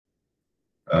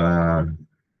Uh,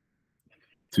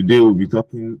 Today we'll be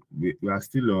talking. We are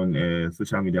still on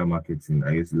social media marketing.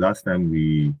 I guess last time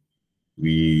we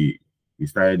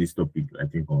started this topic, I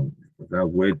think on that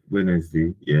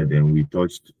Wednesday. Yeah, then we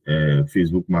touched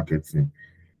Facebook marketing.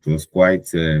 It was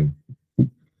quite a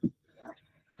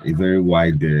very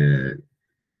wide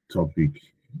topic.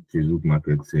 Facebook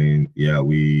marketing. Yeah,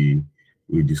 we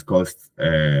discussed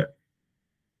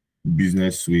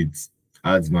business suite,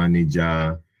 ads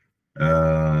manager,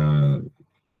 uh,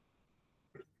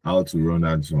 how to run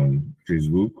ads on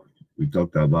Facebook. We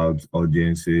talked about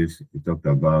audiences. We talked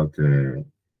about uh,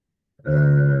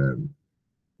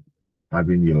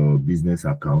 having your business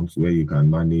accounts where you can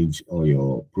manage all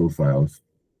your profiles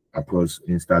across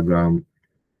Instagram,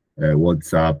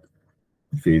 WhatsApp,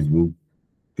 Facebook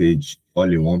page,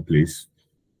 all in one place.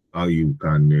 How you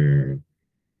can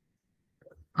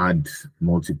add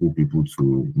multiple people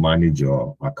to manage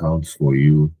your accounts for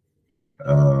you.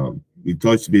 We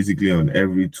touched basically on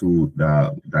every tool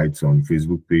that's on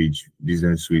Facebook page,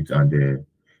 business suite, and the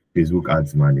Facebook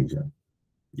ads manager.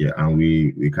 Yeah, and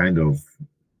we kind of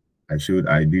I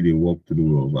did a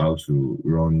walkthrough of how to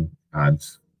run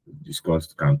ads,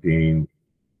 discussed campaign,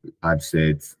 ad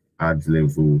sets, ads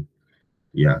level.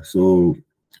 Yeah, so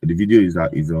the video is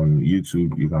on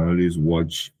YouTube. You can always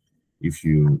watch if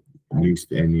you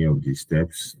missed any of the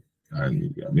steps,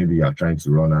 and yeah, maybe you are trying to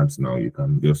run ads now. You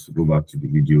can just go back to the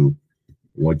video,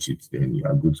 watch it, then you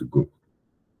are good to go.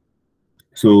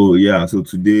 So yeah, so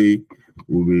today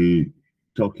we'll be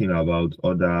talking about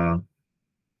other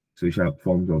social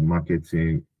forms of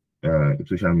marketing,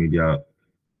 social media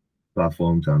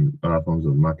platforms and other forms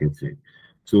of marketing.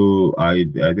 So I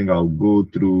think I'll go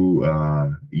through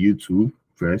YouTube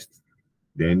first.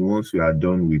 Then once we are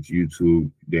done with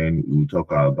YouTube, then we'll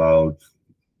talk about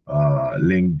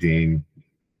LinkedIn.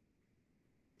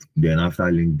 Then after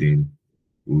LinkedIn,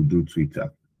 we'll do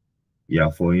Twitter. Yeah,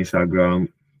 for Instagram,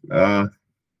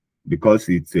 because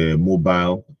it's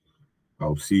mobile,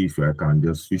 I'll see if I can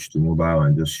just switch to mobile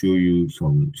and just show you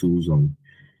some tools on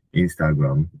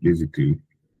Instagram, basically.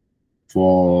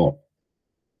 For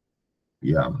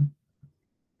yeah,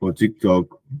 for TikTok,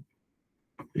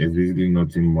 there's basically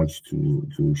nothing much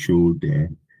to show there.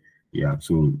 Yeah,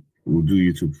 so we'll do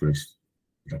YouTube first,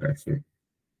 like I said.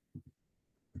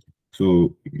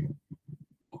 So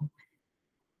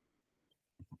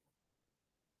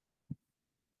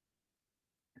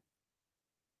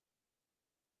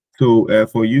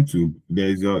for YouTube,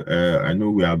 there's a I know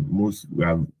we are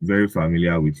very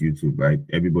familiar with YouTube, right?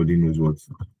 Everybody knows what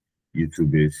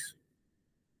YouTube is.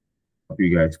 Hope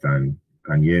you guys can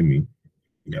hear me.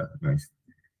 Yeah, nice.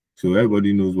 So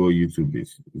everybody knows what YouTube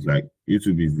is. It's like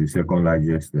YouTube is the second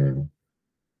largest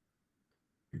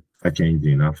search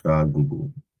engine after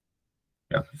Google.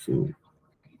 Yeah, so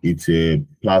it's a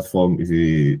platform, it's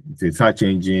a search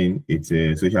engine, it's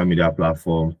a social media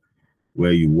platform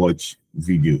where you watch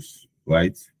videos,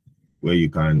 right? Where you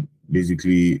can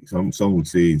basically some would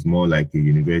say it's more like a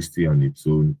university on its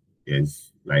own.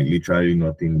 There's like literally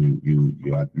nothing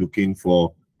you are looking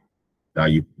for that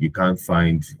you can't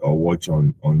find or watch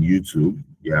on YouTube.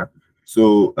 Yeah.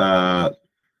 So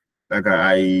like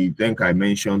I think I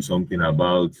mentioned something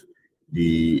about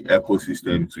the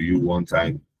ecosystem to you one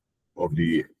time of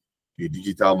the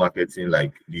digital marketing,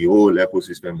 like the whole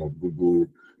ecosystem of Google,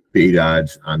 paid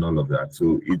ads, and all of that.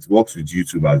 So it works with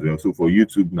YouTube as well. So for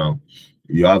YouTube now,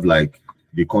 you have like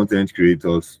the content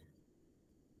creators,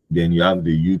 then you have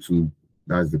the YouTube,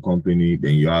 that's the company,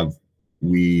 then you have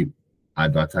we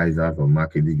advertisers or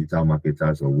digital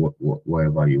marketers or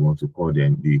whatever you want to call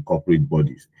them, the corporate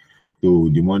bodies. So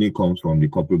the money comes from the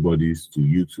corporate bodies to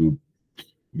YouTube.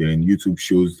 Then YouTube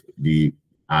shows the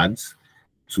ads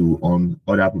to on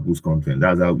other people's content.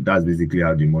 That's basically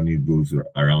how the money goes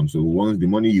around. So once the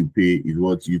money you pay is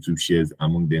what YouTube shares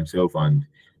among themselves and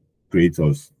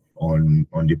creators on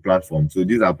the platform. So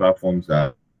these are platforms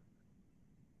that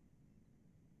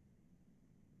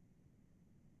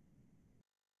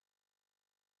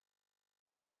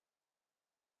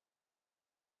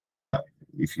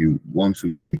if you want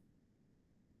to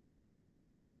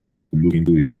look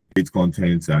into it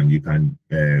content and you can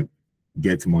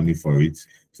get money for it.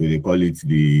 So they call it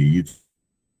the YouTube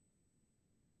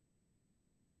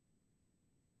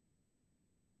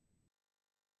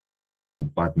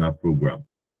partner program.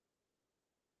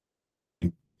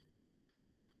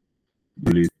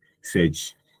 Please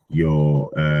search your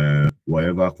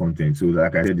whatever content. So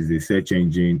like I said, it's a search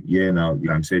engine. Yeah, now you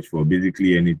can search for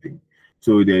basically anything.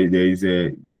 So there is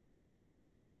a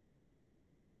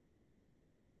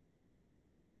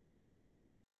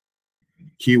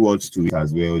keywords to it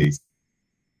as well.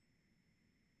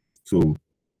 So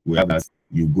where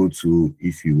you go to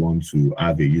if you want to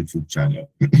have a YouTube channel.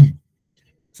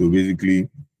 So basically,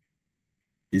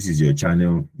 this is your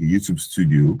channel. The YouTube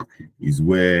Studio is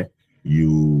where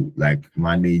you like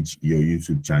manage your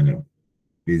YouTube channel.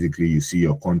 Basically, you see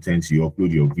your content, you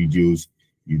upload your videos,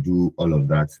 you do all of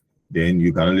that. Then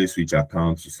you can always switch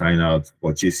accounts to sign out,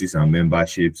 purchases and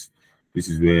memberships. This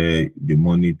is where the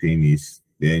money thing is.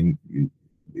 Then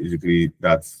basically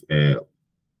that's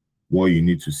what you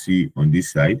need to see on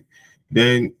this side.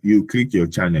 Then you click your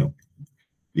channel.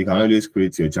 You can always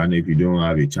create your channel if you don't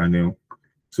have a channel.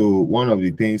 So one of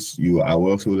the things I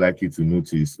would also like you to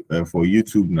notice for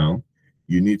YouTube now,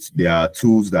 there are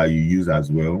tools that you use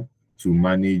as well to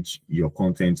manage your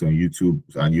content on YouTube,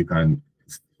 and you can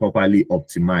properly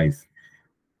optimize.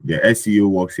 The SEO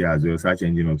works here as well, search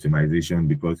engine optimization,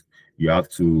 because you have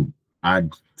to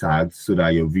add tags so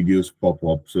that your videos pop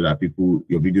up, so that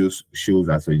your videos shows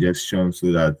as suggestions,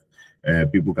 so that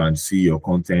people can see your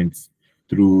content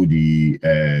through the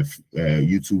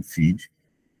YouTube feed,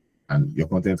 and your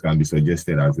content can be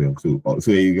suggested as well.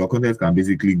 So your content can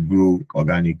basically grow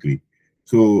organically.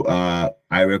 So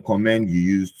I recommend you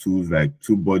use tools like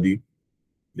TubeBuddy.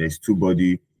 There's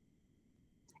TubeBuddy.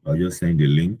 I'll just send the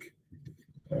link.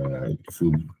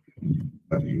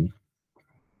 TubeBuddy.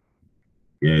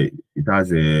 Yeah, it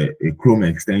has a Chrome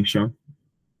extension.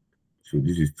 So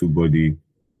this is TubeBuddy.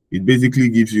 It basically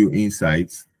gives you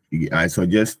insights. I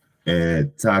suggest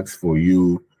tags for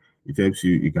you. It helps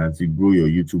you can see grow your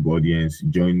YouTube audience,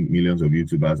 join millions of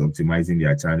YouTubers optimizing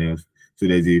their channels. So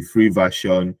there's a free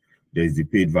version, there's the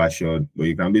paid version, but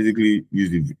you can basically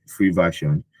use the free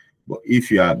version. But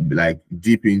if you are like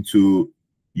deep into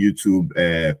YouTube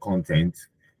content,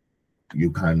 you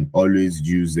can always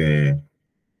use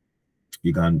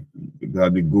you can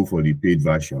probably go for the paid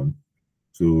version.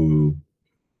 So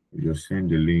just send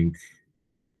the link.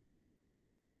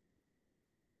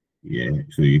 Yeah,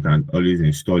 so you can always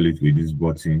install it with this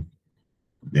button,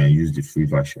 then use the free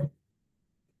version.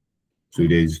 So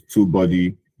there's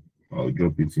TubeBuddy. I'll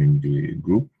drop it in the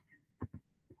group.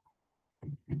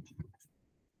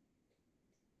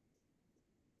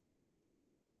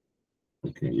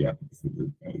 Okay, yeah,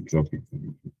 I'll drop it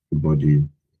in the TubeBuddy.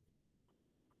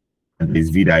 And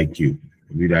there's vidIQ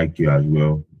as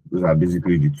well. Those are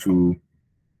basically the two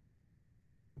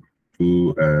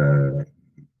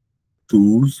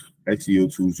tools, SEO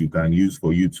tools you can use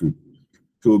for YouTube.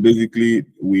 So basically,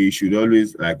 we should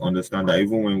always understand that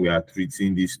even when we are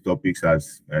treating these topics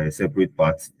as separate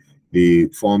parts, they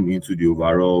form into the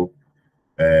overall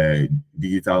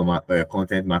digital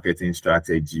content marketing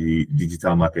strategy,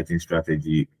 digital marketing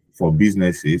strategy for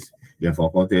businesses. Then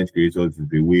for content creators,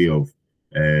 it's a way of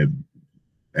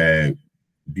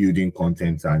building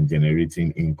content and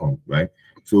generating income, right?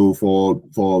 So for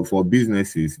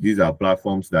businesses, these are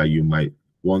platforms that you might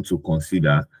want to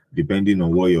consider depending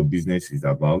on what your business is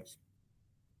about.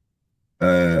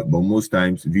 But most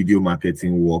times video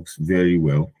marketing works very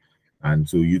well, and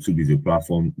so YouTube is a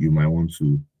platform you might want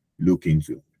to look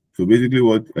into. So basically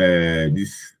what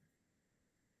this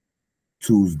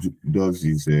tools does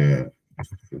is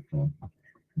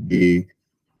they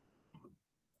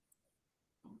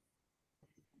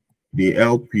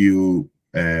help you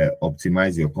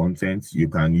optimize your content. You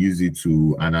can use it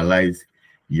to analyze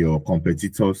your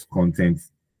competitors' content.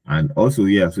 And also,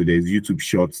 yeah, so there's YouTube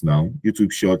Shorts now.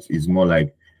 YouTube Shorts is more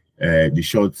like the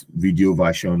short video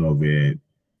version of a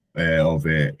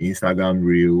Instagram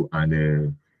Reel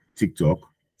and TikTok.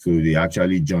 So they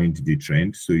actually joined the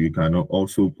trend. So you can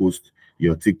also post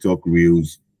your TikTok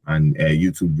Reels and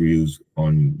YouTube Reels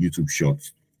on YouTube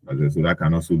Shorts. So that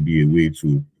can also be a way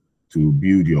to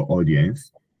build your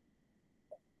audience.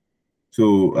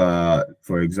 So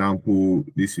for example,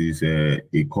 this is a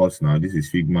course now. This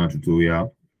is Figma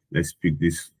tutorial. Let's pick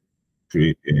this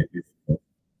trade.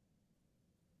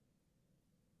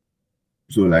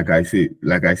 So like I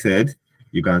said,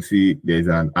 you can see there's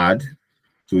an ad.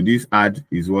 So this ad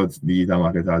is what digital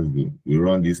marketers do. We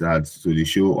run these ads, so they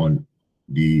show on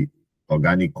the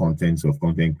organic contents of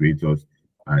content creators,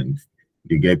 and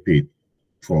they get paid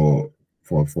for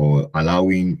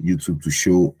allowing YouTube to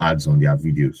show ads on their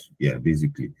videos. Yeah,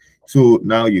 basically. So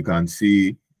now you can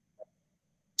see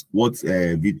what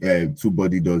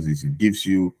TubeBuddy does is it gives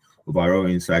you overall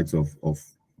insights of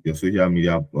your social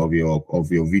media, of your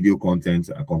video content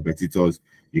and competitors.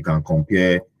 You can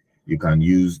compare, you can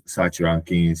use search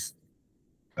rankings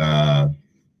and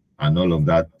all of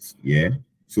that. Yeah,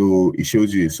 so it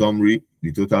shows you a summary,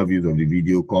 the total views of the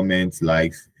video, comments,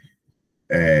 likes,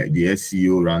 the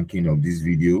SEO ranking of this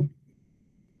video,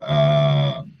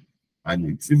 and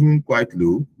and it's even quite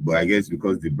low, but I guess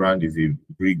because the brand is a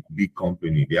big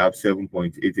company, they have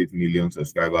 7.88 million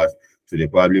subscribers, so they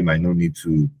probably might not need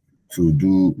to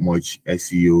do much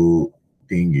SEO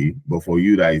thingy. But for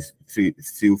you that is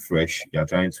still fresh, you're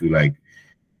trying to like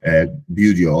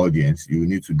build your audience, you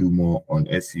need to do more on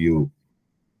SEO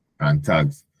and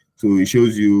tags. So it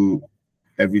shows you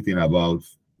everything about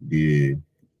the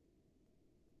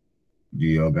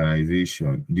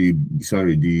organization, the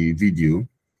video.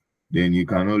 Then you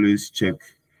can always check.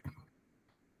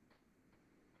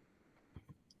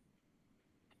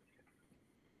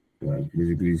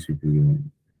 Basically,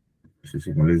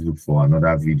 let's look for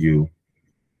another video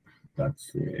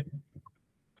that's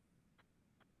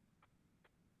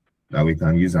that we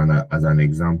can use as an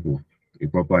example, a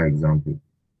proper example.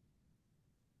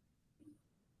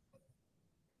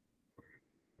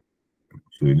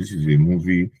 So this is a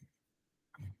movie.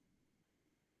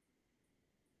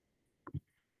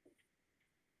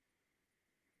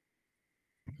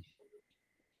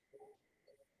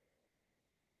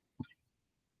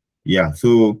 Yeah,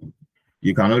 so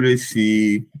you can always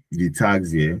see the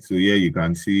tags here. So here you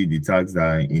can see the tags that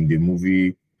are in the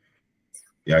movie.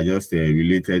 They are just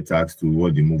related tags to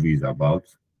what the movie is about.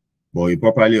 But a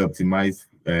properly optimized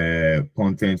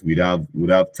content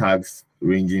without tags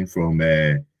ranging from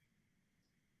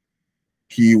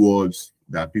keywords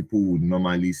that people would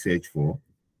normally search for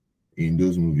in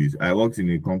those movies. I worked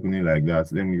in a company like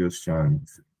that. Let me just try and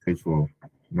search for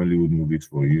Nollywood movies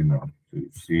for you now. So you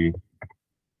see.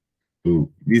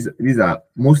 So these are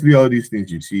mostly all these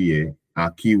things you see here are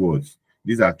keywords.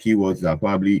 These are keywords that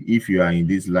probably, if you are in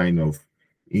this line of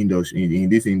industry, in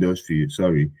this industry,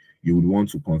 sorry, you would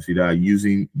want to consider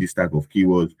using this type of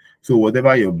keywords. So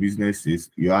whatever your business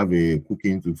is, you have a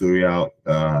cooking tutorial,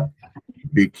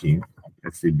 baking.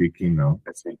 Let's say baking now.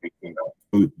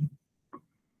 So,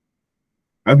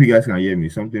 I hope you guys can hear me.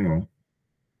 Something wrong?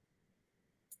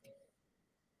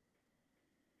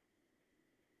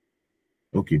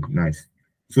 Okay, nice.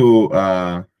 So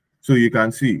so you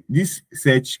can see this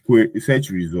search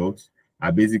results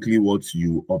are basically what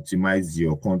you optimize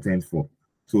your content for.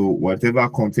 So whatever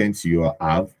content you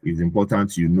have, is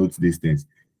important you note these things.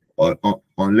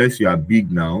 Unless you are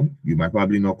big now, you might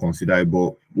probably not consider it.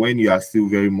 But when you are still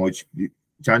very much,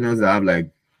 channels that have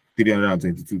like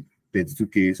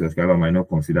 32K subscribers might not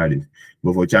consider this.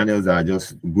 But for channels that are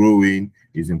just growing,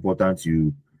 it's important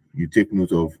you take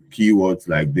note of keywords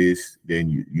like this, then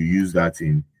you use that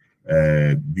in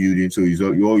building. So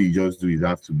all you just do is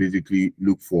have to basically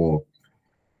look for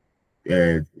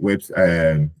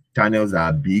channels that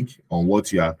are big on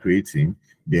what you are creating.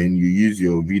 Then you use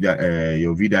your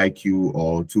vidIQ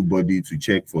or TubeBuddy to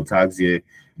check for tags here.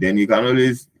 Then you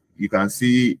can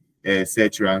see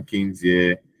search rankings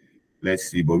here. Let's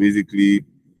see, but basically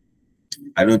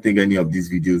I don't think any of these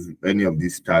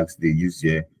tags they use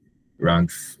here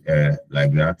ranks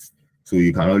like that. So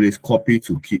you can always copy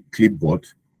to clipboard.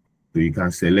 So you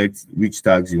can select which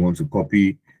tags you want to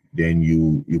copy, then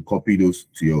you copy those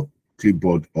to your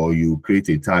clipboard, or you create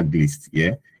a tag list.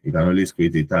 Yeah, you can always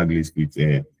create a tag list with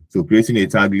so creating a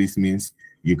tag list means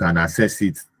you can access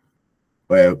it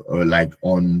like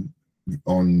on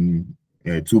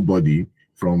TubeBuddy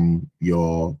from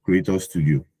your Creator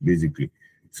Studio, basically.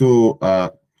 So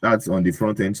that's on the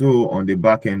front end. So on the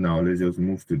back end now, let's just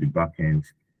move to the back end.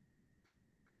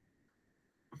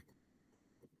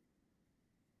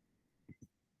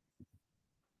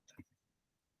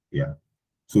 Yeah.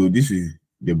 So this is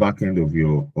the back end of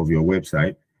your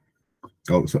website.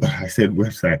 Oh, so I said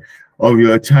website of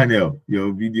your channel,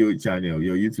 your video channel,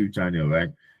 your YouTube channel, right?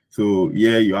 So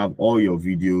here you have all your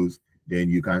videos. Then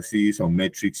you can see some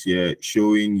metrics here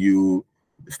showing you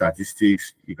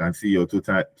statistics. You can see your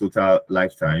total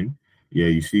lifetime. Yeah,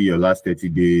 you see your last 30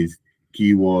 days.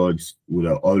 Keywords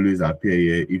will always appear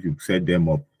here if you set them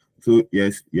up. So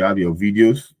yes, you have your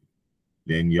videos.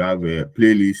 Then you have a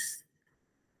playlist.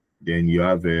 Then you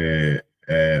have a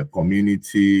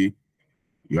community.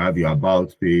 You have your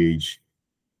about page.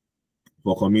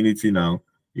 For community now,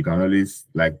 you can always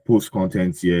like post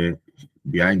content here,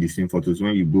 behind the scene photos.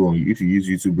 When you go on, if you use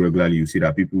YouTube regularly, you see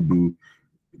that people do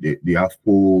they have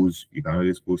polls. You can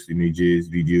always post images,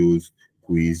 videos,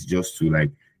 quiz, just to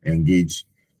like engage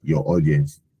your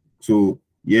audience. So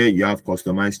yeah, you have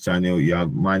customized channel, you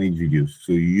have managed videos.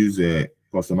 So you use a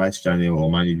customized channel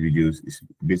or managed videos. It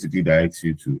basically directs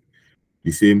you to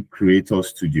the same Creator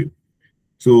Studio.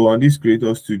 So on this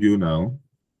Creator Studio now,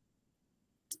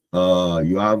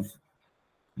 you have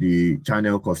the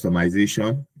channel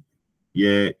customization.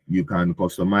 Here you can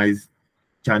customize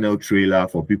channel trailer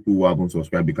for people who haven't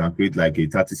subscribed. You can create like a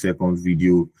 30 seconds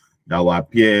video that will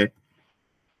appear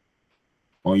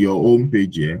on your home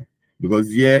page here, because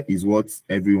here is what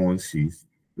everyone sees,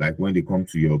 like when they come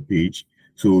to your page.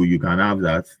 So you can have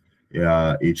that,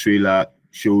 a trailer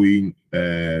showing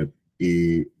a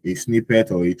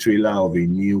snippet or a trailer of a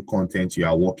new content you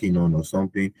are working on or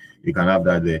something. You can have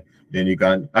that there. Then you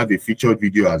can have a featured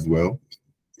video as well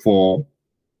for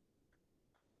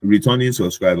returning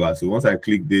subscribers. So once I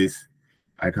click this,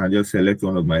 I can just select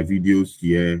one of my videos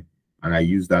here, and I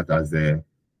use that as the,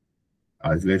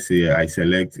 as let's say I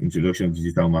select introduction to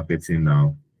digital marketing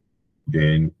now,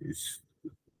 then it's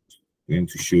going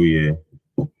to show here.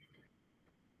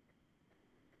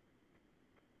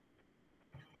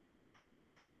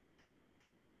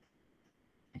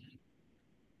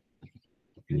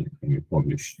 Okay, let me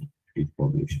publish. Hit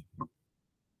publish.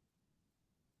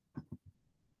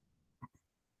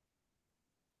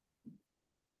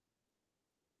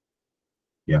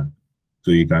 Yeah,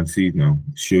 so you can see it now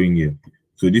showing here.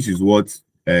 So this is what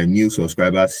new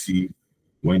subscribers see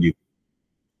when they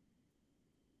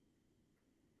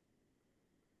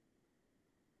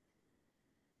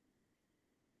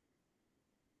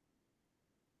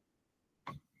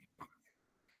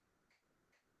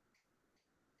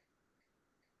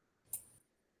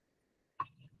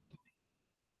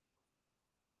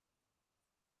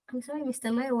I'm sorry,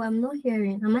 Mr. Mayowa, I'm not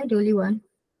hearing. Am I the only one?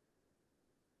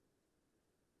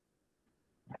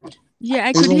 Yeah,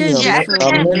 I could hear you. Yeah, I could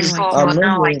hear you before, but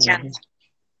now I can't.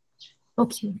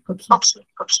 Okay. Okay.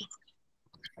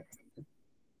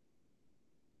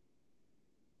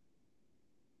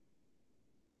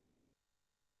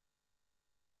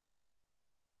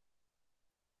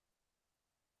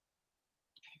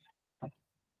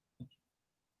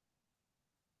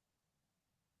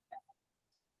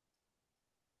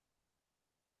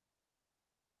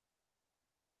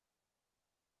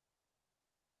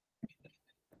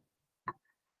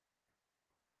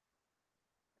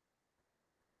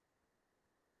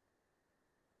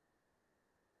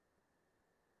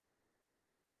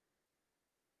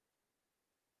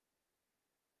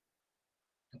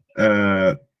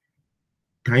 can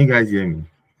you guys hear me?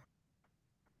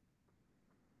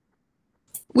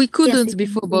 We couldn't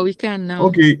before, but we can now.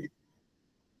 Okay.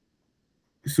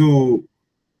 So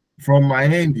from my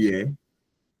end here,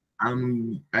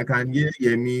 I can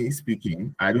hear me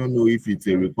speaking. I don't know if it's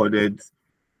a recorded.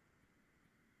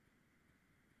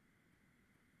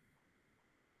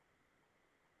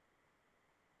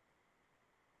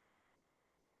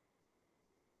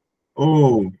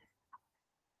 Oh,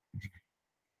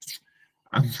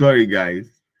 I'm sorry, guys.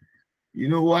 You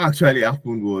know what actually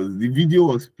happened was the video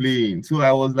was playing. So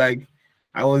I was like,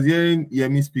 I was hearing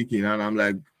Yemi speaking, and I'm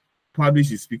like, probably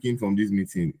she's speaking from this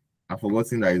meeting. I've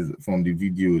forgotten that is from the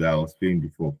video that I was playing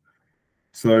before.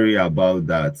 Sorry about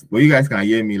that. But you guys can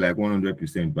hear me like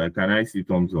 100%, but can I see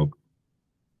thumbs up?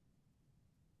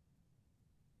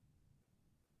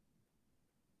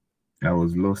 I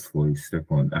was lost for a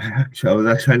second. I was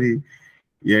actually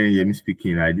hearing Yemi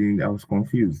speaking. I was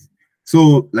confused.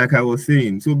 So, like I was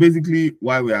saying, so basically,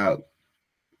 why we are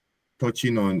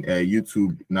touching on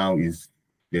YouTube now is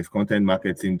there's content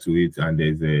marketing to it, and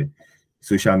there's a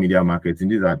social media marketing.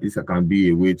 This can be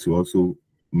a way to also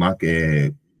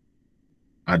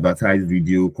advertise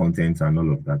video content and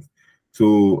all of that.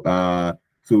 So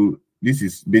this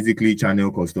is basically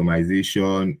channel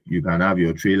customization. You can have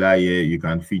your trailer here. You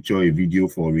can feature a video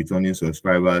for returning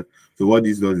subscribers. So what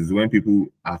this does is when people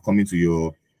are coming to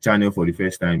your channel for the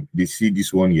first time, they see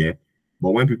this one here.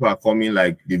 But when people are coming,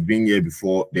 like they've been here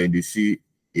before, then they see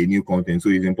a new content. So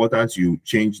it's important you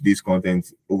change this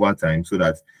content over time so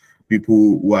that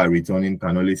people who are returning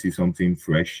can always see something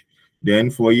fresh. Then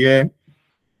for here,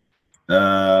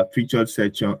 featured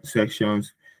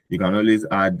sections, you can always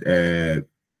add,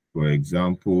 for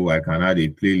example, I can add a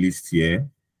playlist here.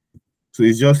 So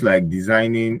it's just like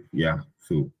designing, yeah.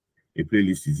 So a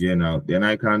playlist is here now. Then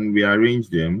I can rearrange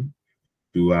them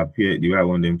to appear the way I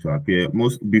want them to appear.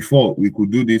 Before we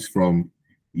could do this from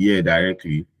here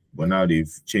directly, but now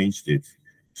they've changed it.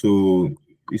 So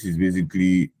this is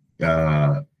basically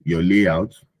your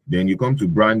layout. Then you come to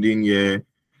branding here.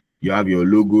 You have your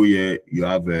logo here. You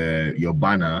have your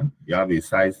banner. You have a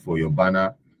size for your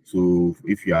banner. So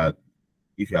if you are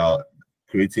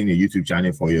creating a YouTube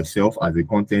channel for yourself as a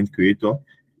content creator,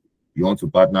 you want to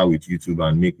partner with YouTube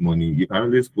and make money, you can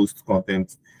always post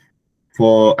content.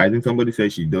 I think somebody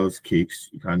said she does cakes.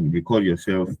 You can record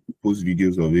yourself, post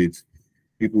videos of it.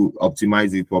 People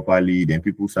optimize it properly, then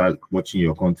people start watching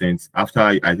your content.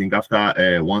 After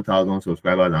 1,000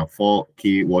 subscribers and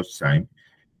 4K watch time,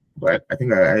 but I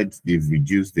think I heard they've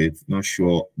reduced it. Not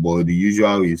sure, but the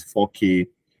usual is 4K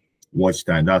watch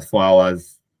time. That's 4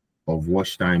 hours of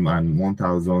watch time and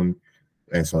 1,000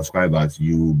 subscribers,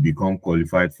 you become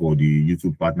qualified for the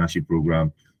YouTube partnership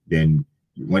program. Then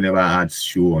whenever ads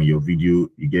show on your video,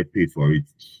 you get paid for it.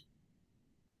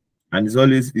 And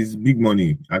it's big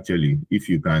money actually. If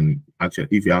you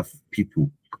have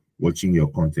people watching your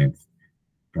content,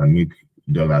 you can make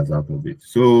dollars out of it.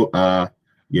 So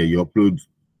yeah, you upload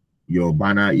your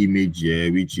banner image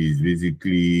here, which is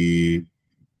basically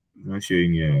not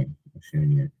showing here,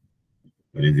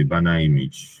 but there's a banner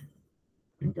image.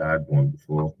 I think I had one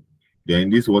before. Then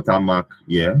this watermark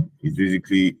here is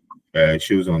basically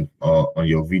shows on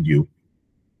your video,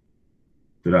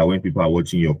 so that when people are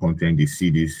watching your content, they see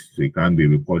this, so it can be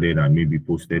recorded and maybe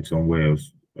posted somewhere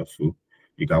else. Also,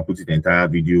 you can put it entire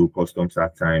video, custom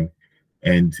start time,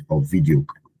 end of video.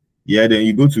 Yeah, then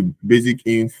you go to basic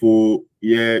info.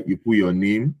 Yeah, you put your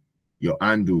name, your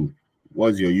handle.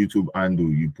 What's your YouTube handle?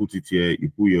 You put it here.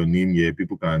 You put your name here.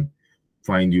 People can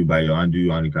find you by your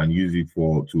handle, and you can use it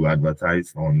to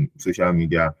advertise on social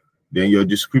media. Then your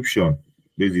description,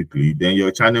 basically. Then your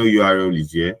channel URL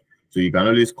is here, so you can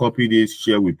always copy this,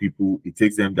 share with people. It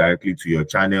takes them directly to your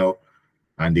channel,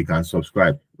 and they can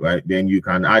subscribe. Right? Then you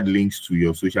can add links to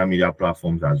your social media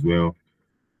platforms as well,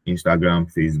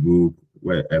 Instagram, Facebook,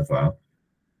 wherever.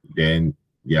 Then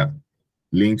yeah,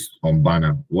 links on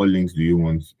banner. What links do you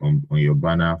want on your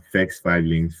banner? First 5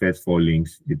 links, first 4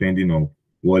 links, depending on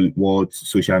what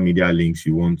social media links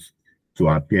you want to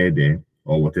appear there,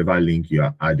 or whatever link you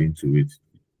are adding to it.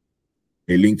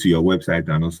 A link to your website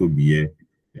can also be here.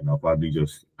 Then I'll probably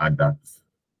just add that.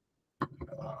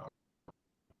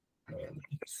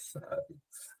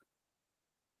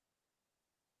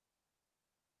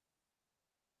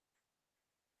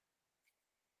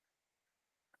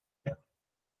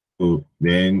 So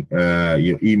then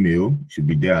your email should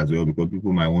be there as well, because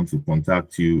people might want to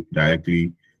contact you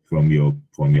directly from your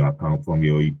account, from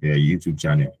your YouTube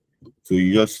channel. So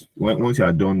you just once you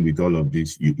are done with all of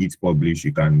this, you hit publish.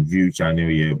 You can view channel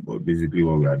here, but basically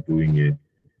what we are doing here.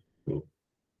 So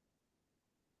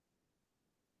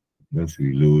just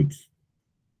reload.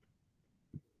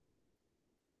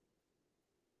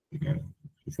 Okay.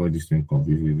 Before this thing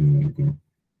confuses anything.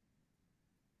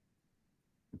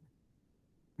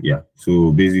 Yeah,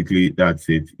 so basically that's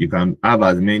it. You can have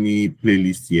as many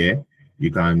playlists here.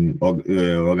 You can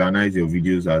organize your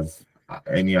videos as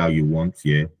anyhow you want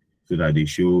here, so that they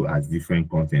show as different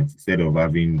content instead of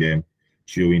having them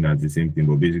showing as the same thing.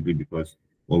 But basically, because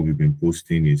what we've been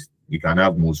posting is, you can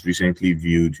have most recently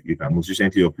viewed, you can most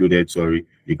recently uploaded, sorry,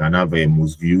 you can have a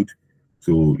most viewed,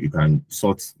 so you can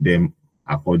sort them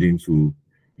according to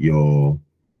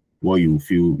what you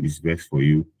feel is best for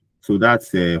you. So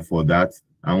that's for that.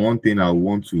 And one thing I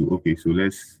want to, okay, so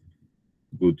let's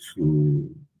go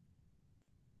to,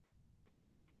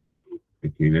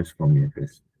 okay, let's come here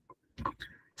first.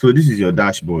 So this is your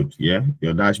dashboard, yeah,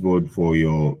 your dashboard for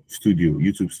your studio,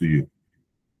 YouTube studio.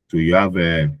 So you have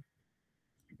a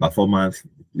performance,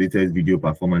 latest video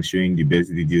performance, showing the best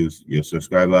videos, your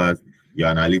subscribers, your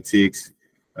analytics,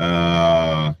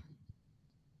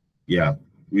 yeah,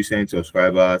 recent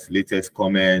subscribers, latest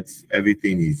comments,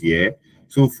 everything is here.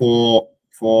 So for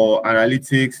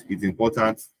analytics, it's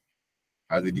important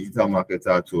as a digital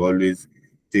marketer to always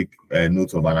take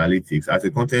note of analytics as a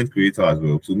content creator as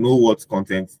well, to know what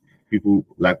content people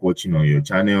like watching on your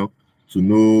channel, to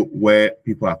know where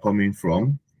people are coming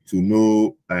from, to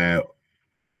know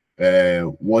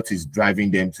what is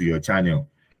driving them to your channel.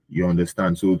 You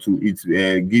understand? So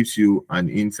it gives you an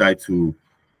insight to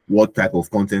what type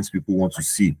of contents people want to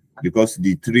see, because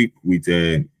the trick with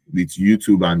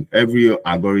YouTube and every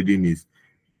algorithm is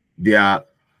there are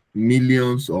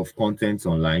millions of contents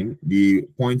online. The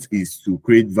point is to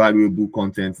create valuable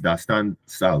content that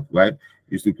stands out, right?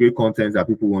 Is to create content that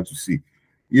people want to see.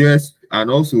 Yes, and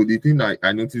also the thing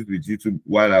I noticed with YouTube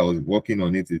while I was working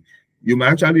on it is, you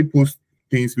might actually post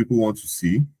things people want to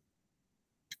see,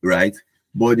 right?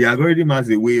 But the algorithm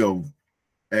has a way of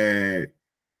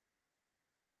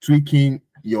tweaking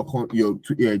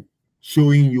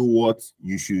showing you what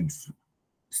you should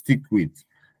stick with.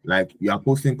 Like, you are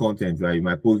posting content, right? You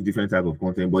might post different type of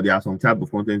content, but there are some type of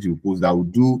content you post that will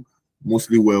do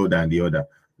mostly well than the other.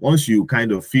 Once you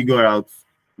kind of figure out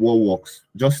what works,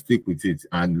 just stick with it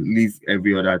and leave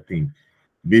every other thing,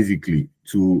 basically,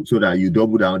 so that you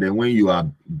double down. Then when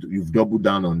you've doubled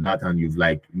down on that and you've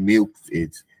like milked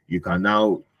it, you can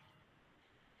now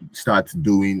start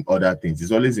doing other things.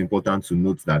 It's always important to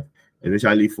note that,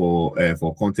 especially for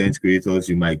content creators,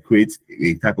 you might create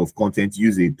a type of content,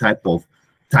 use a type of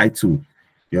title.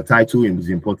 Your title is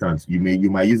important. You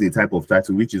might use a type of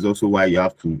title, which is also why you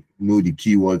have to know the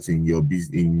keywords in your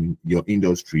business, in your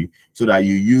industry, so that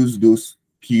you use those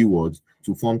keywords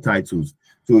to form titles.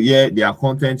 So yeah, there are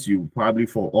contents you probably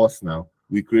for us now.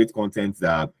 We create content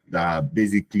that are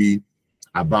basically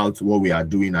about what we are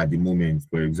doing at the moment.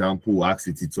 For example,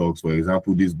 HackCity Talks, for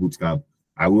example, this bootcamp.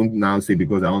 I won't now say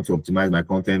because I want to optimize my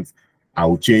content, I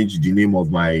will change the name of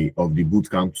the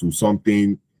bootcamp to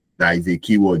something that is a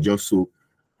keyword just so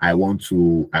I want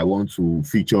to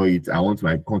feature it. I want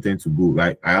my content to go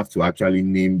right. I have to actually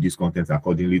name this content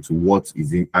accordingly to what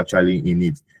is actually in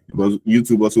it, because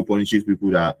YouTube also punishes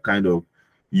people that kind of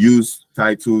use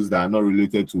titles that are not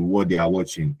related to what they are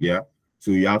watching. Yeah,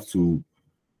 so you have to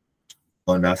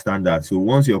understand that. So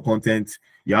once your content,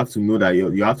 you have to know that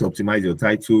you have to optimize your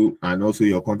title, and also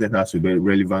your content has to be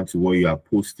relevant to what you are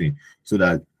posting, so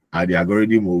that the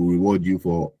algorithm will reward you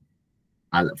for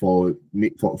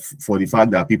the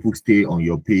fact that people stay on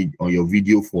your page, on your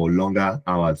video for longer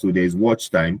hours. So there's watch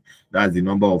time, that's the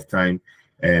number of time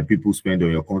people spend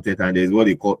on your content, and there's what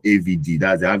they call AVD,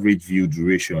 that's the average view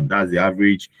duration, that's the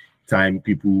average time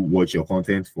people watch your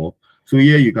content for. So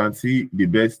here you can see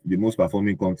the most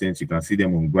performing content. You can see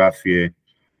them on graph here.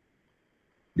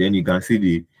 Then you can see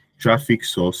the traffic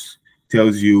source,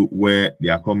 tells you where they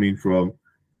are coming from.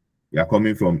 They are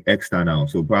coming from external,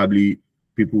 so probably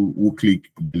people who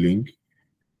click the link.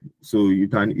 So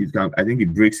I think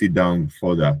it breaks it down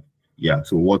further. Yeah,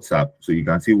 so WhatsApp. So you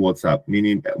can see WhatsApp,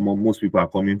 meaning most people are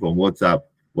coming from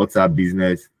WhatsApp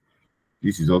business.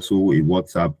 This is also a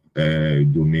WhatsApp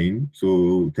domain.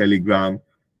 So Telegram.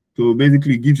 So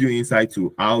basically it gives you insight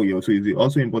to how so it's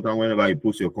also important whenever you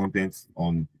post your content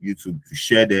on YouTube to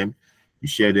share them. You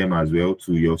share them as well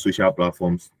to your social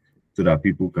platforms so that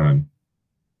people can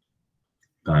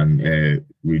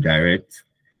redirect.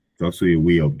 It's also a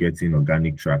way of getting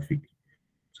organic traffic.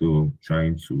 So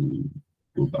trying to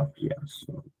go back here.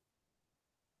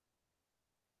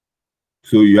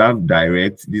 So you have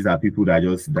direct. These are people that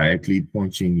are just directly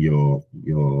punching your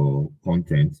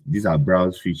content. These are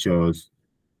browse features.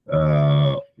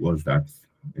 What's that?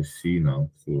 Let's see now.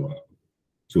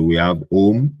 So we have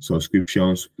home,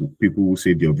 subscriptions, people who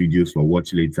save your videos for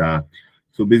watch later.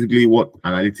 So basically what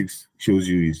analytics shows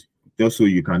you is just so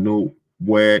you can know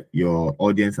where your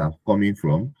audience are coming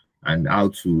from and how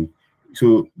to.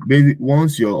 So basically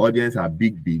once your audience are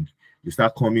big, you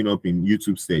start coming up in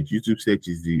YouTube search. YouTube search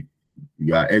is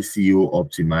your SEO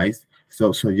optimized.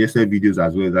 So suggested videos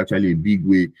as well is actually a big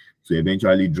way to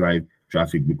eventually drive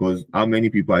traffic, because how many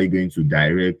people are you going to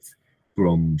direct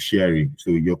from sharing?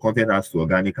 So your content has to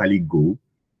organically go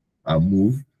and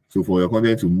move. So for your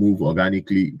content to move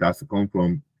organically, it has to come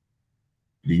from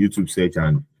the YouTube search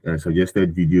and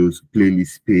suggested videos,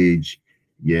 playlist page.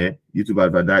 Yeah, YouTube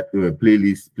advert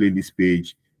playlist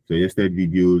page, suggested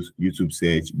videos, YouTube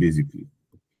search, basically.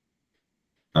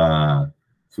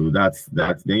 So that's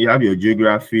that. Then you have your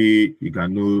geography. You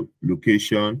can know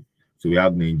location. So we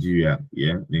have Nigeria.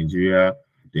 Yeah, Nigeria.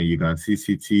 Then you can see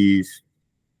cities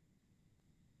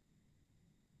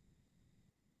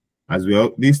as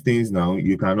well. These things now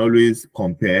you can always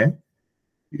compare.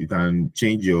 You can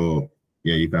change your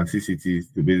you can see cities.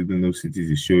 To basically know cities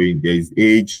is showing. There is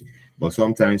age, but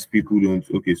sometimes people don't.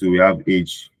 Okay, so we have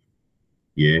age.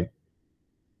 Yeah.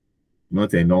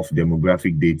 Not enough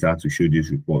demographic data to show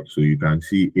this report. So you can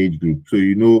see age group. So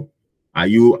you know, are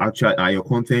your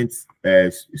content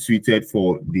suited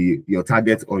for your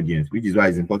target audience, which is why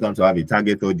it's important to have a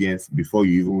target audience before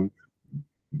you even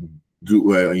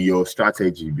do your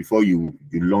strategy, before you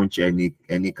launch any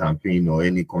campaign or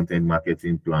any content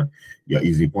marketing plan. Yeah,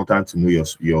 it's important to know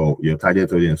your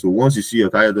target audience. So once you see your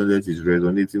target audience is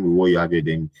resonating with what you have here,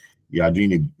 then you are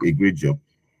doing a great job.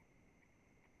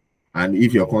 And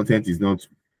if your content is not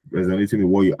resonating with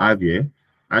what you have here,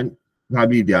 and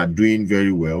probably they are doing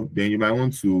very well, then you might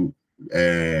want to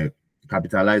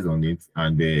capitalize on it.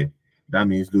 And that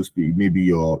means maybe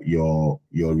your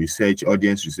research,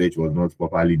 audience research, was not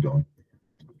properly done.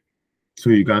 So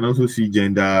you can also see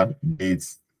gender,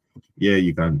 dates. Yeah,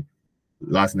 you can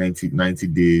last 90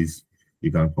 days.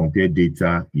 You can compare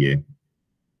data. Yeah,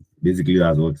 basically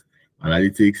that's what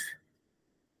analytics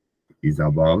is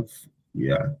about.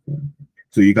 Yeah.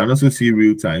 So you can also see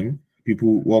real time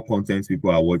what content people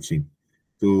are watching.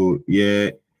 So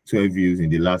yeah, 12 views in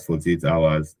the last 48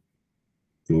 hours.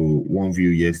 So 1 view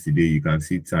yesterday. You can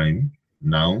see time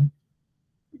now,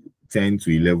 10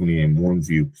 to 11 a.m. 1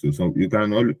 view. So you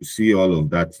can see all of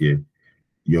that here.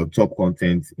 Your top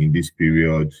content in this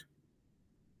period.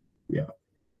 Yeah.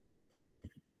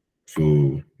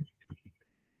 So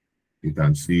you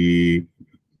can see.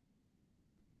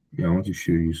 Yeah, I want to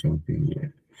show you something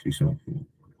here. See something.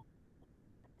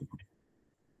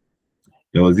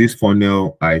 There was this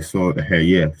funnel I saw here.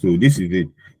 Yeah, so this is it.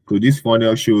 So this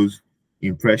funnel shows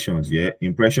impressions. Yeah,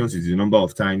 impressions is the number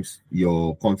of times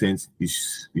your content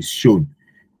is shown.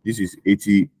 This is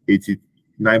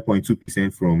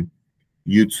 89.2% from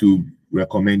YouTube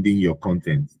recommending your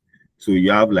content. So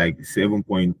you have like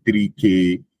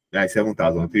 7.3K, like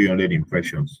 7,300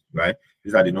 impressions, right?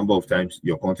 These are the number of times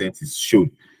your content is shown.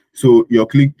 So your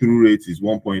click-through rate is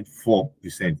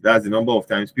 1.4%. That's the number of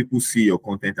times people see your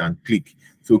content and click.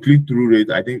 So click-through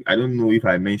rate, I don't know if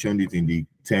I mentioned it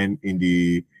in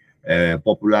the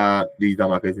popular digital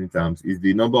marketing terms, is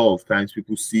the number of times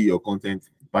people see your content,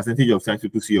 percentage of times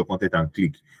people see your content and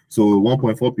click. So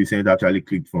 1.4% actually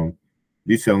clicked from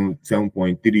this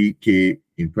 7.3K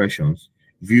impressions.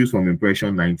 Views from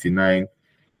impression 99.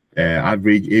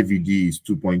 Average AVD is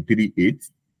 2.38.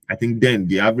 I think then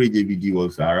the average AVD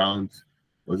was around,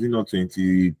 was it not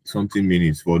 20 something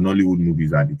minutes for Nollywood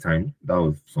movies at the time? That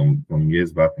was some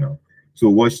years back now. So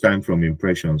watch time from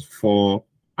impressions 4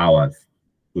 hours.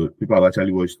 So people have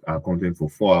actually watched our content for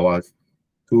 4 hours.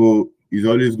 So it's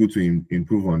always good to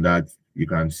improve on that. You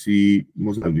can see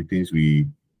most of the things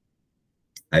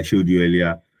I showed you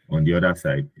earlier on the other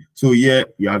side. So here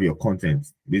you have your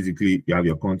content. Basically, you have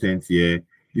your content here.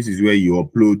 This is where you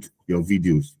upload your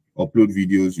videos. Upload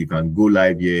videos, you can go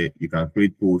live here, you can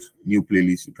create posts, new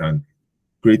playlists, you can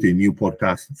create a new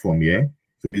podcast from here.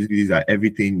 So basically, these are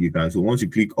everything you can. So once you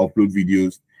click upload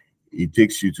videos, it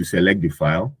takes you to select the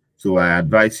file. So I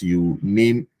advise you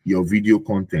name your video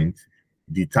content,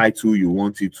 the title you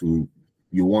want to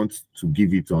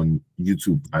give it on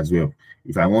YouTube as well.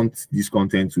 If I want this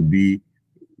content to be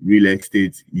real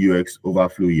estate UX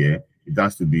overflow here, it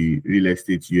has to be real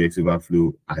estate UX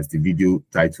overflow as the video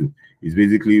title. It's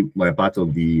basically my part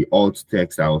of the alt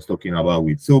text I was talking about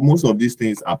with. So most of these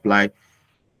things apply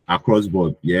across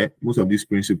board. Yeah, most of these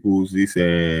principles, these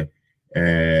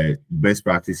best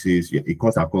practices, it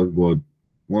cuts across board.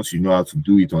 Once you know how to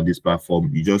do it on this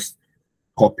platform, you just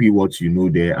copy what you know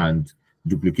there and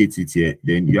duplicate it here,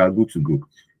 then you are good to go.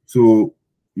 So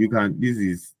you can, this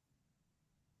is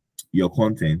your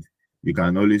content. You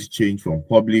can always change from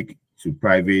public to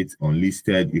private,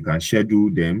 unlisted. You can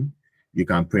schedule them. You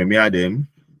can premiere them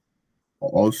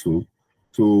also.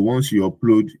 So once you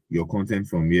upload your content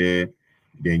from here,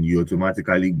 then you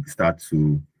automatically start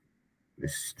to,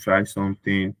 let's try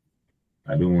something.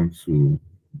 I don't want to,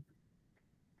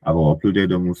 I've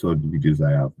uploaded almost all the videos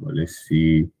I have, but let's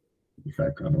see if I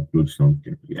can upload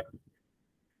something. Yeah.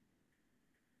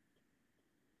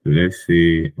 So let's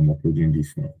say I'm uploading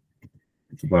this now.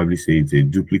 It will probably say it's a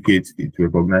duplicate. It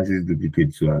recognizes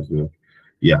duplicate too as well.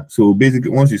 Yeah. So basically,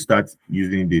 once you start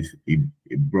using this, it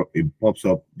pops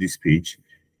up this page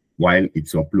while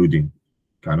it's uploading.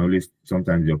 Can always,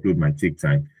 sometimes the upload might take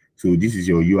time. So this is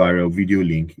your URL video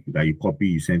link that you copy,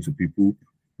 you send to people.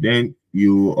 Then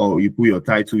you put your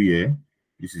title here.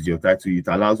 This is your title. It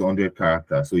allows 100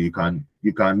 characters. So you can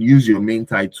use your main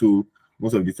title.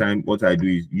 Most of the time, what I do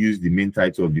is use the main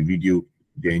title of the video.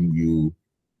 Then you,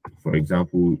 for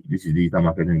example, this is Digital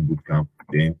Marketing Bootcamp.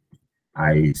 Then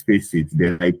I space it.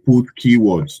 Then I put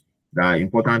keywords that are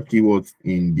important keywords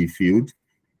in the field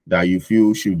that you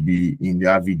feel should be in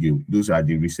that video. Those are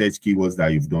the research keywords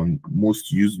that you've done,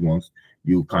 most used ones.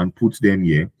 You can put them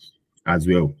here as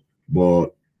well.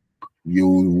 But you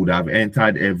would have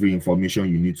entered every information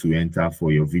you need to enter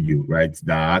for your video, right?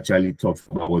 That actually talks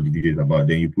about what the video is about.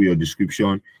 Then you put your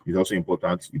description. It's also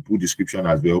important. You put description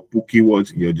as well. Put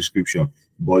keywords in your description,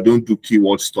 but don't do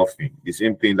keyword stuffing. The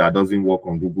same thing that doesn't work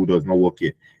on Google does not work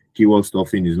here. Keyword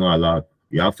stuffing is not allowed.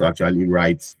 You have to actually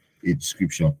write a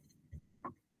description.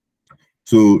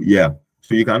 So yeah,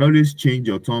 so you can always change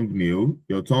your thumbnail.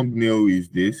 Your thumbnail is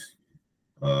this.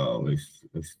 Let's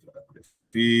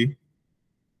see.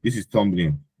 This is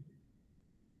thumbnail.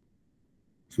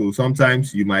 So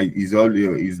sometimes you might,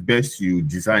 it's best you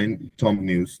design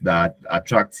thumbnails that are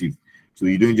attractive. So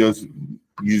you don't just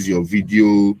use your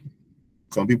video.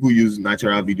 Some people use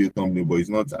natural video thumbnail, but it's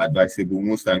not advisable.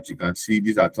 Most times you can see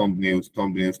these are thumbnails.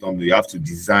 You have to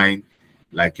design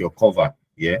like your cover.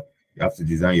 Yeah, you have to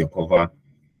design your cover.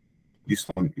 This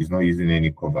one is not using any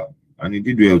cover, and it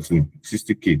did well too,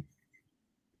 60K.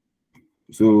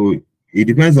 So it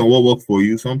depends on what works for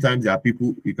you. Sometimes there are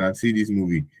people, you can see this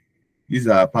movie. These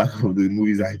are part of the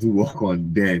movies I do work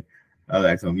on then,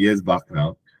 like some years back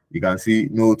now. You can see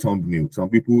no thumbnail. Some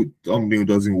people, thumbnail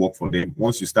doesn't work for them.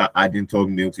 Once you start adding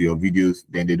thumbnail to your videos,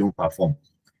 then they don't perform.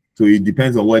 So it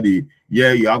depends on what you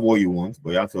have what you want,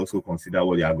 but you have to also consider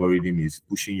what the algorithm is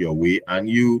pushing your way, and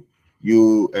you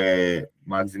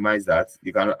maximize that.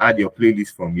 You can add your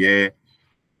playlist from here.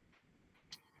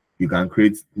 You can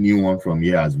create new one from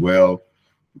here as well.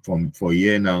 For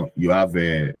here now, you have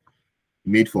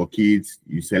made for kids,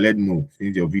 you select no,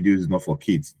 since your video is not for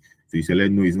kids. So you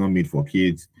select no, it's not made for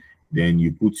kids. Then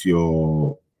you put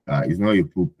your, it's not a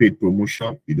paid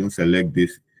promotion. You don't select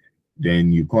this.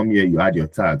 Then you come here, you add your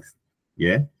tags.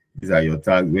 Yeah, these are your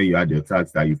tags, where you add your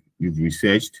tags that you've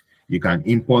researched. You can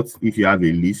import if you have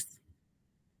a list.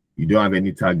 You don't have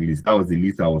any tag list. That was the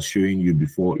list I was showing you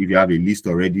before. If you have a list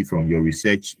already from your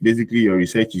research, basically your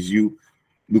research is you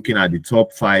looking at the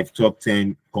top 5, top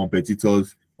 10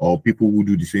 competitors or people who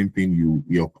do the same thing,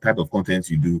 your type of content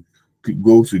you do.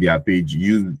 Go to their page,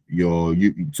 use your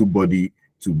YouTube body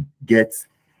to get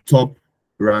top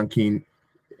ranking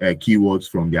keywords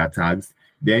from their tags.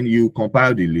 Then you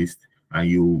compile the list and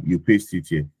you paste it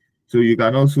here. So you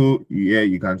can also,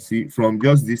 you can see from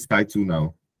just this title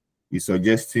now, it's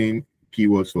suggesting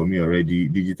keywords for me already: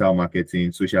 digital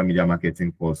marketing, social media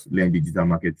marketing course, learn digital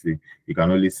marketing. You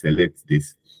can only select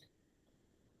this,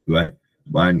 right?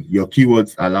 And your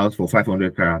keywords allows for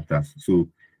 500 characters. So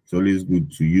it's always good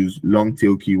to use long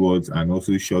tail keywords and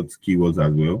also short keywords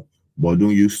as well. But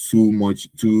don't use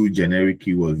too generic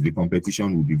keywords. The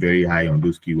competition will be very high on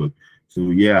those keywords.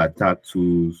 So yeah, tag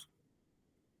tools.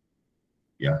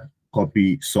 Yeah,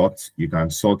 copy, sort. You can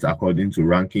sort according to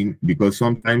ranking, because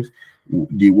sometimes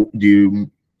the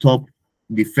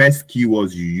first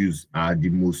keywords you use are the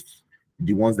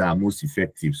ones that are most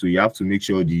effective. So you have to make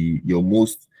sure your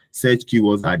most search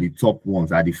keywords are the top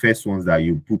ones, are the first ones that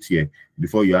you put here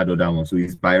before you add other ones. So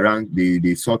it's by rank.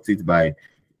 They sort it by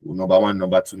number 1,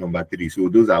 number 2, number 3. So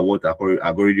those are what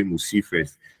algorithm will see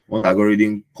first. Once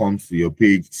algorithm comes to your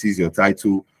page, sees your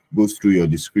title, goes through your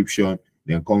description,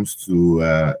 then comes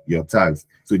to your tags.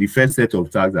 So the first set of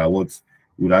tags are what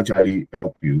would actually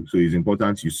help you. So it's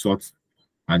important you sort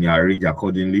and you arrange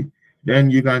accordingly. Then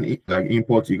you can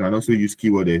import. You can also use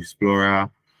Keyword Explorer.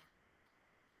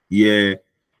 Here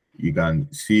you can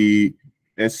see,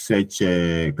 let's search.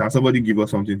 Can somebody give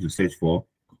us something to search for?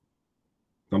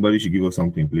 Somebody should give us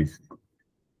something, please.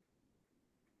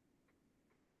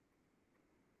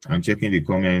 I'm checking the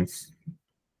comments.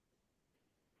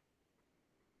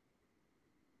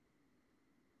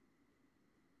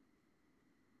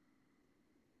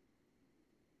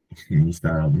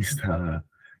 Mr.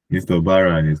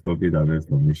 Baran is copied the best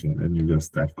commission. Let me just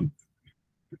start it.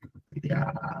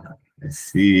 Yeah, let's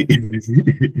see.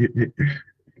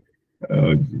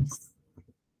 Oh, geez.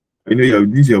 You know,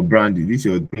 this your brand, this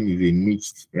your thing is a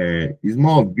niche. It's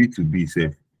more of B2B,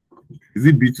 sir. Is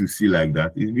it B2C like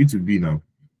that? It's B2B now,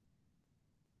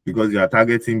 because you are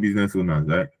targeting business owners,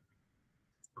 right?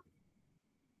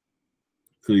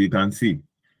 So you can see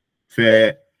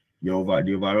the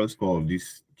overall score of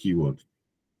this keyword.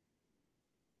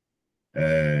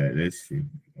 Let's see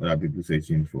what are people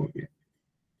searching for here.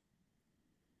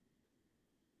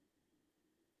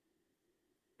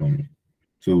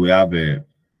 So we have a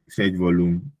search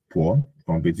volume poor,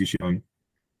 competition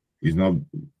is not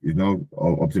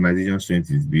optimization strength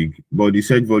is big, but the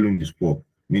search volume is poor,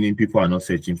 meaning people are not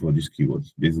searching for these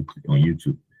keywords basically on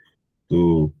YouTube.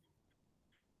 So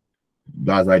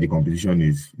that's why the competition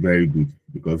is very good,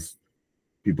 because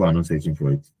people are not searching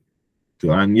for it.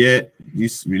 So, and yet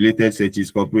this related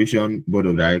searches, corporation board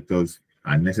of directors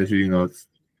are necessarily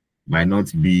might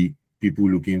not be people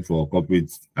looking for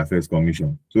corporate affairs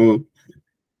commission. So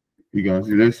you can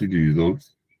see, let's see the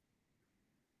results.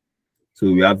 So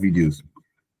we have videos.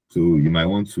 So you might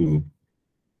want to,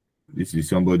 this is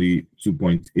somebody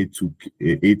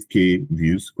 2.8K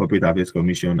views, corporate affairs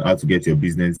commission, how to get your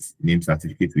business name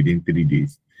certificate within 3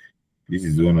 days. This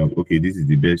is one of, okay, this is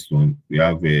the best one. We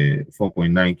have a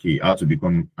 4.9K, how to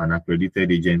become an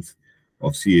accredited agent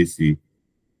of CAC,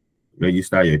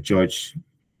 register your church.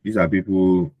 These are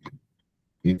people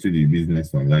into the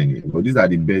business online, but these are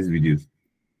the best videos.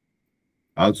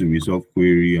 How to resolve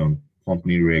query on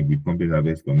company reg with company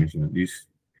affairs commission. This,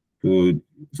 so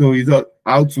it's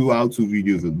how to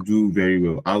videos do very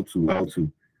well. How to.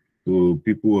 So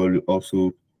people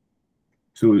also.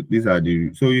 So these are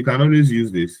the. So you can always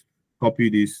use this. Copy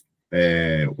this.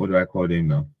 What do I call them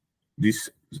now? This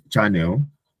channel.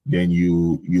 Then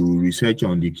you research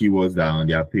on the keywords that are on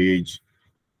their page.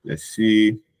 Let's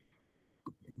see.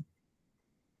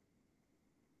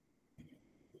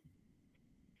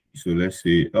 So let's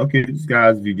say, okay, this guy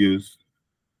has videos.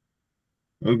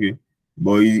 Okay,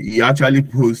 but he actually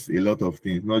posts a lot of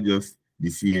things, not just the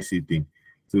CNC thing.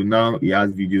 So now he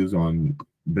has videos on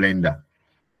Blender,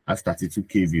 has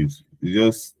 32K views. It's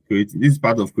just this is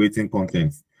part of creating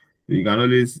content. So you can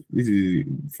always, this is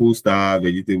full star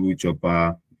vegetable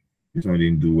chopper. This one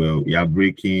didn't do well. Yeah,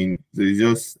 breaking. So it's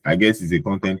just, I guess it's a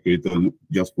content creator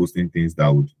just posting things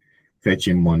that would fetch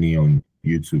him money on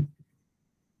YouTube.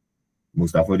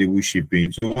 most affordable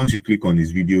shipping. So once you click on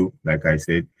this video, like I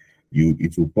said,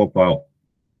 it will pop out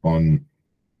on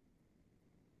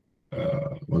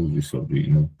what is this survey?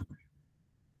 You know,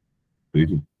 so it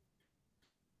will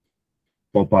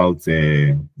pop out.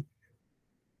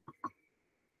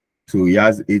 So he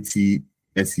has 80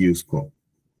 SEO score.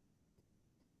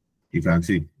 You can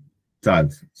see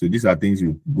tags. So these are things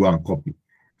you go and copy.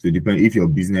 So depend if your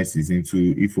business is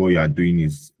into, if what you are doing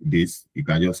is this, you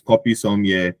can just copy some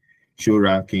here, show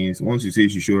rankings. Once you say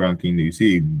you show ranking, you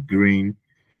see a green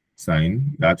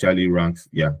sign that actually ranks.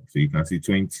 Yeah, so you can see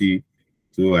 20.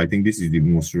 So I think this is the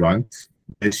most ranked.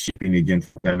 Best shipping agent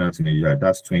for Ghana to Nigeria.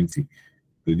 That's 20.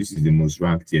 So this is the most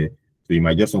ranked here. So you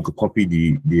might just want to copy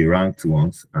the ranked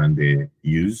ones and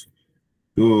use.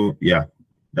 So yeah,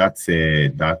 that's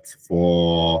that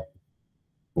for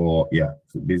yeah.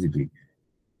 So basically,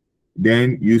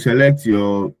 then you select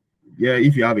your, yeah,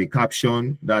 if you have a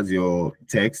caption, that's your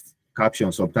text,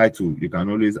 caption, subtitle, you can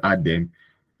always add them,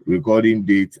 recording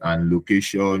date and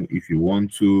location if you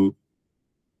want to.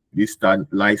 This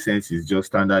license is just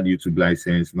standard YouTube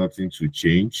license, nothing to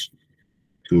change.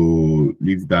 To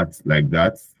leave that like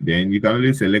that. Then you can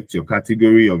only select your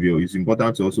category of your, it's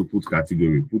important to also put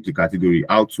category, put the category,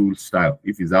 how to style.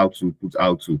 If it's how to, put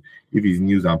how to. If it's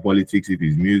news and politics, if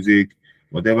it's music,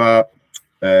 whatever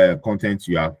content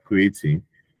you are creating,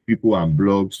 people and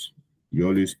blogs, you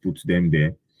always put them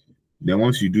there. Then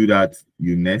once you do that,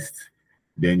 you nest,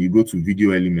 then you go to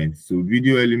video elements. So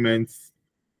video elements,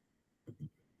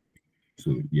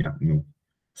 so yeah, no.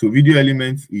 So video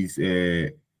elements is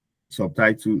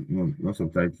subtitle, no, not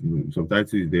subtitle. No,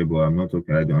 subtitle is there, but I'm not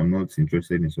okay. I'm not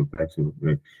interested in subtitle.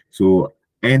 Right? So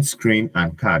end screen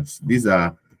and cards. These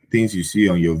are things you see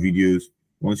on your videos.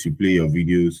 Once you play your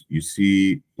videos, you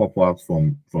see pop up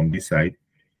from this side.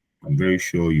 I'm very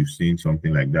sure you've seen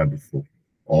something like that before.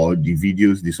 Or the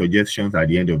videos, the suggestions at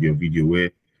the end of your video,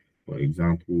 where, for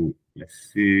example,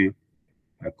 let's say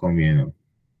I come here now.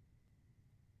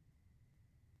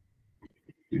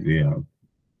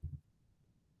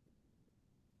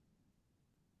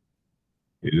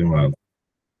 They don't have.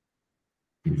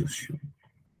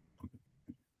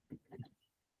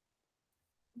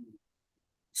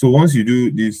 So once you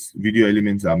do these video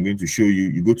elements I'm going to show you,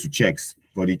 you go to checks.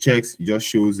 For the checks, it just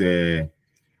shows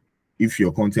if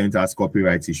your content has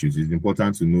copyright issues. It's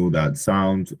important to know that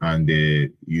sound and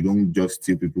you don't just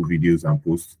steal people videos and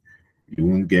post. You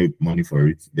won't get money for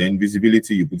it. Then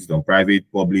visibility, you put it on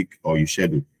private, public, or you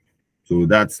schedule. So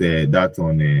that's that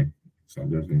on. So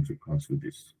I'm just going to cancel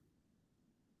this.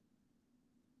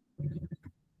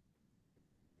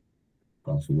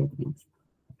 Cancel upload.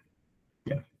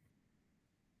 Yeah.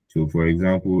 So for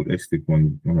example, let's take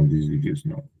one of these videos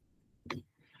now.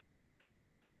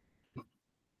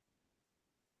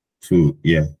 So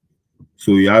yeah,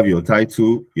 so you have your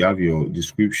title, you have your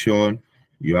description,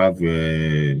 you have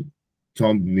a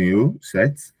thumbnail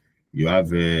set, you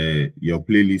have your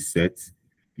playlist set,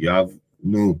 you have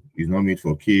no, it's not made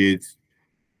for kids.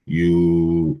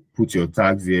 You put your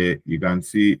tags here. You can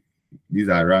see these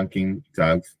are ranking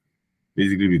tags,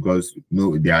 basically because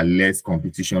no, there are less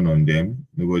competition on them.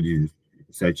 Nobody is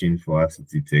searching for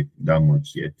HackCity Tech that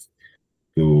much yet.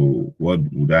 So what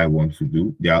would I want to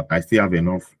do? I still have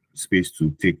enough space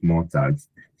to take more tags.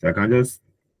 So I can just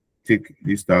take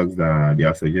these tags that they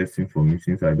are suggesting for me,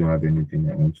 since I don't have anything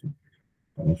I want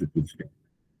to put there.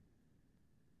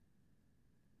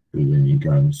 So then you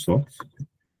can sort,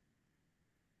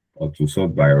 or to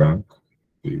sort by rank,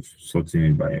 so sorting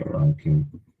it by your ranking,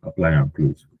 apply and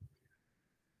close.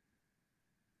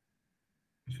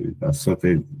 So it has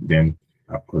sorted them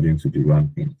according to the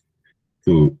ranking.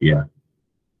 So yeah.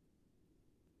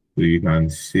 So you can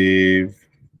save.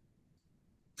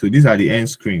 So these are the end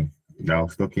screen that I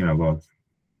was talking about.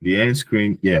 The end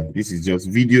screen, yeah, this is just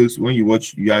videos. When you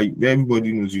watch,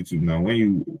 everybody knows YouTube now. When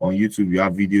you on YouTube, you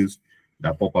have videos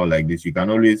that pop out like this. You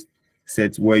can always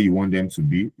set where you want them to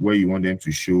be, where you want them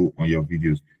to show on your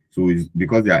videos. So it's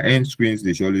because they are end screens,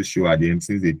 they should always show at the end,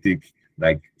 since they take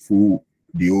like full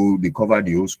they cover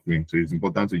the whole screen. So it's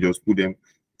important to just put them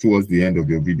towards the end of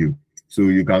your video. So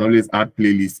you can always add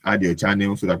playlists, add your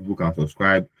channel so that people can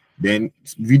subscribe. Then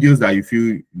videos that you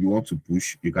feel you want to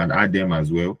push, you can add them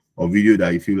as well. Or video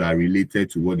that you feel are related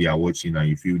to what they are watching and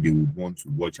you feel they would want to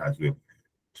watch as well.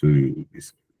 So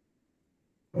it's,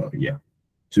 yeah.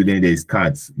 So then there's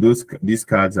cards. These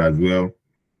cards as well,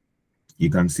 you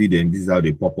can see them. This is how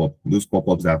they pop up. Those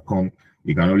pop-ups that come,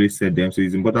 you can always set them. So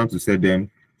it's important to set them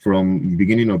from the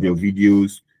beginning of your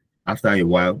videos. After a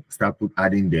while, start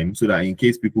adding them so that in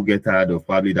case people get tired of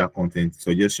probably that content,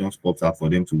 suggestions pops up for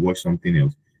them to watch something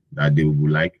else that they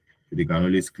would like. So they can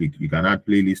always click. You can add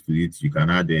playlists to it. You can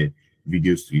add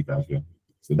videos to it as well.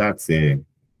 So that's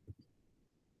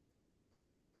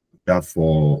that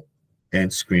for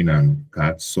end screen and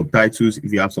cards. Subtitles,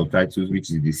 if you have subtitles,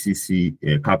 which is the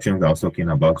CC captions I was talking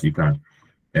about, you can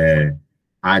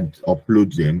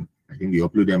upload them. I think you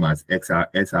upload them as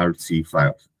SRC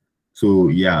files. So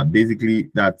yeah,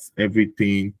 basically that's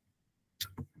everything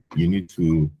you need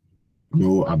to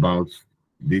know about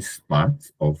this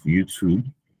part of YouTube.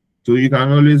 So you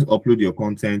can always upload your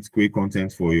content, create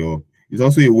content for your, it's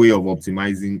also a way of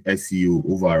optimizing SEO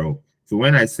overall. So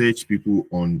when I search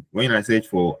when I search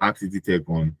for HackCity Tech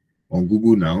on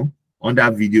Google now, on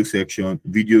that video section,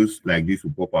 videos like this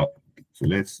will pop up. So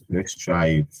let's try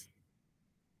it.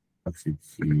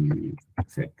 HackCity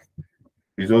Tech.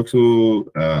 There's also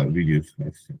videos.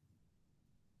 Let's see.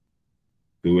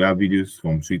 So we have videos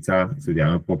from Twitter, so they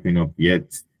are not popping up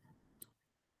yet.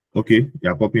 Okay, they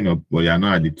are popping up, but they are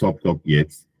not at the top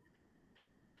yet.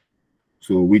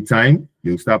 So with time,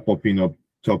 they'll start popping up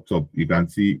top. You can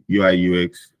see UI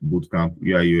UX Bootcamp,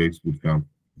 UI UX Bootcamp,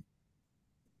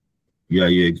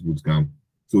 UI UX Bootcamp.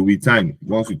 So with time,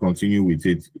 once we continue with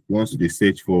it, once they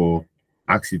search for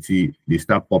HackCity, they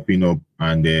start popping up,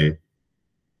 and you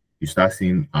start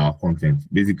seeing our content.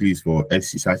 Basically, it's for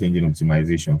search engine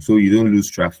optimization. So you don't lose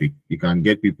traffic. You can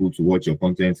get people to watch your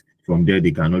content. From there,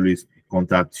 they can always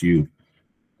contact you.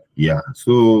 Yeah,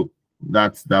 so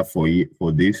that's that for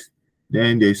this.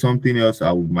 Then there's something else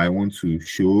I might want to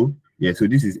show. Yeah, so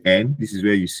this is N. This is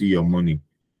where you see your money.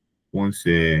 Once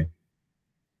you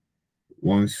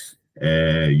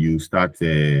start,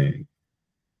 yeah,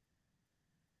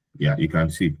 you can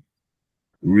see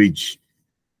reach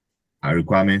our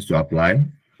requirements to apply.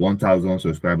 1,000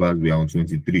 subscribers, we are on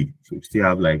 23. So we still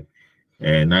have like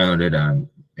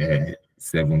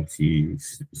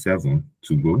 977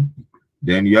 to go.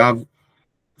 Then you have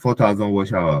 4,000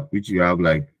 watch hour, which you have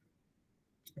like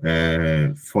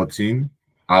 14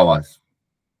 hours.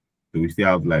 So we still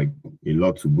have like a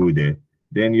lot to go there.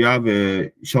 Then you have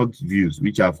short views,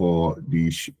 which are for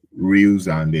the reels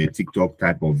and the TikTok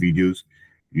type of videos.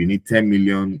 You need 10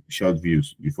 million short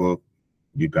views before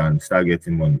you can start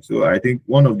getting money. So I think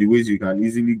one of the ways you can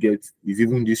easily get is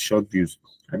even these short views.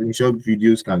 I think short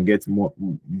videos can get more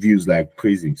views like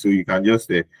crazy. So you can just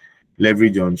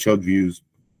leverage on short views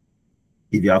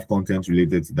if you have content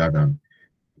related to that and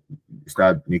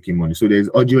start making money. So there's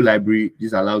audio library.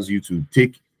 This allows you to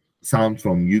take sound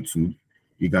from YouTube.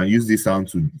 You can use this sound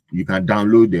you can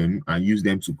download them and use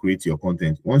them to create your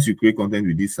content. Once you create content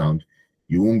with this sound,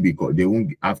 they won't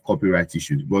have copyright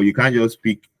issues. But you can't just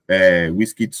pick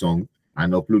Wizkid song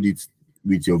and upload it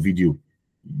with your video.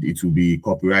 It will be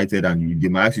copyrighted, and they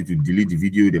might ask you to delete the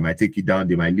video. They might take it down.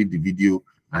 They might leave the video,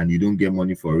 and you don't get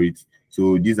money for it.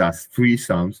 So these are free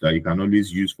sounds that you can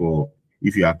always use for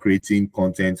if you are creating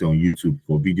content on YouTube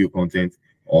for video content,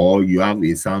 or you have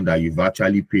a sound that you've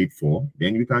actually paid for,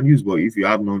 then you can use. But if you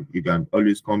have none, you can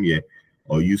always come here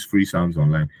or use free sounds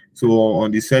online. So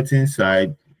on the settings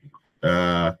side,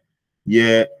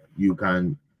 yeah, you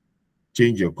can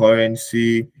change your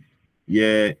currency.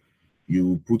 Yeah,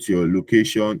 you put your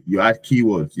location. You add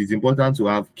keywords. It's important to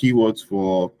have keywords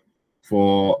for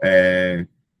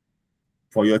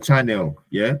your channel.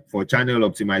 Yeah, for channel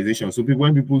optimization. So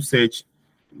when people search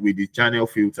with the channel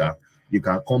filter, you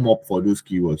can come up for those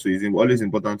keywords. So it's always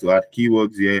important to add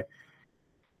keywords here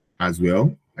as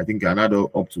well. I think another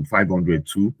up to 500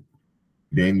 too.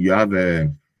 Then you have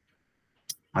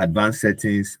advanced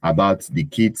settings about the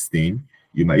kids thing.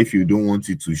 You might, if you don't want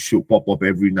it to pop up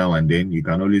every now and then, you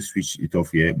can always switch it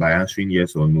off here by answering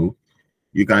yes or no.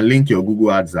 You can link your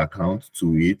Google Ads account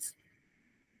to it.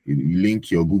 You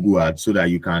link your Google Ads so that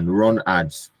you can run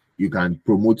ads. You can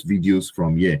promote videos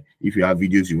from here. If you have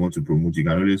videos you want to promote, you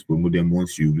can always promote them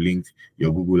once you've linked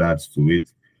your Google Ads to it.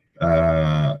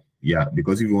 Yeah,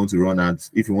 because if you want to run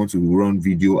ads, if you want to run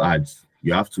video ads,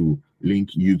 you have to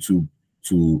link YouTube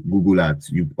to Google Ads.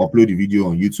 You upload the video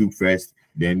on YouTube first,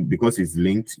 then because it's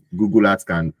linked, Google Ads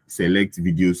can select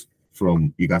videos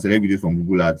from, you can select videos from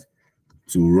Google Ads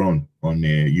to run on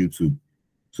YouTube.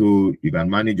 So you can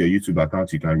manage your YouTube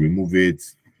account, you can remove it,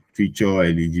 feature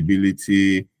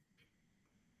eligibility.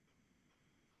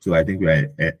 So I think we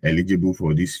are eligible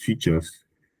for these features.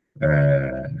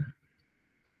 Yeah,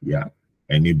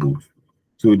 enabled.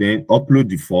 So then upload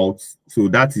defaults. So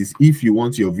that is if you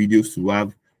want your videos to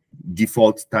have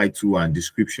default title and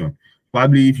description.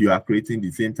 Probably if you are creating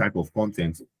the same type of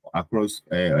content across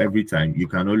every time, you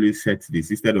can always set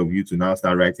this. Instead of you to now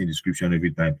start writing description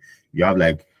every time, you have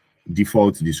like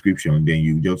default description, then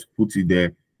you just put it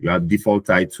there. You have default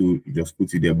title, you just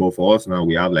put it there. But for us now,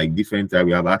 we have like different type.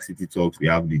 We have HackCity Talks, we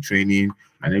have the training,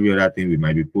 and every other thing we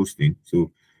might be posting.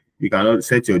 So you cannot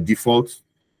set your default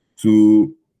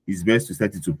to. It's best to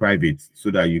set it to private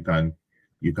so that you can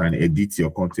edit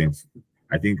your content.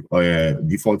 I think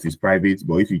default is private,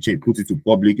 but if you put it to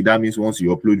public, that means once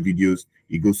you upload videos,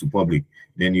 it goes to public.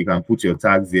 Then you can put your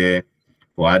tags there.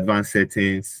 For advanced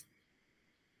settings,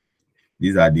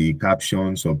 these are the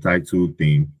caption, subtitle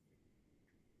thing.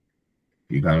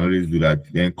 You can always do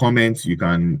that. Then comments, you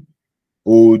can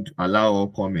allow all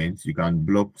comments. You can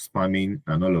block spamming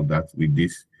and all of that with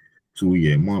this tool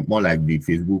here. More like the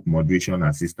Facebook moderation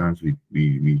assistance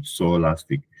we saw last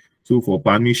week. So for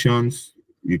permissions,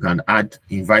 you can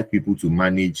invite people to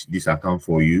manage this account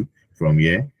for you from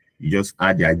here. You just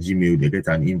add their Gmail, they get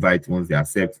an invite. Once they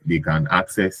accept, they can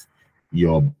access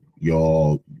your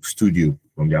studio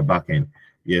from their backend.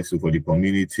 Yeah, so for the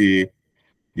community,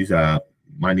 these are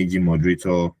managing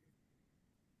moderator.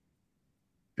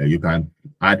 You can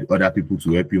add other people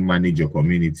to help you manage your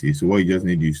community. So what you just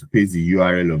need is paste the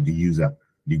URL of the user,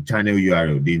 the channel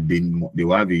URL. They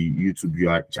will have a YouTube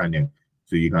URL channel.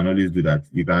 So you can always do that.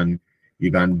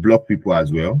 You can block people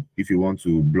as well if you want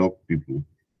to block people.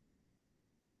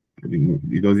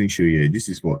 It doesn't show here. This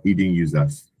is for hidden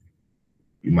users.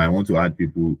 You might want to add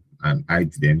people and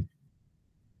hide them.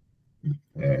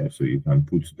 So you can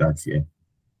put that here.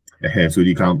 So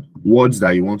you can words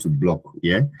that you want to block.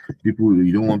 Yeah, people,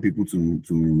 you don't want people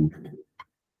to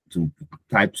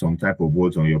type some type of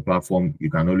words on your platform. You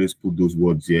can always put those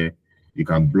words here. You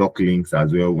can block links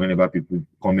as well whenever people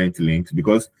comment links,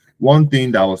 because one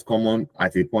thing that was common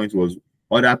at a point was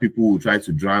other people will try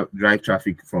to drive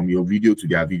traffic from your video to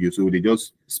their video. So they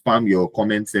just spam your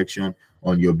comment section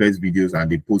on your best videos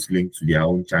and they post links to their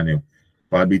own channel,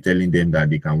 probably telling them that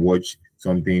they can watch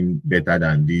something better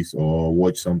than this or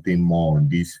watch something more on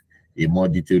this, a more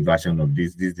detailed version of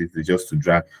this just to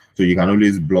drag. So you can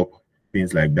always block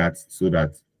things like that so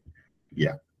that,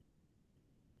 yeah.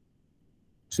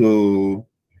 So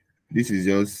this is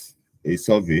just a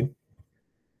survey.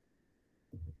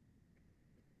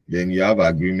 Then you have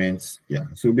agreements. Yeah.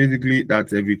 So basically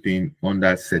that's everything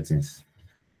under settings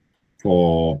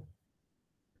for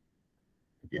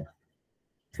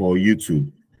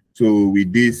YouTube. So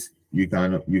with this, you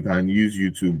can use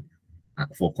YouTube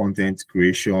for content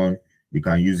creation. You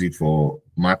can use it for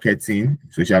marketing,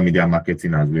 social media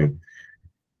marketing as well.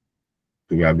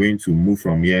 So we are going to move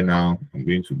from here now. I'm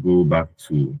going to go back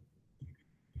to,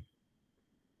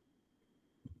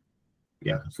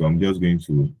 so I'm just going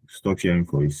to stop sharing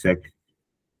for a sec.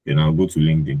 Then I'll go to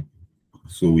LinkedIn.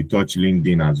 So we touch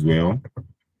LinkedIn as well.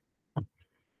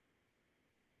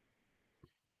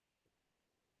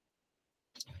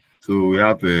 So we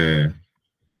have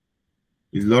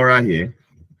is Laura here?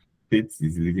 Faith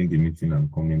is leaving the meeting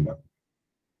and coming back.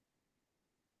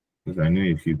 Because I know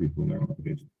a few people now.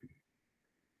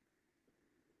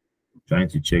 Trying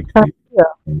to check.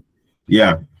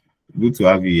 Yeah, good to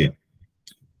have you here.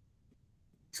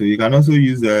 So you can also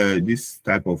use this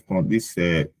type of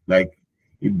like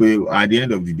at the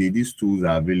end of the day, these tools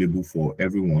are available for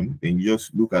everyone. Then you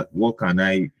just look at what can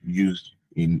I use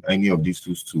in any of these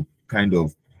tools to kind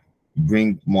of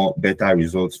bring better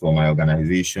results for my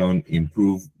organization,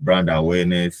 improve brand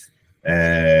awareness,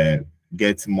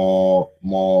 get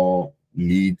more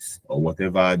leads, or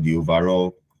whatever the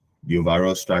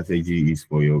overall strategy is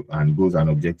for your and goals and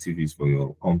objective is for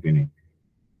your company.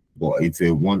 But it's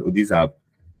these are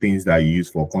things that you use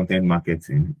for content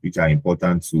marketing, which are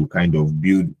important to kind of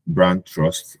build brand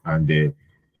trust and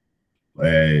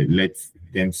let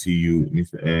them see you.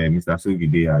 Mr.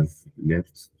 Sogide has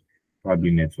left,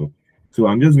 probably network. So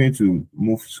I'm just going to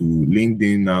move to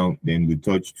LinkedIn now. Then we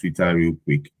touch Twitter real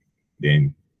quick.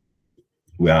 Then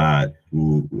I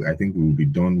think we will be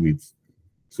done with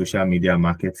social media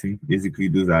marketing. Basically,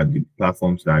 those are the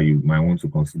platforms that you might want to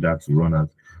consider to run at.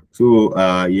 So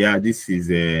this is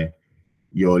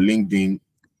your LinkedIn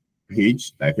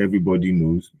page, like everybody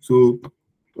knows. So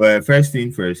first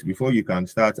thing first, before you can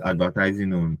start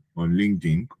advertising on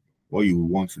LinkedIn, what you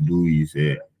want to do is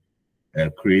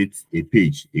create a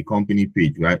page, a company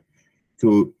page, right?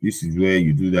 So this is where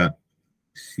you do that.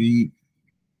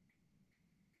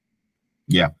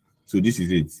 So this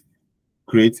is it.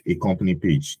 Create a company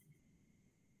page.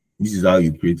 This is how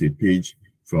you create a page.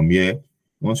 From here,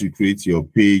 once you create your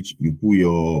page, you put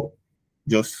your,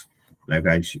 just like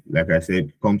I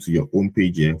said, come to your home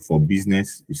page here for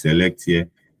business. You select here,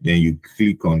 then you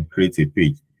click on create a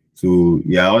page. So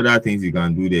other things you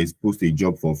can do. There's post a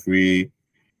job for free,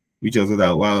 which also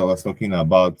that while I was talking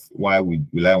about why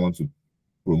will I want to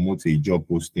promote a job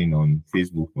posting on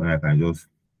Facebook when I can just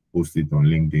post it on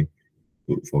LinkedIn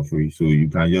for free. So you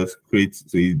can just create.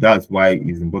 So that's why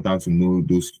it's important to know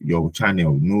your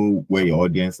channel, know where your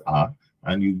audience are,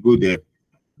 and you go there,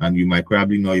 and you might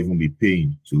probably not even be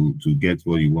paying to get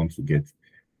what you want to get.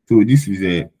 So this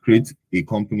is create a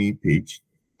company page.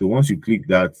 So once you click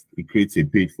that, it creates a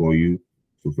page for you.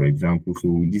 So for example,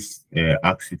 so this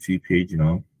HackCity page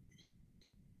now.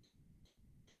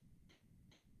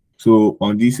 So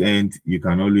on this end, you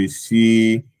can always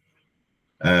see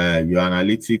your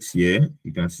analytics here.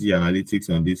 You can see analytics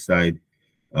on this side.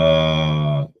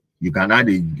 You can add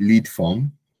a lead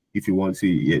form if you want to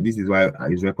see. Yeah, this is why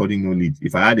it's recording no lead.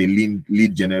 If I add a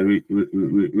lead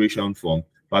generation form,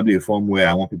 probably a form where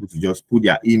I want people to just put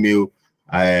their email,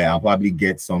 I'll probably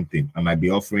get something. I might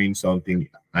be offering something,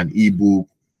 an ebook,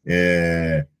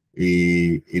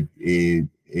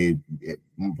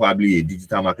 probably a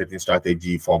digital marketing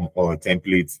strategy form or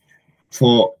templates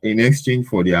in exchange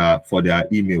for their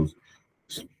emails.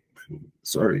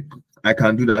 Sorry, I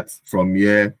can do that from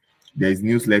here. There's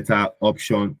newsletter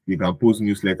option. You can post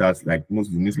newsletters, like most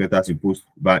of the newsletters you post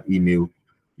by email.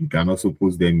 You can also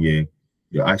post them here.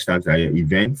 Your hashtags are your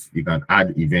events. You can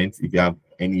add events. If you have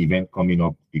any event coming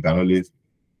up, you can always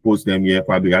post them here.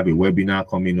 Probably have a webinar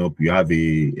coming up. You have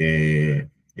a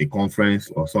conference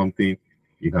or something.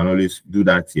 You can always do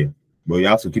that here. But you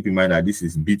have to keep in mind that this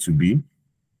is B2B.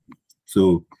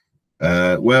 So,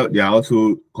 well, there are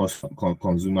also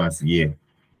consumers here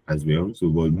as well. So,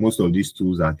 but most of these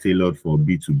tools are tailored for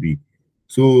B2B.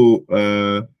 So,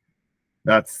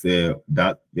 that's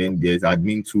that. Then there's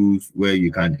admin tools where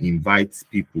you can invite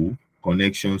people,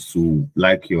 connections to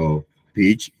like your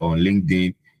page on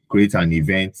LinkedIn, create an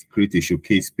event, create a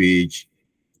showcase page,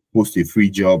 post a free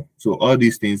job. So all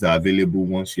these things are available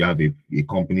once you have a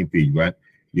company page, right?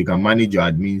 You can manage your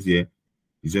admins here.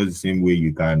 It's just the same way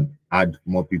you can add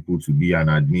more people to be an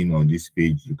admin on this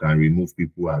page. You can remove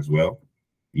people as well.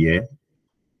 Yeah.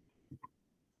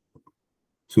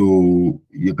 So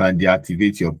you can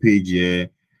deactivate your page here.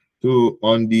 So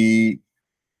on the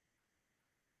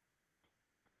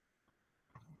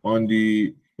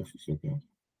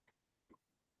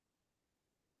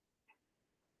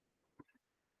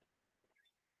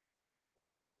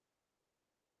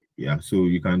yeah, so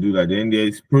you can do that. Then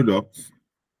there's products.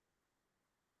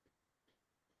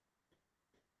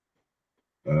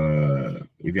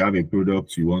 If you have a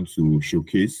product you want to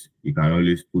showcase, you can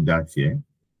always put that here.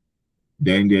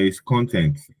 Then there is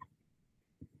content.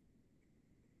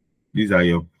 These are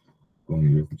your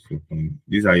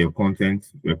content.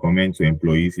 Recommend to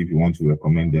employees if you want to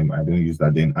recommend them. I don't use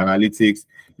that. Then analytics.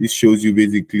 This shows you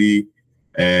basically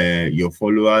your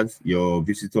followers, your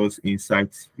visitors,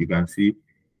 insights. You can see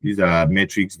these are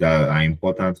metrics that are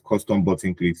important. Custom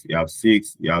button clicks. You have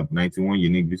 6. You have 91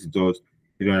 unique visitors,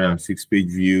 306 page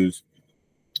views.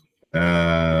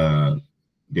 Then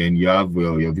you have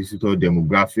your visitor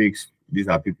demographics. These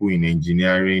are people in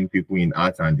engineering, people in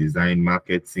art and design,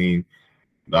 marketing,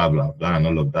 blah, blah, blah, and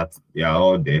all of that. They are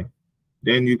all there.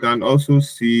 Then you can also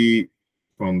see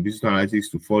from visitor analytics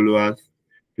to followers,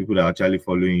 people that are actually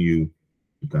following you.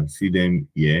 You can see them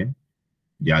here,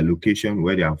 their location,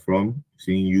 where they are from,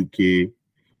 seeing UK,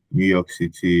 New York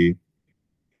City.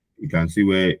 You can see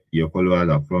where your followers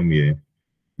are from here.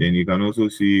 Then you can also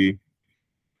see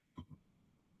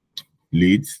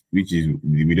leads, which is,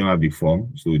 we don't have the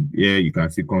form. So here you can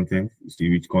see content, see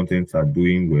which contents are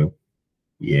doing well.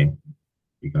 Yeah,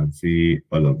 you can see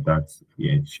all of that.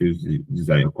 Yeah, it shows these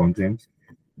are your content.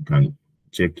 You can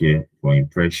check here for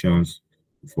impressions,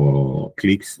 for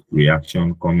clicks,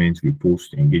 reaction, comments,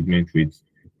 repost, engagement rates.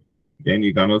 Then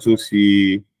you can also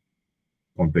see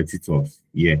competitors.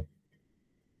 Yeah.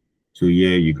 So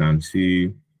here you can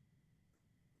see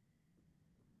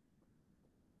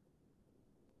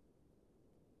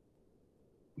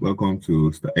welcome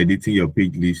to editing your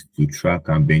page list to track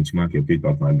and benchmark your page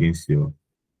performance against your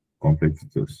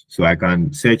competitors. So I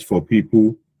can search for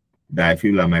people that I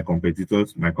feel are my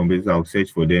competitors. I'll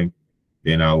search for them,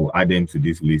 then I'll add them to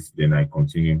this list. Then I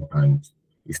continue and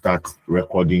start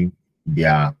recording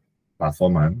their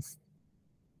performance.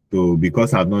 So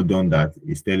because I've not done that,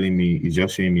 it's telling me, it's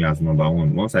just showing me as number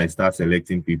 1. Once I start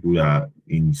selecting people that are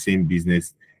in the same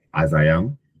business as I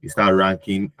am, it start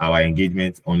ranking our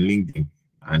engagement on LinkedIn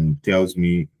and tells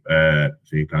me, so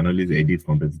you can always edit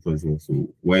competitors here. So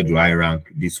where do I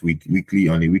rank this week? Weekly,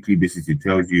 on a weekly basis, it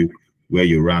tells you where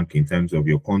you rank in terms of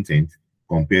your content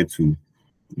compared to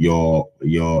your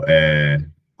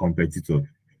competitor.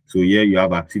 So here you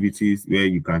have activities where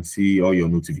you can see all your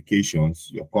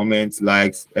notifications, your comments,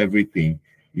 likes, everything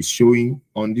is showing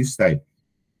on this side.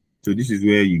 So this is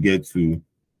where you get to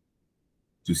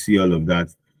see all of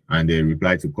that. and they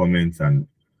reply to comments and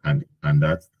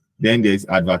that. Then there's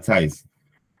advertise.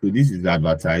 So this is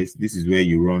advertise. This is where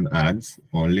you run ads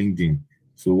on LinkedIn.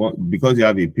 So because you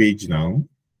have a page now,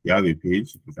 you have a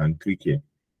page, you can click here.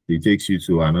 It takes you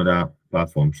to another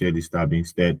platform, share this tab,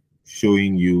 instead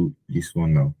showing you this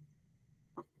one now.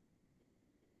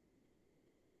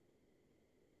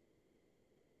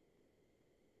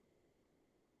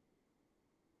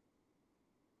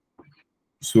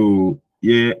 So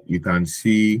here you can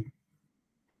see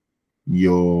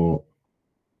your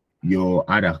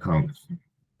ad account.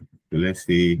 So let's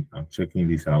say I'm checking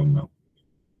this out now.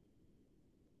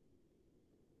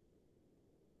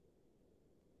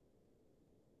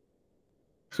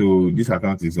 So this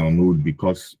account is on hold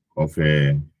because of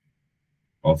a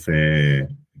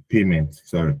payment.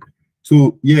 Sorry.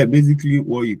 So yeah, basically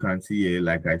what you can see here,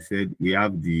 like I said, we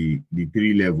have the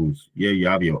 3 levels. Here you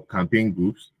have your campaign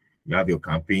groups, you have your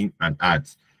campaign and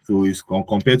ads. So it's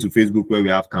compared to Facebook where we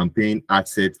have campaign, ad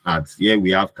set, ads. Here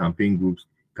we have campaign groups,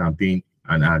 campaign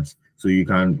and ads. So you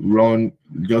can run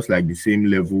just like the same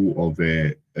level of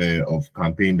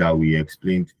campaign that we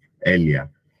explained earlier.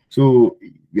 So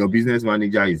your business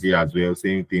manager is here as well.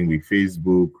 Same thing with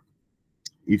Facebook.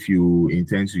 If you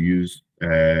intend to use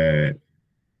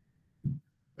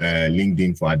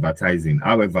LinkedIn for advertising,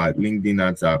 however, LinkedIn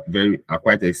ads are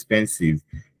quite expensive.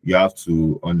 You have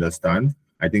to understand.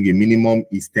 I think a minimum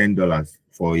is $10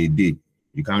 for a day.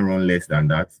 You can't run less than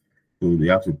that. So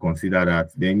you have to consider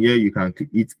that. Then here you can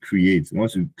hit create.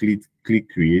 Once you click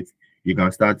create, you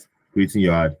can start creating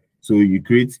your ad. So you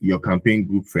create your campaign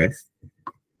group first.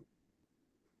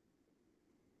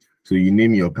 So you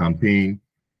name your campaign.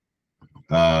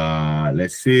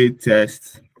 Let's say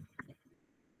test.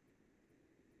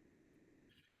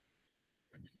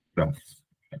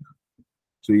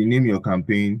 So you name your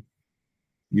campaign.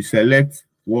 You select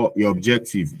what your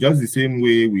objective, just the same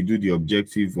way we do the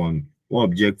objective on what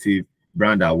objective: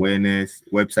 brand awareness,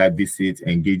 website visits,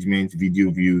 engagement,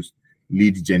 video views,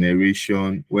 lead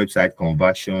generation, website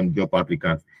conversion, job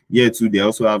applicants. Here too, they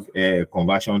also have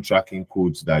conversion tracking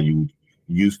codes that you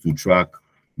use to track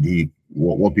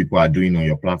what people are doing on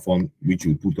your platform, which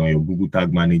you put on your Google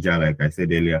Tag Manager, like I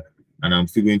said earlier. And I'm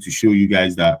still going to show you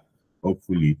guys that.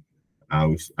 Hopefully, I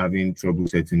was having trouble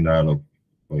setting that up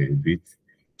for a bit.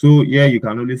 So yeah, you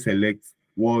can only select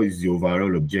what is the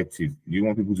overall objective. You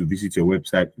want people to visit your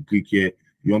website, click here.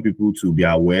 You want people to be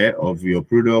aware of your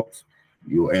product,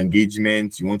 your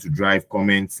engagement. You want to drive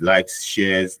comments, likes,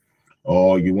 shares,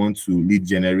 or you want to lead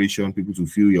generation, people to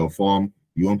fill your form.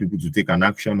 You want people to take an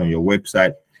action on your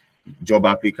website. Job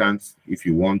applicants, if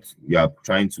you are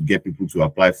trying to get people to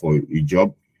apply for a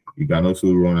job, you can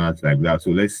also run ads like that.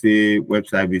 So let's say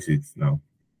website visits now.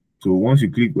 So once you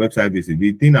click website visit,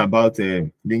 the thing about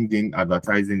LinkedIn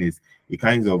advertising is it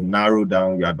kind of narrow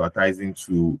down your advertising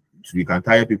to you can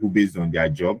target people based on their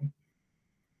job.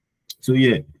 So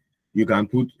yeah, you can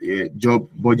put job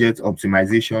budget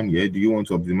optimization. Yeah, do you want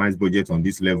to optimize budget on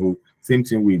this level? Same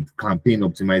thing with campaign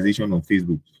optimization on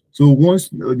Facebook. So once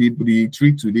the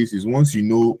trick to this is once you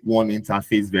know one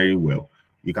interface very well,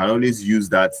 you can always use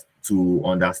that to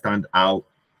understand how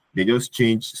they just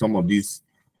change some of these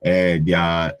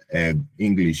their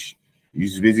English.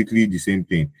 It's basically the same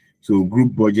thing. So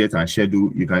group budget and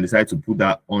schedule, you can decide to put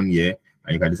that on here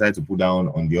and you can decide to put that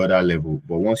on the other level.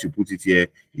 But once you put it here,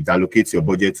 it allocates your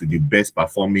budget to the best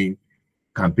performing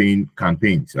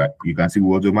campaigns. Right? You can see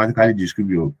we automatically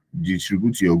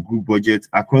distribute your group budget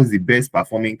across the best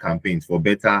performing campaigns for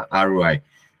better ROI.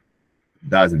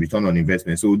 That's return on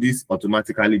investment. So this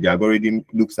automatically, the algorithm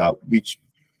looks at which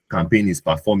campaign is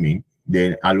performing,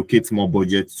 then allocates more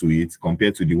budget to it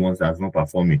compared to the ones that's not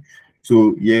performing.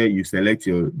 So here you select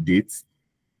your dates.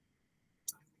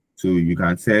 So you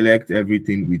can select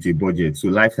everything with a budget. So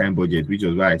lifetime budget, which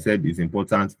is why I said it's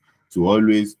important to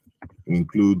always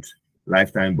include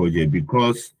lifetime budget,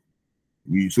 because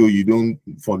you don't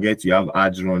forget you have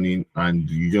ads running and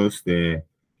you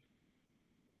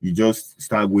just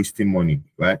start wasting money,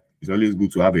 right? It's always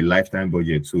good to have a lifetime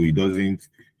budget so it doesn't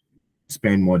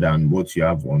spend more than what you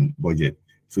have on budget.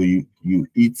 So you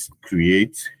hit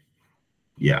create.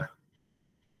 Yeah.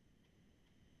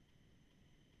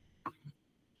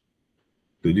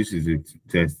 So this is it,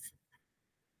 test.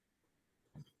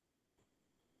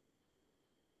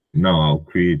 Now I'll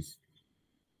create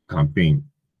campaign.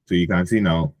 So you can see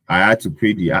now I had to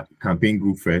create the campaign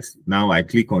group first. Now I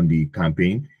click on the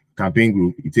campaign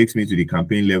group. It takes me to the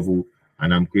campaign level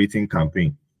and I'm creating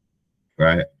campaign,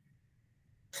 right?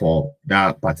 For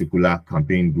that particular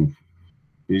campaign group.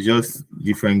 It's just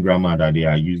different grammar that they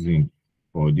are using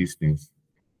for these things.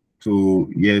 So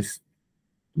yes,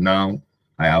 now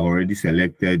I have already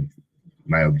selected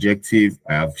my objective.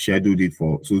 I have scheduled it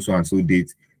for so and so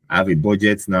date. I have a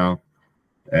budget now.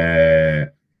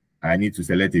 I need to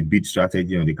select a bid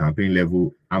strategy on the campaign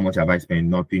level. How much have I spent?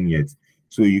 Nothing yet.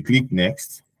 So you click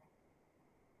next.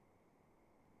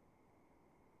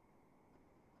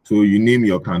 So you name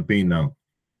your campaign now.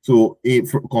 So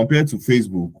compared to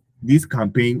Facebook, this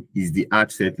campaign is the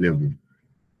ad set level.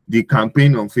 The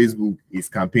campaign on Facebook is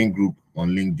campaign group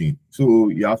on LinkedIn. So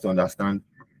you have to understand,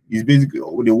 it's basically,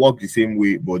 they work the same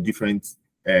way, but different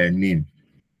name,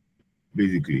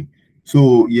 basically.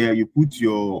 So yeah, you put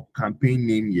your campaign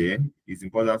name here. It's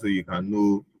important so you can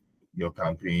know your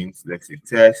campaigns. Let's say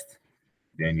test,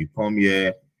 then you come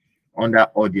here under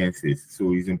audiences.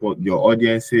 So it's important, your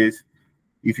audiences,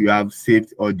 if you have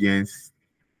saved audience,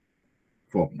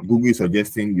 for Google is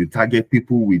suggesting you target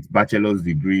people with bachelor's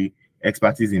degree,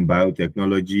 expertise in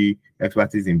biotechnology,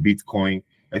 expertise in Bitcoin,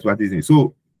 expertise in,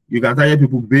 so you can target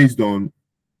people based on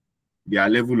their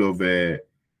level of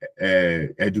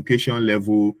education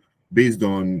level, based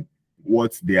on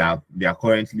what their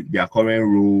current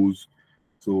roles.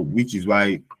 So which is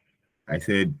why I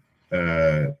said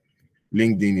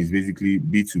LinkedIn is basically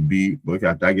B2B, but if you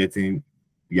are targeting,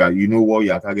 you know what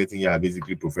you are targeting, you are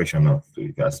basically professional. So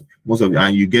it has most of,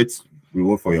 and you get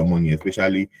reward for your money,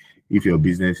 especially if your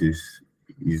business is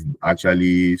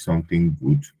actually something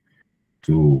good.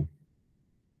 So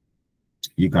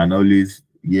you can always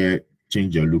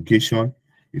change your location.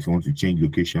 If you want to change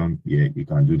location, you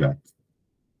can do that.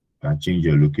 You can change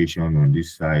your location on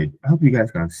this side. I hope you guys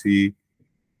can see.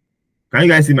 Can you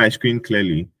guys see my screen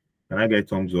clearly? Can I get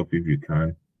thumbs up if you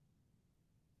can?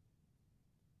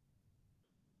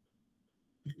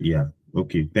 Yeah,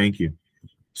 okay, thank you.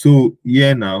 So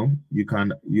now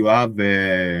you have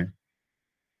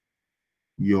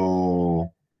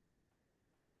your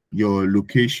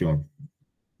location.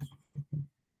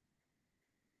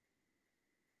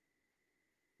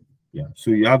 Yeah,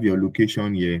 so you have your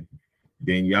location here,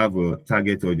 then you have a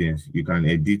target audience. You can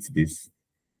edit this.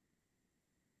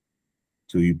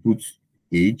 So you put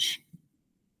age.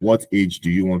 What age do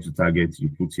you want to target? You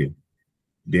put here.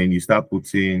 Then you start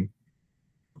putting,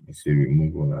 let's say,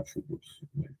 remove all attributes.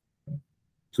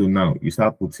 So now you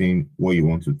start putting what you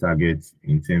want to target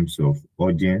in terms of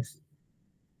audience,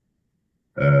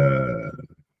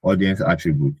 audience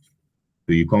attributes.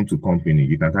 So you come to company.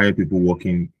 You can target people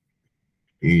working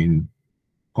in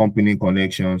company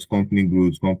connections, company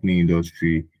growth, company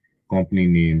industry, company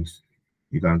names.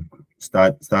 You can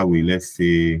start with, let's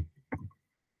say,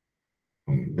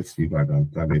 let's see if I can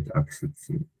target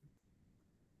HackCity.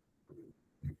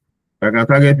 I can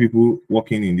target people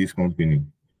working in this company.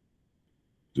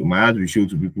 So my ad will show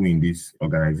to people in this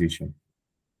organization.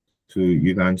 So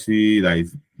you can see that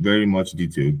it's very much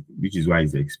detailed, which is why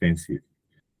it's expensive.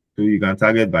 So you can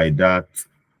target by that.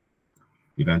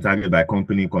 You can target by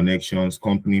company connections,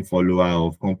 company follower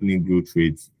of company growth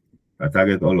rates. I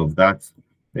target all of that.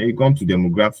 Then you come to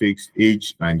demographics,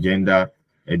 age and gender,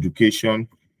 education.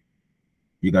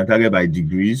 You can target by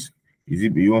degrees. Is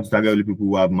it you want to target only people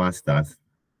who have masters?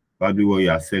 Probably what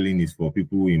you are selling is for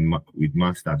people with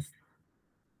masters.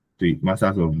 So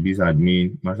masters of biz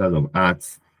admin, masters of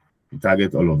arts. You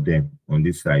target all of them on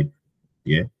this side.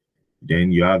 Yeah.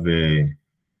 Then you have a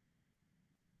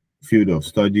field of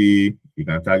study. You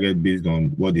can target based on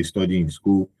what they study in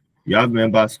school. You have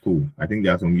member school. I think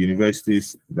there are some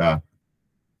universities that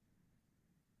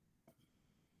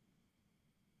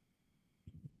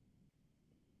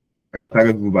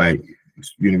target people by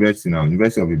university now,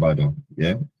 University of Ibadan.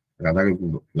 Yeah, I can target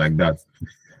people like that.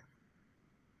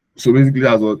 So basically,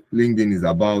 that's what LinkedIn is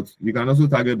about. You can also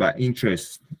target by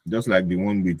interest, just like the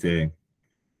one with you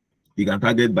can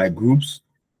target by groups,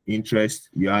 interest.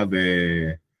 You have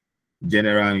a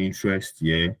general interest,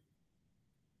 yeah.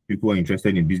 People are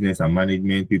interested in business and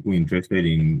management, people interested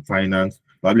in finance.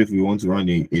 Probably if we want to run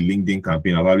a LinkedIn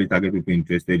campaign, I'll probably target people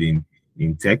interested in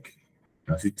tech.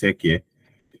 I see tech here.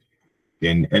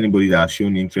 Then anybody that has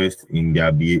shown interest in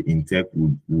their BA in tech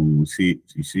will see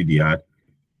the ad.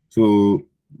 So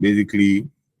basically,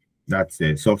 that's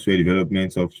software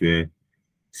development software,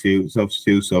 sales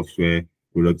software,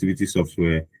 productivity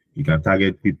software. You can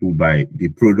target people by the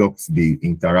products they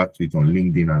interact with on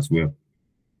LinkedIn as well.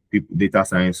 People, data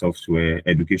science software,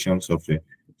 education software.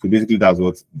 So basically, that's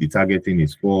what the targeting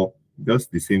is for. Just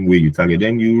the same way you target.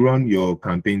 Then you run your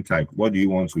campaign type. What do you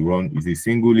want to run? Is it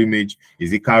single image?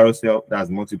 Is it carousel? That's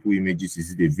multiple images.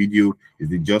 Is it a video? Is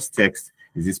it just text?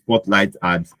 Is it spotlight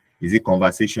ads? Is it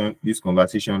conversation? These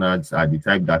conversation ads are the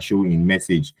type that show in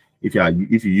message. If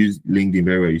you use LinkedIn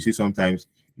very well, you see sometimes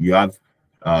you have,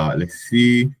 let's see if I have one. You see sometimes you have conversation ads, you have message ads, you have conversation ads. So basically, that's what the targeting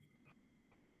is for. Just the same way you target. Then you run your campaign type. What do you want to run? Is it single image? Is it carousel? That's multiple images. Is it just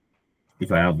text? Is it spotlight ads? Is it conversation? These conversation ads are the type that show in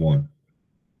message. If you use LinkedIn very well, you see sometimes you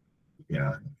have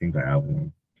Yeah, I think I have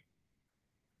one.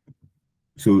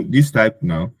 So this type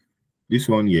now, this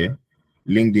one here,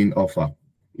 LinkedIn offer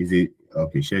is a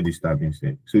okay. Share this tab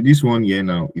instead. So this one here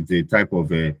now is a type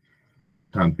of a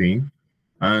campaign,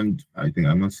 and I think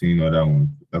I'm not seeing other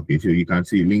one. Okay, so you can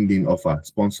see LinkedIn offer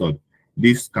sponsored.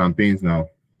 These campaigns now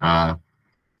are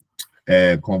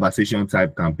conversation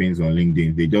type campaigns on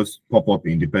LinkedIn. They just pop up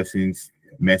in the person's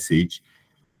message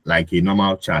like a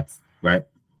normal chat, right?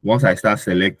 Once I start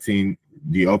selecting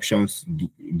the options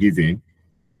given,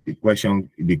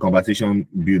 the conversation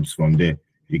builds from there.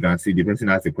 You can see the person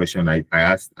asks a question, I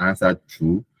answered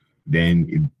true,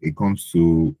 then it comes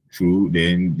to true,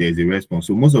 then there's a response.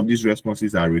 So most of these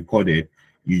responses are recorded.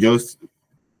 You just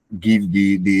give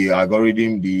the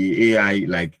algorithm, the AI,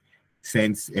 like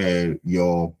sends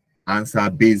your answer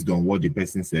based on what the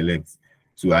person selects.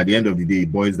 So at the end of the day,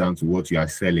 it boils down to what you are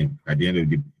selling. At the end of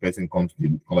the person comes,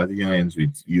 the conversation ends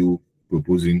with you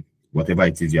proposing whatever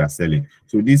it is you are selling.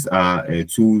 So these are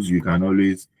tools you can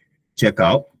always check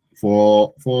out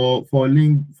for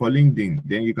LinkedIn.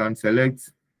 Then you can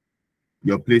select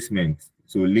your placement.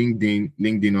 So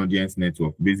LinkedIn audience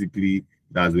network. Basically,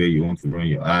 that's where you want to run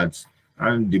your ads.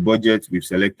 And the budget, we've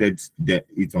selected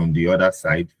it on the other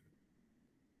side.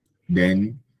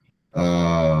 Then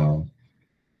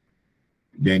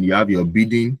you have your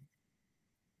bidding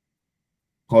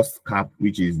cost cap,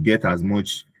 which is get as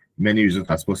many results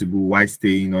as possible while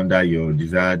staying under your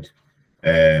desired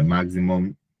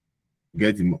maximum,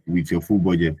 get with your full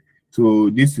budget. So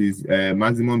this is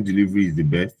maximum delivery is the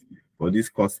best. For this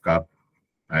cost cap,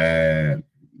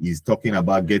 is talking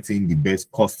about getting the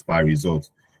best cost per result.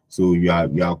 So you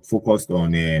are focused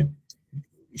on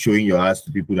showing your ads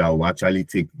to people that will actually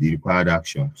take the required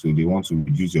action. So they want to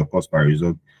reduce your cost per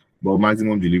result, but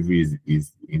maximum delivery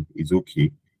is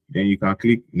okay. Then you can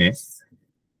click next.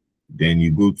 Then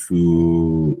you go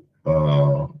to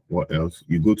what else?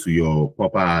 You go to your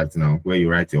proper ads now, where you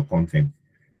write your content.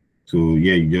 So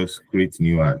yeah, you just create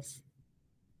new ads.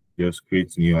 Just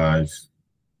create new ads.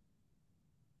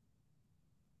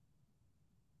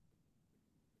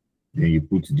 Then you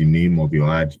put the name of your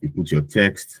ad. You put your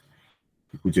text.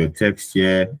 You put your text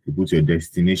here. You put your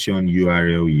destination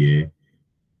URL here.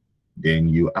 Then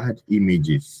you add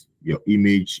images. Your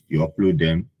image, you upload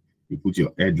them. You put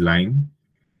your headline,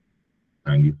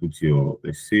 and you put your,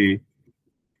 let's say,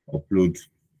 upload.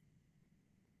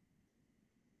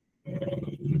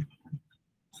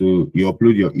 So you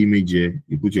upload your image here,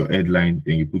 you put your headline,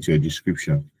 then you put your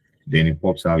description, then it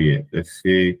pops out here. Let's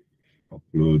say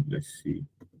upload, let's see.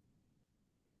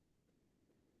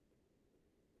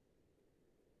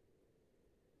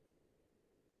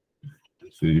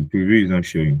 So the preview is not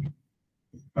showing.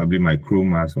 Probably my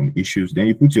Chrome has some issues. Then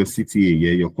you put your CTA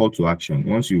here, your call to action.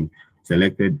 Once you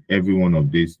selected every one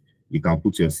of this, you can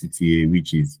put your CTA,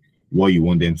 which is what you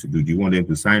want them to do. Do you want them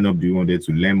to sign up? Do you want them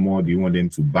to learn more? Do you want them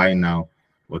to buy now?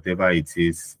 Whatever it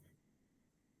is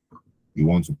you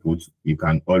want to put, you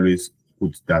can always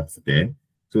put that there.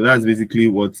 So that's basically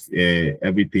what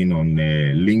everything on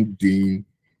LinkedIn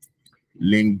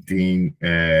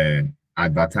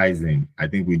advertising. I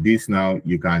think with this now,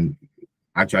 you can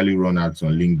actually run ads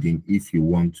on LinkedIn if you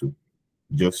want to.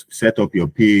 Just set up your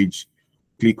page,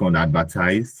 click on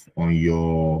advertise on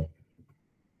your,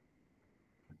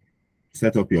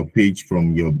 set up your page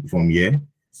from here,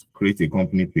 create a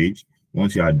company page.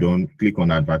 Once you are done, click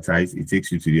on advertise. It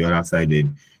takes you to the other side,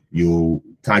 and you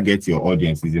target your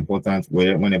audience. It's important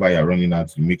whenever you're running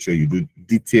ads to make sure you do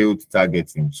detailed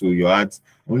targeting. So your ads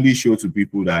only show to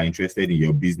people that are interested in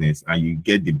your business, and you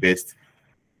get the best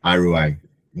ROI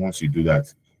once you do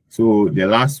that. So the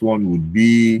last one would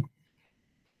be,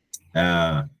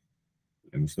 let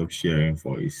me stop sharing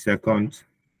for a second.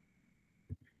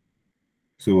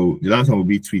 So the last one will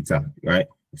be Twitter, right?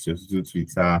 Let's just do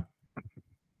Twitter.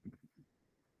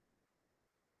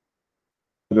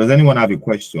 Does anyone have a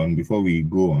question before we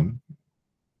go on?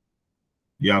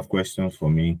 Do you have questions for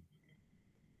me?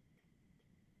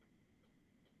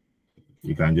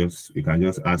 You can just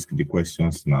ask the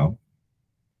questions now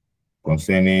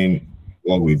concerning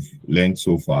what we've learned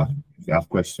so far. If you have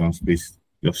questions, please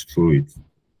just throw it.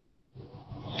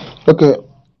 Okay,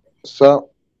 so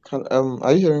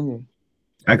are you hearing me?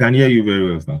 I can hear you very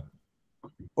well, sir.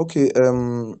 Okay,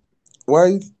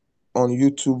 why on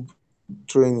YouTube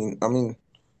training? I mean,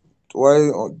 why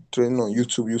on training on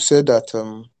YouTube? You said that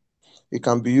it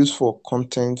can be used for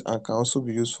content and can also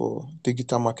be used for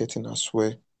digital marketing as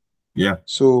well. Yeah.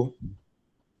 So,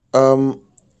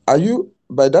 are you,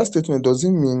 by that statement, does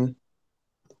it mean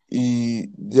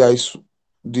there is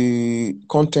the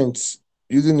content,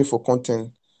 using it for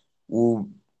content will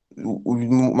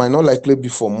might not likely be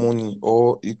for money,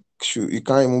 or it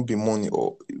can't even be money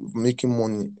or making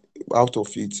money out of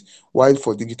it. While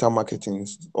for digital marketing,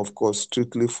 of course,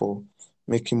 strictly for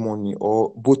making money,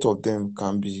 or both of them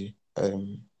can be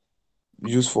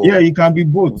used for. Yeah, it can be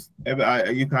both.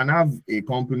 You can have a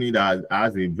company that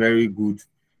has a very good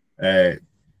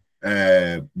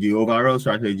the overall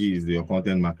strategy is your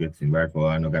content marketing, right?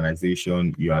 For an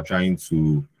organization, you are trying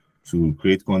to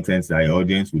create content that your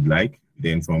audience would like.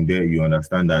 Then from there, you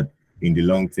understand that in the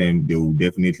long term, they will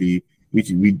definitely, which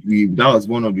we that was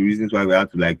one of the reasons why we had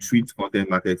to like treat content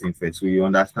marketing first. So you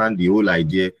understand the whole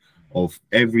idea of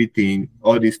everything,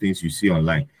 all these things you see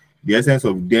online. The essence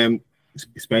of them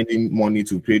spending money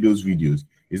to create those videos,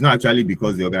 it's not actually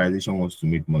because the organization wants to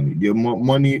make money. The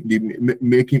money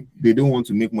they don't want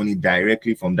to make money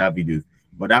directly from that video,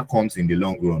 but that comes in the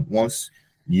long run. Once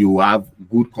you have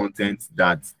good content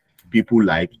that people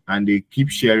like and they keep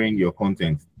sharing your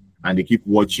content and they keep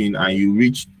watching, and you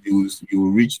reach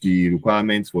the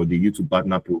requirements for the YouTube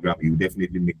partner program, you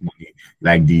definitely make money.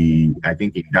 Like I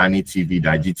think in Danny TV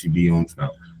that GTB owns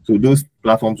now. So those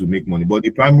platforms will make money. But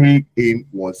the primary aim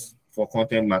was for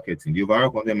content marketing. The overall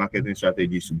content marketing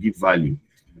strategy is to give value,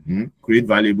 create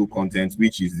valuable content,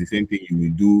 which is the same thing you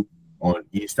will do on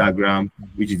Instagram,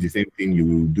 which is the same thing you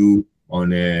will do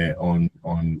on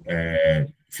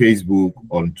Facebook,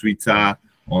 on Twitter,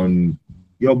 on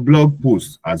your blog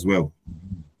posts as well.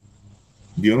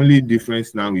 The only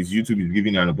difference now is YouTube is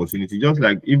giving an opportunity, just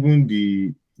like even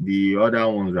the other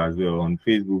ones as well on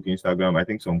Facebook, Instagram. I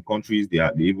think some countries they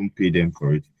even pay them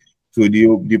for it. So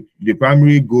the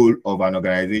primary goal of an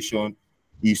organization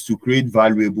is to create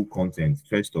valuable content.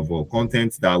 First of all,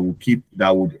 content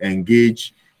that would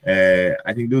engage.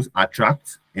 I think those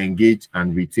attract, engage,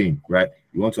 and retain. Right?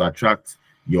 You want to attract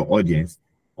your audience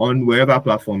on wherever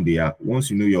platform they are. Once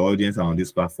you know your audience are on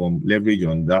this platform, leverage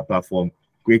on that platform,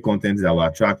 create content that will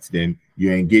attract them,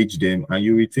 you engage them, and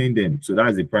you retain them. So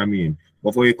that's the primary aim.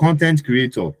 But for a content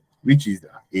creator, which is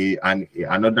an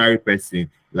ordinary person,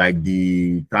 like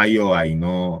the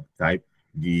mayowa, type,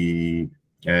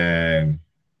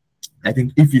 I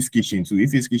think Ife's Kitchen too.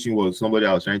 Ife's Kitchen was somebody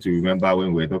I was trying to remember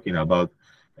when we were talking about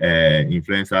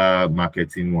influencer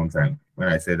marketing one time, when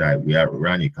I said that we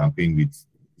ran a campaign with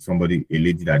somebody, a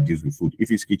lady that deals with food.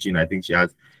 Ife's Kitchen, I think she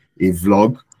has a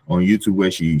vlog on YouTube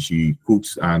where she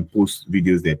cooks and posts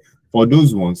videos there. For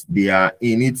those ones, they are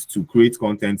in it to create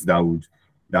content that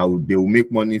they will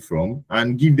make money from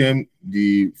and give them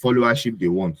the followership they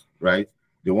want, right?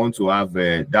 They want to have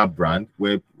that brand,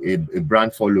 where a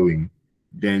brand following,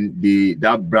 then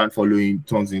that brand following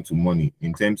turns into money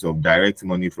in terms of direct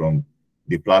money from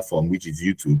the platform, which is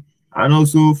YouTube, and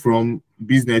also from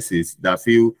businesses that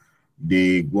feel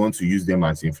they want to use them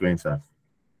as influencers.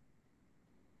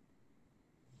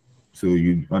 So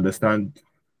you understand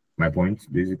my point,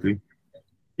 basically?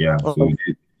 Yeah. So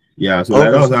yeah, so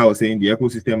like that was what I was saying. The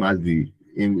ecosystem has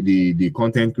the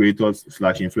content creators /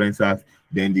 influencers,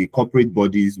 then the corporate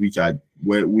bodies, which are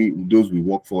where those we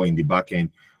work for in the back end,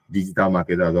 digital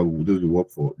marketers, those we work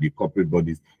for, the corporate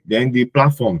bodies. Then the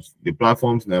platforms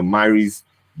that marries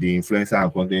the influencer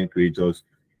and content creators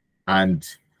and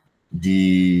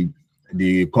the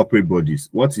corporate bodies.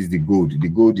 What is the goal? The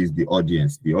goal is the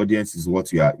audience. The audience is what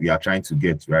we are trying to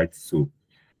get, right? So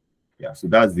yeah, so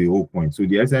that's the whole point. So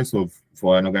the essence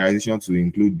for an organization to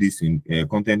include this in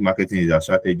content marketing is a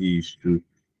strategy is to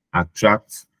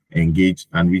attract, engage,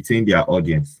 and retain their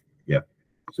audience. Yeah.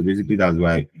 So basically, that's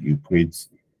why you create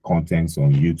contents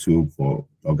on YouTube for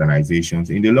organizations.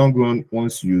 In the long run,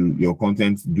 once your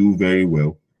content do very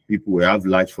well, people will have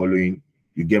large following,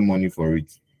 you get money for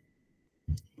it.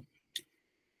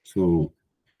 So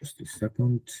just a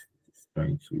second, just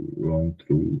trying to run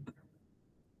through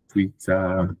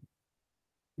Twitter.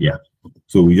 Yeah,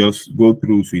 so we just go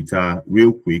through Twitter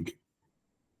real quick.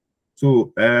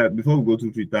 So before we go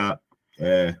to Twitter,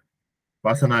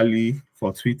 personally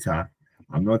for Twitter,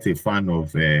 I'm not a fan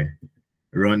of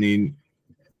running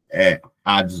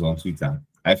ads on Twitter.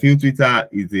 I feel Twitter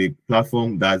is a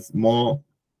platform that's more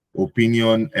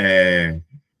opinion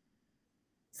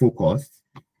focused.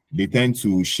 They tend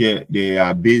to share, they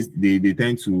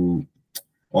tend to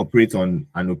operate on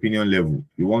an opinion level.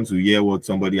 You want to hear what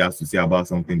somebody has to say about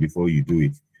something before you do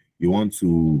it. You want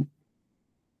to,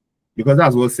 because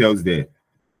that's what sells there.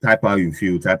 Type how you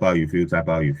feel, type how you feel, type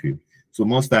how you feel. So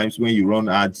most times when you run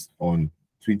ads on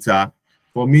Twitter,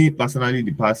 for me personally,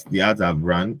 the ads I've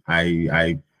run,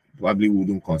 I probably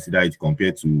wouldn't consider it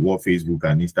compared to what Facebook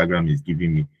and Instagram is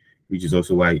giving me, which is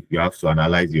also why you have to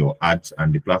analyze your ads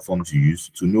and the platforms you use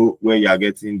to know where you are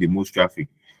getting the most traffic.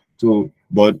 So,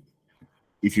 but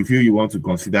if you feel you want to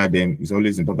consider them, it's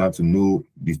always important to know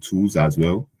the tools as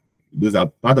well. Those are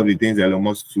part of the things Elon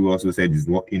Musk too also said is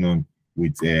working on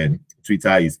with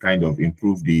Twitter, is kind of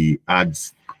improve the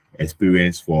ads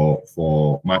experience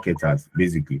for marketers,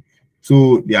 basically.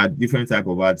 So there are different type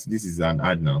of ads. This is an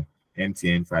ad now.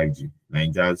 MTN 5G,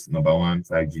 Nigeria's #1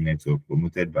 5G network,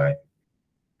 promoted by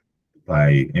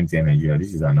MTN Nigeria.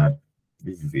 This is an ad.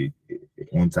 This is a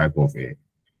one type of a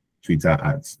Twitter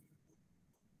ads.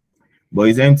 But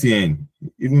it's MTN.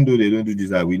 Even though they don't do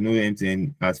this ad, we know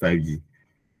MTN has 5G.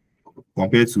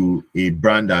 Compared to a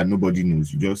brand that nobody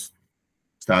knows, you just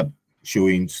start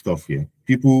showing stuff here.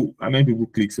 People, how many people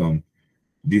clicks on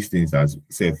these things as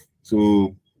self?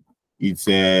 So it's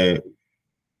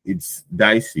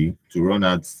dicey to run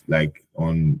ads like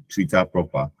on Twitter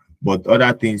proper. But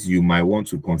other things you might want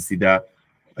to consider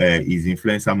is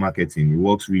influencer marketing. It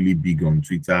works really big on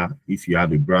Twitter. If you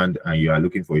have a brand and you are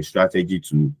looking for a strategy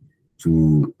to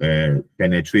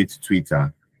penetrate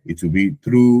Twitter, it will be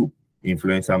through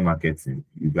influencer marketing.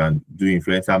 You can do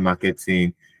influencer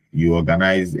marketing. You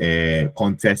organize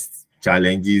contests,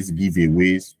 challenges,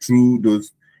 giveaways through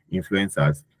those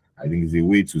influencers. I think it's a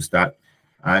way to start.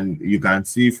 And you can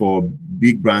see for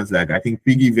big brands like, I think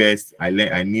Piggyvest,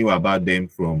 I knew about them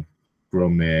from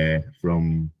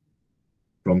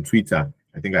Twitter.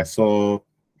 I think I saw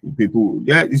people.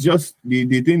 Yeah, it's just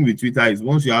the thing with Twitter is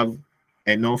once you have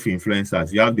enough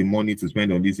influencers, you have the money to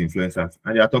spend on these influencers,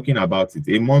 and they are talking about it.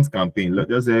 A month campaign,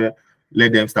 just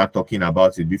let them start talking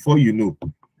about it. Before you know,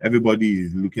 everybody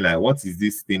is looking like, what is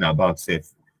this thing about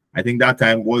self? I think that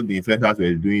time what the influencers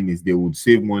were doing is they would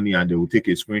save money and they would take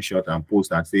a screenshot and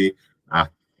post and say,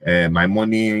 my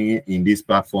money in this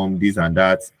platform, this and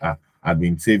that, I've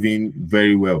been saving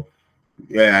very well.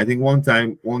 Yeah, I think one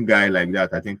time, one guy like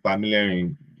that, I think Pamela,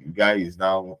 guy is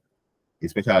now a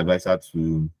special advisor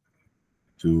to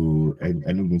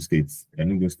Enugu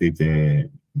State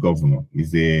governor.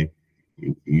 He's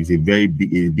a very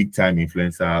big time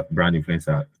influencer, brand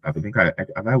influencer. I think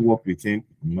have I worked with him?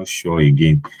 I'm not sure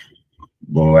again,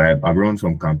 but I've run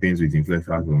some campaigns with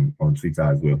influencers on Twitter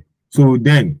as well. So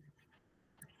then,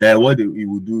 what he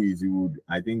would do is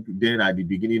I think then at the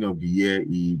beginning of the year,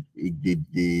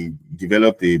 they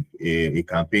developed a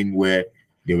campaign where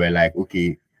they were like,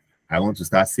 okay, I want to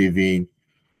start saving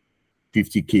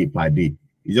 50K per day.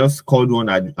 He just called one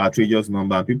outrageous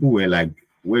number, and people were like,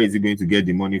 where is he going to get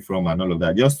the money from and all of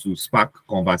that, just to spark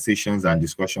conversations and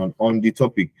discussion on the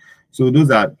topic. So those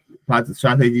are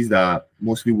strategies that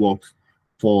mostly work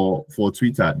for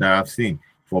Twitter that I've seen.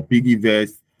 For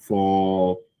Piggyvest,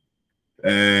 for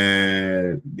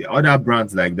the other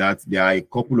brands like that, there are a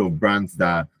couple of brands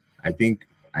that I think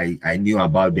I knew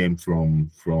about them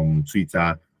from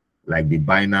Twitter, like the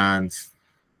Binance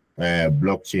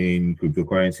blockchain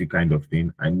cryptocurrency kind of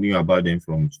thing. I knew about them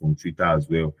from Twitter as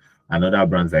well, and other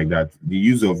brands like that. The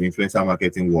use of influencer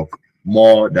marketing work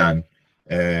more than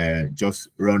just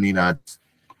running out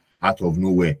of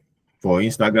nowhere. For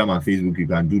Instagram and Facebook, you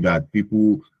can do that.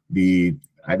 People,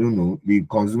 I don't know, the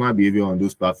consumer behavior on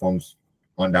those platforms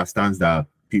understands that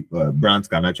brands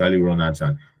can actually run ads.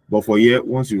 But for here,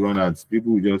 once you run ads,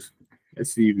 people will just,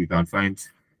 let's see if we can find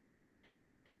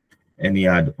any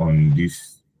ad on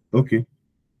this. Okay,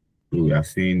 so we are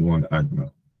seeing one ad now.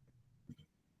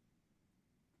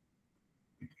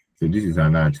 So this is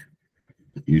an ad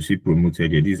you see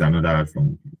promoted here. This is another ad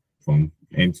from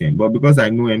MTN. But because I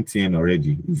know MTN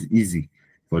already, it's easy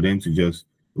for them to just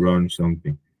run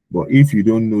something. But if you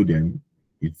don't know them,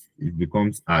 it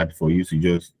becomes hard for you to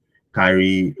just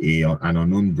carry an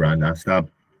unknown brand and start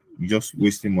just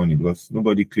wasting money, because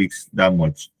nobody clicks that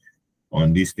much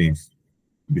on these things.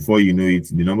 Before you know it,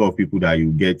 the number of people that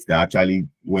you get that actually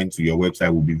went to your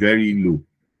website will be very low.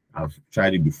 I've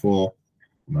tried it before,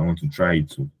 and I want to try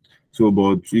it too. So,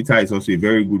 but Twitter is also a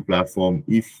very good platform.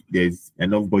 If there's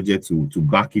enough budget to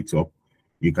back it up,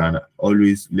 you can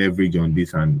always leverage on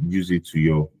this and use it to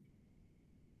your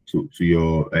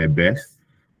best,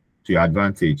 to your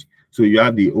advantage. So you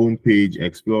have the home page,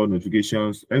 explore,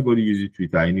 notifications. Everybody uses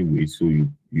Twitter anyway, so you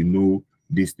know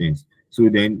these things. So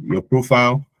then your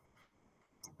profile,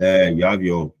 you have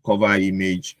your cover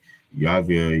image, you have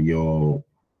your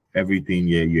everything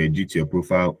here. You edit your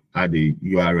profile, add a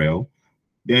URL.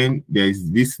 Then there's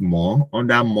this more.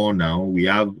 Under more now, we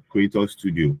have Creator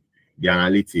Studio, the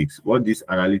analytics. What this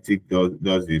analytic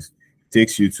does is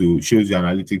takes you to shows you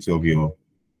analytics of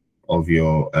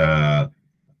your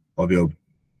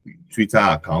Twitter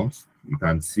account. You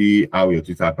can see how your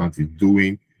Twitter account is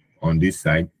doing on this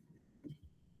side,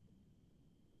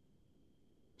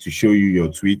 to show you your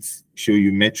tweets, show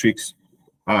you metrics.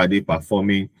 How are they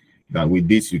performing? That with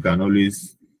this, you can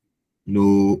always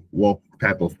know what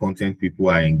type of content people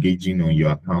are engaging on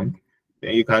your account,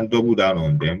 then you can double down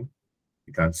on them.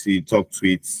 You can see top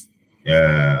tweets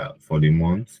for the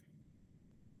month,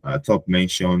 top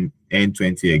mention,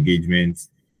 N20 engagements.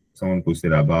 Someone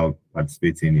posted about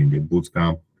participating in the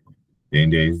bootcamp. Then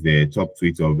there's the top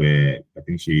tweet of I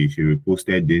think she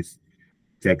reposted this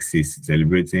tech sis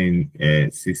celebrating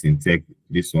sis in tech.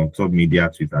 This one top media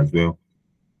tweet as well.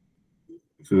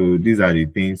 So these are the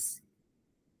things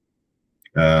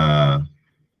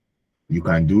you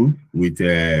can do with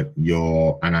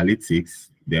your analytics.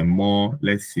 Then more,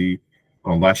 let's see,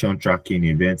 conversion tracking,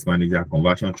 events manager,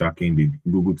 conversion tracking, the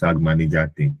Google Tag Manager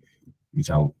thing, which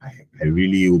I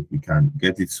really hope we can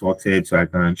get it sorted so I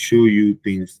can show you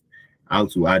things, how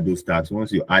to add those tags.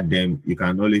 Once you add them, you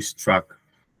can always track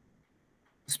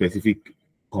specific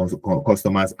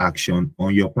customers' action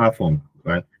on your platform,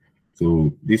 right?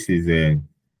 So this is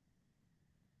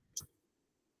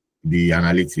the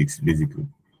analytics, basically.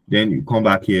 Then you come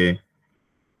back here.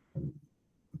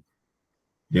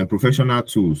 Then professional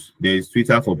tools. There's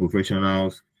Twitter for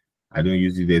professionals. I don't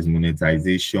use it. There's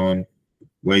monetization,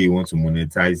 where you want to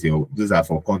monetize your. Those are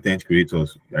for content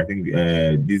creators. I think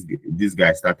this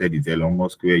guy started it, Elon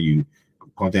Musk, where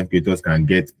content creators can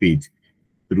get paid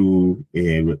through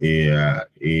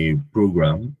a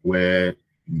program where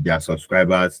their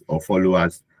subscribers or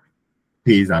followers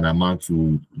pays an amount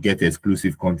to get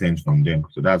exclusive content from them.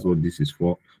 So that's what this is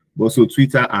for. But also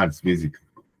Twitter ads, basically.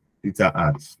 Twitter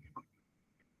ads.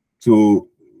 So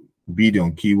bid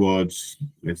on keywords.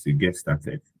 Let's see, get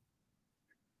started.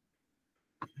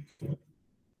 So,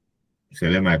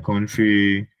 select my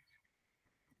country,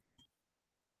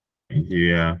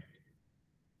 Nigeria.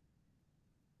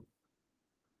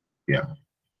 Yeah.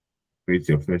 Create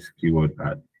your first keyword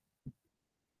ad.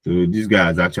 So this guy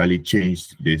has actually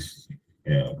changed this.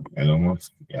 Elon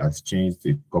Musk has changed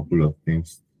a couple of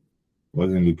things.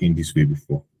 Wasn't looking this way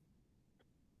before.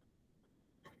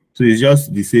 So it's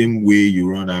just the same way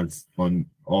you run ads on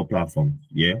all platforms.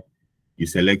 Yeah. You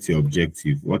select your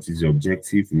objective. What is your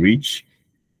objective? Reach.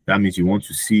 That means you want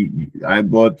to see.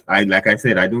 Like I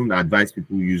said, I don't advise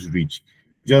people use reach.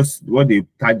 Just what the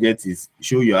target is,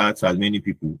 show your ads to as many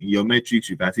people. In your metrics,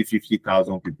 you can see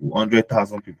 50,000 people,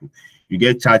 100,000 people. You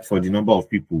get charged for the number of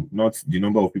people, not the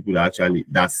number of people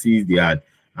that sees the ad.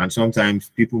 And sometimes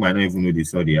people might not even know they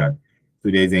saw the ad.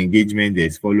 So there's engagement,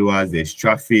 there's followers, there's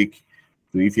traffic.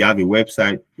 So if you have a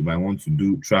website, you might want to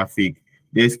do traffic.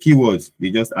 There's keywords. They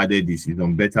just added this. It's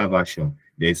on beta version.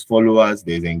 There's followers,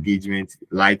 there's engagement,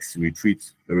 likes,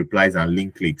 retweets, replies, and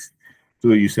link clicks. So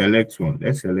you select one.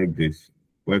 Let's select this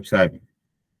website.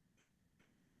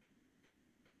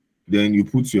 Then you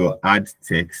put your ad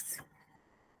text.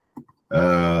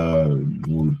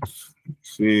 Would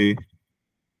say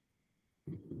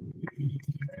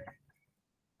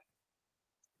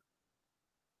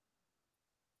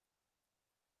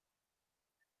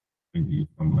maybe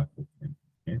come back.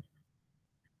 Okay.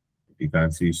 You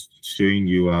can see it's showing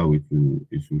you how it will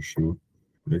show.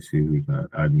 Let's see if we can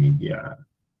add media.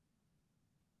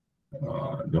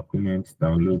 Documents,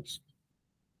 downloads.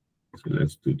 So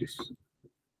let's do this.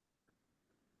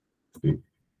 See.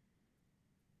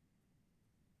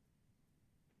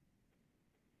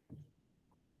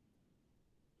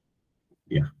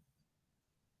 Yeah.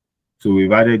 So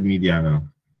we've added media now.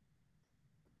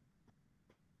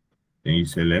 Then you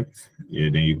select, yeah,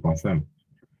 then you confirm.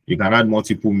 You can add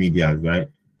multiple media, right?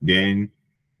 Then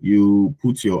you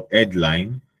put your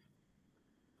headline.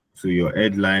 So your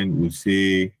headline would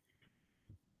say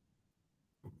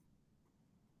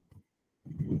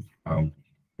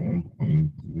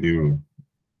 1.0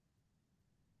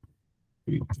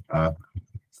 with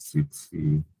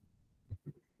HackCity.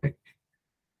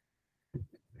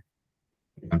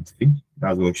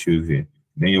 That's what shows here.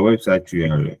 Then your website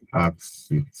URL,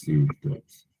 HackCity.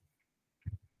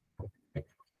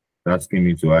 That's came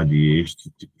in to add the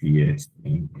HTTPS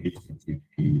thing,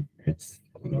 HTTPS.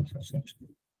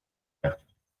 Yeah.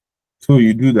 So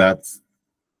you do that,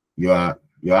 your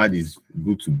ad is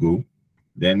good to go.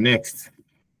 Then next,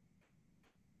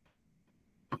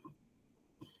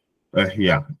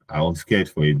 yeah, I was scared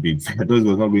for a bit. I thought it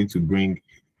was not going to bring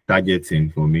targeting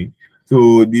for me.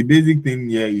 So the basic thing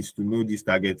here is to know this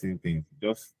targeting thing.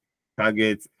 Just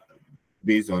target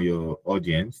based on your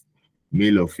audience,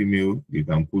 male or female. You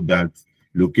can put that.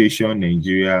 Location,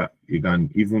 Nigeria. You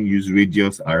can even use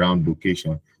radius around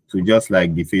location. So just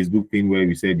like the Facebook thing where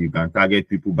we said you can target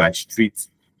people by street,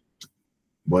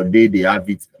 but they have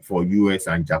it for US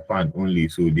and Japan only.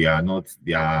 So they are not,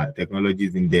 their technology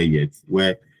isn't there yet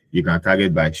where you can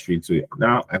target by street. So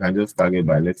now I can just target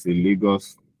by, let's say,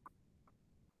 Lagos.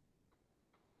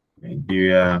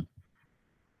 Nigeria.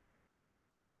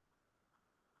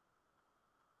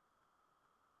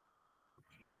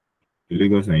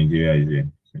 Lagos, Nigeria is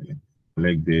here. So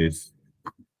select this.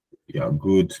 You are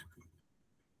good.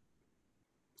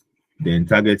 Then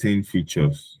targeting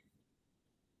features.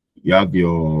 You have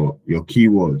your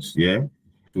keywords, yeah.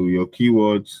 So your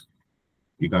keywords,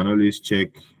 you can always check.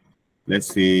 Let's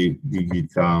say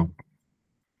digital.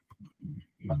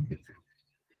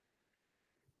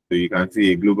 So you can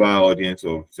see a global audience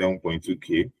of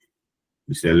 7.2K.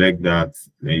 You select that,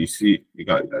 then you see, you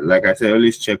can, like I said,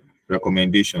 always check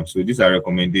recommendations. So these are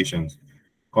recommendations: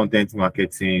 content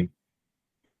marketing,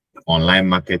 online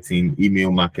marketing,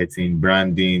 email marketing,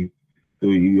 branding. So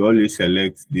you always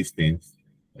select these things: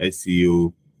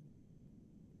 SEO,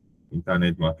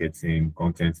 internet marketing,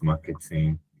 content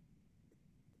marketing,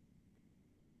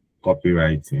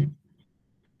 copywriting.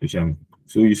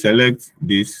 So you select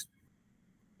this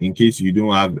in case you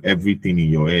don't have everything in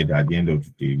your head at the end of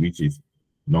the day, which is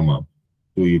normal.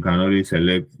 So you can always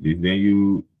select this. Then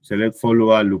you select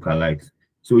follower lookalikes.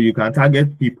 So you can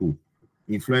target people,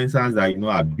 influencers that you know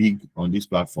are big on this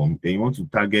platform. Then you want to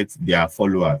target their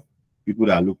followers, people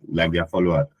that look like their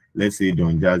followers. Let's say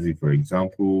Don Jazzy, for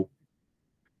example.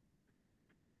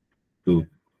 So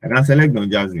I can select Don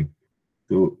Jazzy.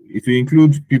 So if you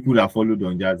include people that follow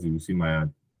Don Jazzy, you see my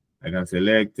ad. I can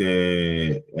select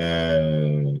wait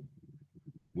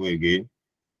again.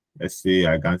 Let's say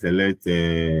I can select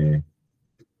a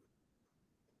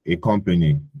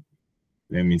company.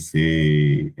 Let me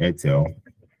say Airtel.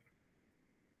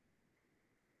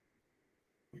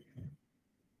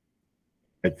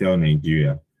 Airtel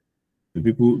Nigeria. The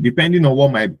people, depending on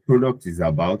what my product is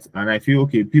about, and I feel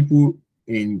okay, people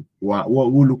in what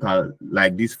who look at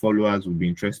like these followers will be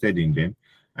interested in them.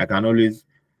 I can always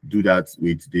do that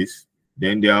with this.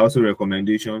 Then there are also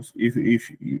recommendations. If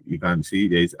you can see,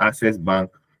 there is Access Bank,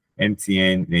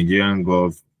 MTN, Nigerian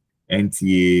Gov,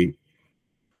 NTA.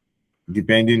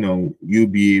 Depending on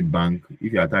UBA Bank,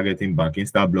 if you are targeting bank,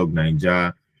 Instablog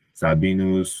Nigeria,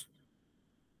 Sabinus,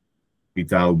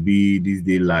 Peter Obi, This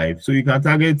Day Live. So you can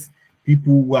target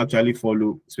people who actually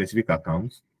follow specific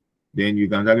accounts. Then you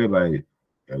can target by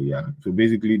yeah. So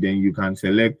basically, then you can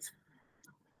select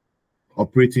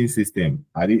operating system.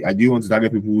 Do you want to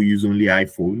target people who use only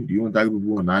iPhone? Do you want to target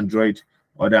people on Android,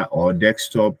 or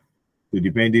desktop? So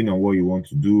depending on what you want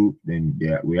to do, then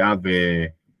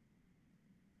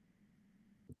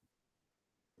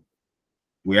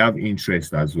we have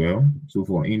interest as well. So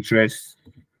for interest,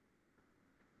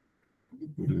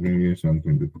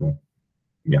 something before.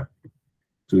 Yeah.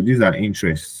 So these are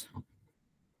interests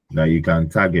that you can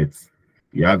target.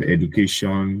 You have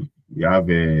education, you have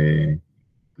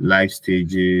life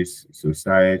stages,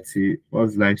 society.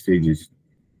 What's life stages?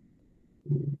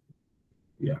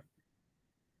 Yeah.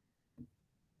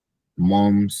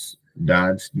 Moms,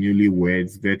 dads,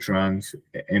 newlyweds, veterans,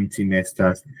 empty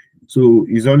nesters. So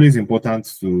it's always important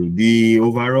to the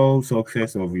overall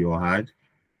success of your ad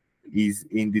is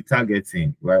in the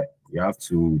targeting, right? You have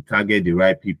to target the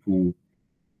right people.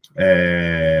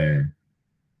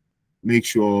 Make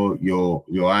sure your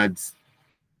ads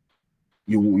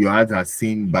your ads are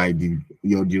seen by the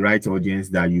right audience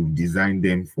that you've designed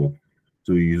them for.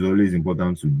 So it's always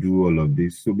important to do all of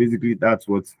this. So basically, that's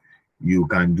what you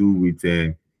can do with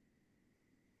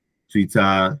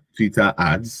Twitter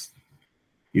ads.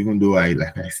 Even though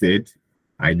like I said,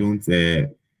 I don't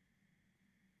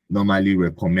normally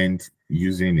recommend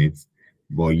using it,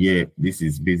 but yeah, this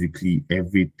is basically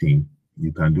everything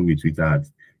you can do with Twitter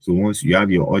ads. So once you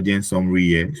have your audience summary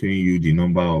here showing you the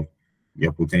number of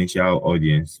your potential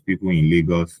audience, people in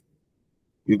Lagos,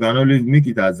 you can always make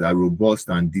it as robust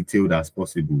and detailed as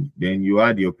possible. Then you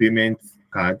add your payment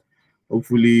card.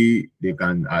 Hopefully, they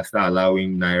can start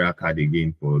allowing Naira card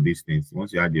again for these things.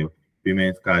 Once you add your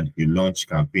payment card, you launch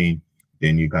campaign,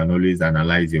 then you can always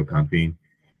analyze your campaign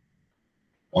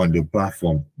on the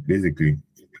platform, basically.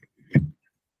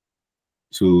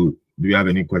 So, do you have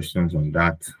any questions on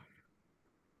that,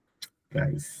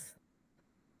 guys?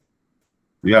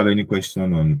 Do you have any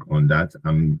question on that?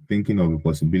 I'm thinking of a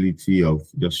possibility of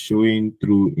just showing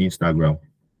through Instagram.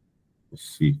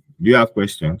 Let's see. Do you have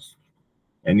questions?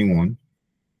 Anyone?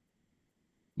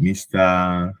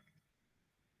 Mr.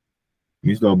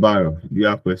 Obaro, do you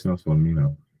have questions for me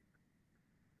now?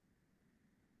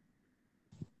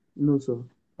 No, sir.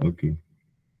 Okay.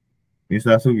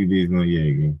 Mr. Sogide is not here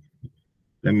again.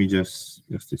 Let me just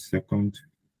a second.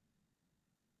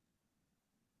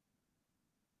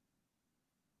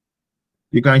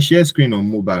 You can share screen on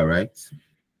mobile, right?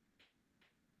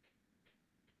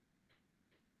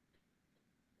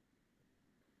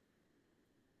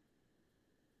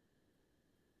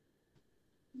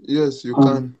 Yes, you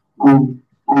can. Oh,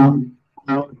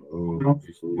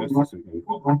 just a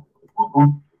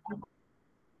second.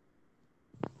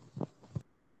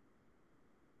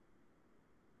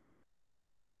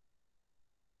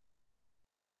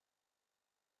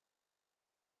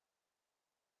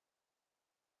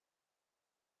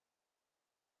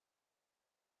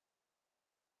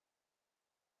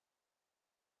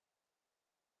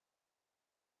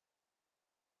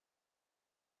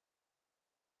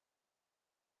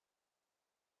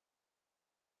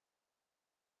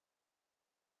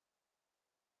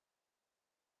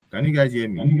 Can you guys hear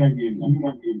me?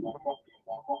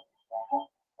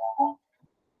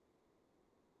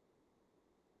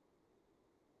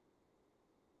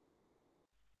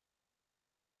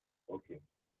 Okay.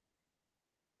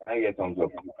 Can I get thumbs up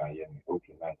if you can hear me?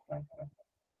 Okay, nice, nice, nice.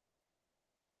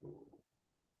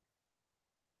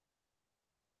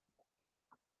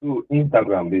 So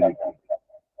Instagram basically.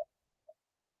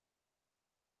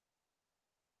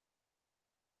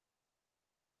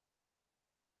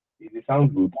 It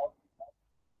sounds good.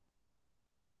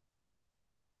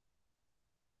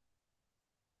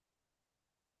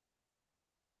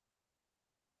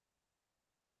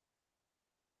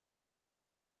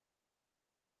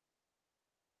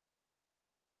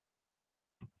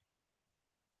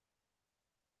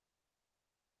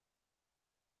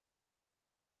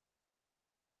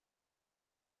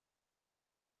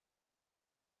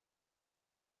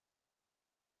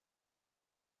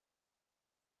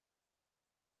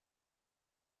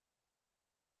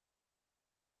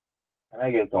 Can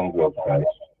I get thumbs up, guys?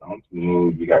 I want to know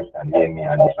if you guys can hear me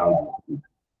and it sounds good.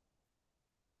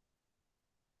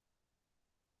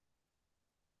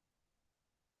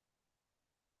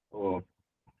 Oh,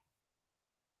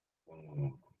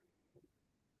 um,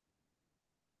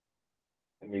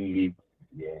 let me leave.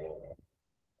 Yeah.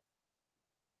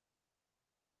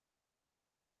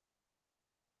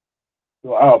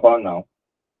 So how about now?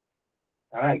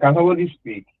 Can somebody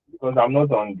speak? Because I'm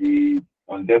not on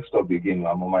desktop again.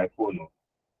 I'm on my phone.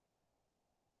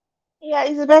 Yeah,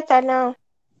 it's better now.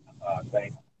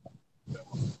 Thank you.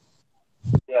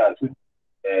 Yeah. So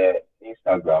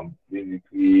Instagram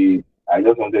basically, I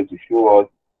just wanted to show us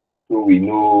so we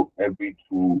know every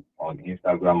tool on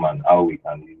Instagram and how we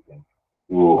can use them.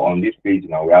 So on this page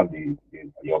now we have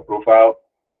your profile,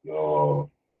 your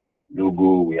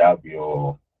logo, we have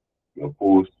your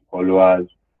post, followers,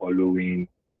 following,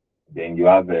 then you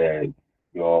have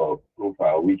your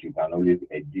profile which you can always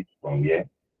edit from here.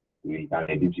 So you can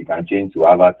edit, you can change to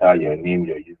avatar, your name,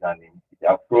 your username. If you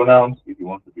have pronouns, if you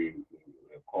want to be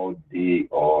called they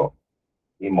or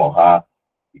him or her,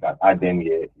 you can add them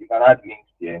here. You can add links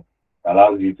here. It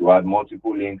allows you to add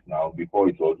multiple links now. Before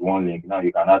it was one link, now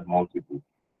you can add multiple.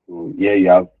 So here you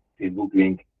have Facebook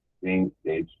link,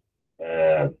 there's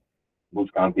uh,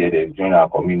 bootcamp here, there's join our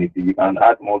community. You can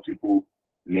add multiple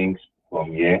links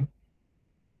from here.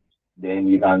 Then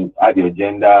you can add your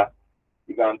gender.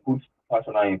 You can put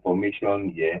personal information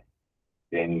here.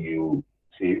 Then you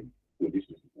save. So this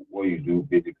is what you do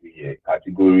basically here.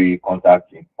 Category,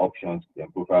 contact options,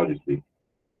 then profile display.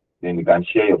 Then you can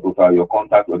share your profile, your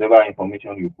contact, whatever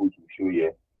information you put will show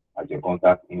here as your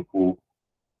contact info.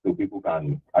 So people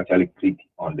can actually click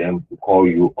on them to call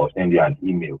you or send you an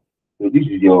email. So this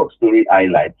is your story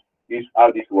highlight. This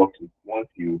how this works is once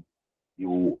you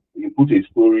put a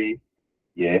story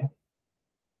here,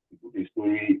 you put a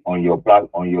story on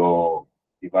your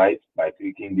device by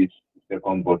clicking this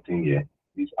second button here.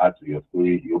 This add to your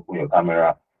story, you open your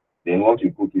camera. Then once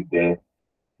you put it there,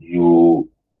 you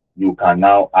you can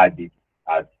now add it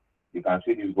as you can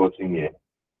see this button here,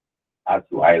 add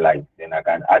to highlight. Then I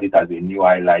can add it as a new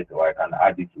highlight or I can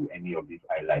add it to any of these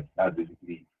highlights. That's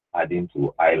basically adding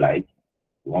to highlight.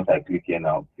 So once I click here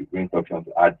now, it brings option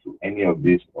to add to any of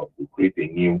this or to create a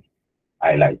new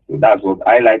highlight. So that's what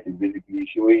highlight is basically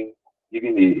showing,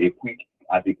 giving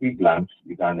at a quick glance,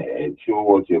 you can show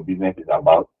what your business is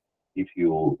about if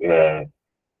you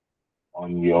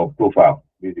on your profile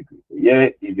basically. So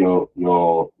here is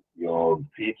your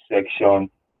feed section.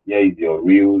 Here is your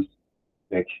reels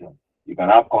section. You can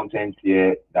have content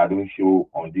here that don't show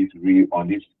on this reel on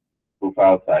this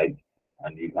profile side,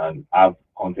 and you can have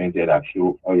content here that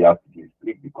show. All you have to do is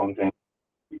click the content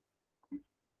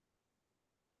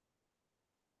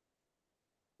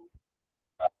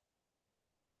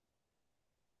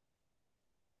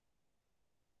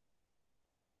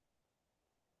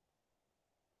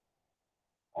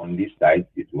on this side.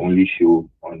 It will only show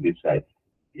on this side.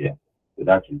 Yeah. So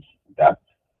that is that.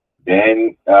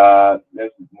 Then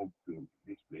let's move to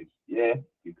this place. Yeah,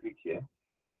 you click here.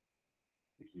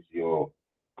 This is your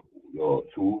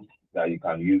tools that you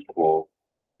can use for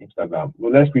Instagram. No,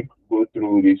 let's quick go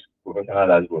through this professional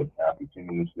dashboard. I have 15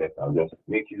 minutes left. I'll just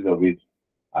make use of it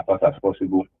as fast as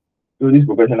possible. So this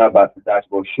professional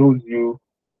dashboard shows you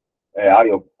how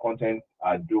your content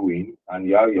are doing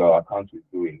and how your account is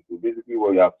doing. So basically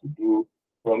what you have to do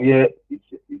from here, it's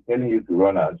telling you to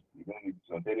run ads. You don't need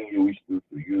to, telling you which tools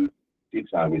to use,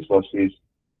 tips and resources.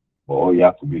 But all you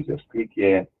have to do is just click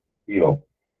here, see all.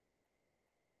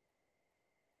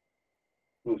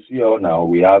 So see all now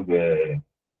we have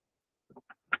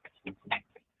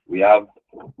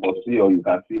for see all you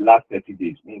can see last 30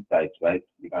 days insights, right?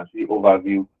 You can see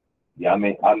overview, how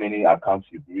many accounts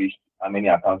you've reached, how many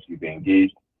accounts you've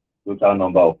engaged, total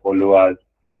number of followers,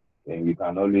 and you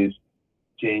can always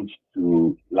change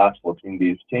to last 14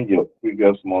 days, change your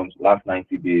previous month, last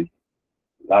 90 days,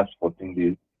 last 14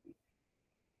 days.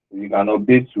 You can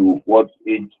update to what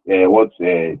age,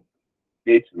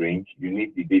 date range you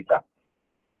need the data.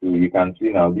 So you can see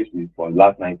now this is for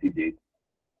last 90 days,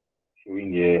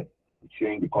 showing here,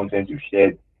 showing the content you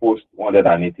shared, post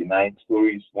 189,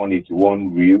 stories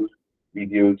 181, reels,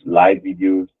 videos, live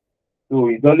videos. So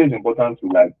it's always important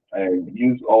to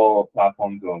use all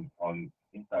platforms on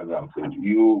Instagram. So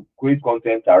you create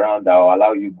content around that will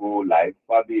allow you go live,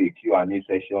 probably a Q&A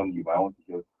session you might want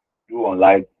to just do on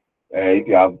live. If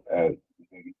you have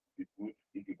it's good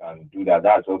if you can do that.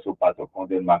 That's also part of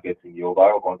content marketing. Your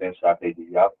overall content strategy,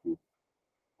 you have to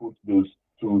put those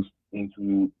tools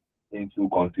into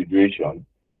consideration.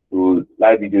 So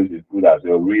live videos is good as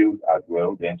well, reels as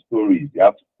well. Then stories, you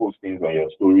have to post things on your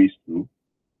stories too,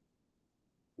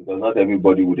 because not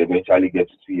everybody would eventually get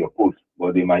to see your post,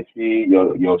 but they might see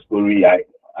your story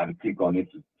and click on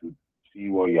it to see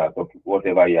what you are talking,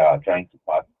 whatever you are trying to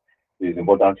pass. So it's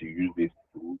important to use these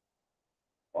two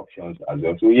options as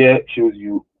well. So here shows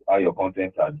you how your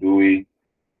contents are doing,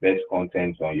 best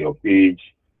contents on your page.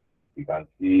 You can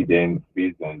see them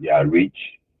based on their reach.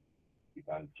 You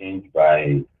can change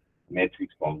by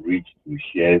metrics from reach to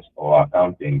shares or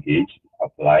account engaged,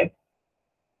 apply.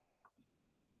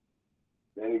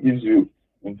 Then it gives you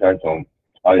insights on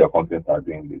how your content are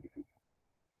doing basically.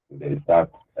 So there is that.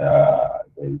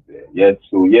 Yes.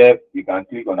 So here you can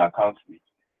click on account reach.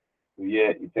 So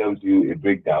here it tells you a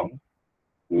breakdown.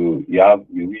 So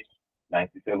you reach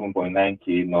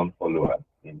 97.9K non-followers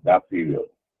in that period.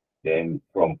 Then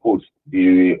from post,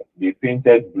 the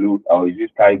painted blue, or is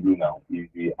it sky blue now, is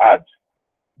the ads.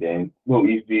 Then no,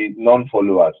 is the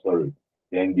non-followers, sorry.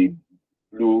 Then the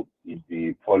blue is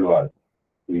the followers.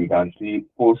 So you can see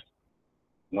post,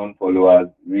 non-followers,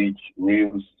 reach,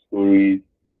 reels, stories.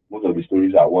 Most of the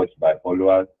stories are watched by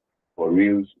followers. For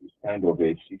reels, it's kind of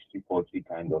a 60-40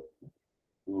 kind of.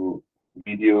 So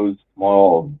videos,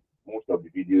 most of the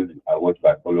videos are watched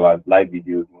by followers. Live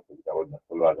videos, most of it are watched by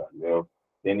followers as well.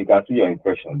 Then you can see your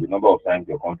impressions, the number of times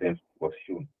your content was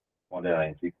shown,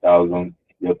 196,000.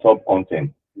 Your top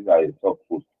content, these are your top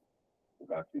posts. You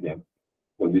can see them.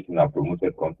 So this is our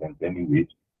promoted content anyway.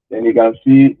 Then you can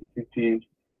see cities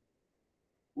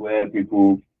where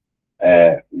people,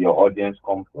 your audience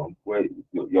come from, where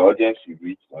your audience you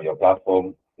reach on your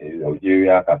platform is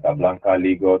Algeria, Casablanca,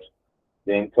 Lagos.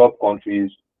 Then top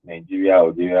countries, Nigeria,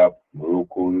 Algeria,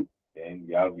 Morocco. Then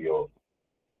you have your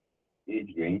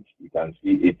age range. You can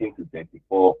see 18 to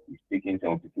 24 is taking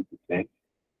 72%,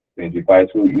 25.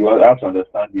 So you have to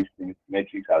understand these things,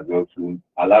 metrics as well, to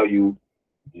allow you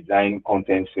design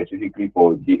content specifically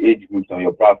for the age groups on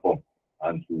your platform.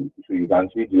 And so you can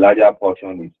see the larger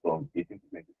portion is from 18 to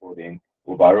 24. Then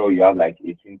overall, you have like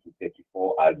 18 to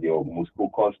 34 as your most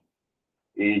focused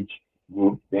age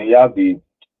group. Then you have the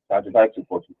 35 to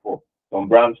 44. Some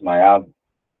brands might have,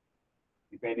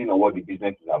 depending on what the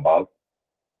business is about,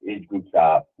 age groups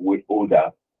are way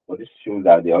older, but this shows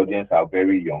that the audience are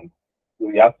very young. So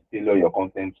you have to tailor your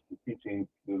content to fit in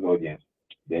those audience.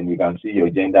 Then you can see your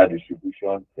gender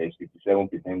distribution. There's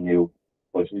 57% male,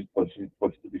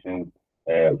 42%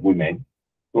 women.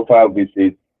 Profile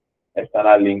visits,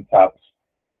 external link taps,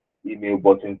 email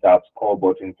button taps, call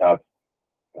button taps.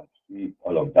 You can see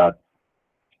all of that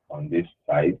on this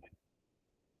side.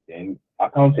 Then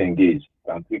account engaged.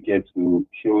 You can click here to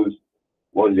shows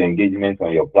what's the engagement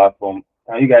on your platform.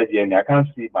 Can you guys hear me? I can't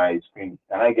see my screen.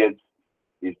 Can I get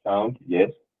a sound? Yes.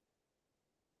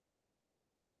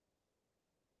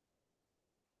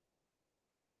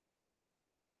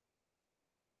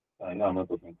 I know I'm not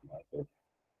talking to myself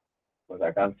because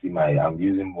I can't see I'm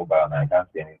using mobile and I can't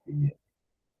see anything yet.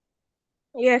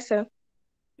 Yes, sir.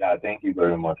 Yeah, thank you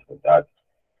very much for that.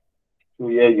 So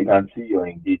here you can see your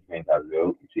engagement as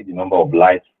well. You see the number of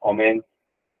likes, comments,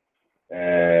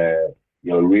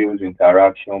 your reels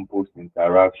interaction, post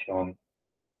interaction.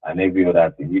 and every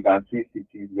other thing. You can see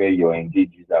cities where your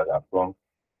engaged users are from.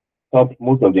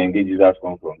 Most of the engaged users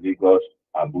come from Lagos,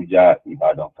 Abuja,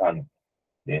 Ibadan, Kano.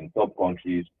 Then top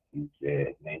countries is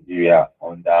Nigeria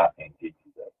under engaged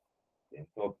users. Then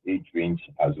top age range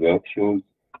as well shows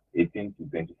 18 to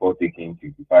 24 taking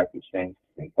 55%,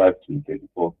 25 to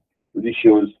 34. So this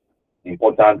shows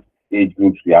important age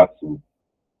groups we have to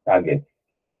target.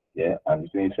 Yeah, and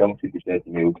between 70%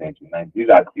 male 29. These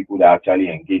are people that actually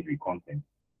engage with content,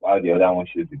 while the other one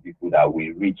shows the people that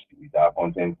we reached with our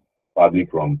content, probably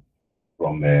from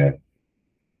I'm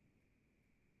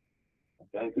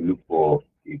trying to look for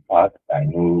a part I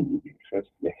know will be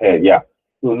interesting. Yeah.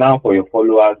 So now for your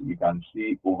followers, you can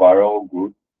see overall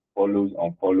growth, follows,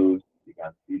 unfollows. You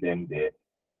can see them there.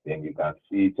 Then you can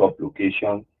see top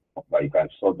location, but you can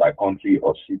sort by country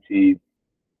or city.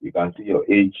 You can see your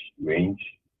age range.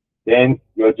 Then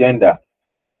your gender.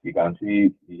 You can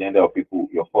see the gender of people,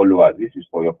 your followers. This is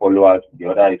for your followers. The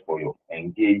other is for your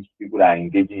engaged, people that are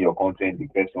engaging your content. The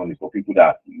first one is for people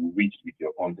that you reach with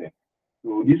your content.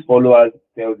 So these followers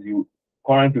tells you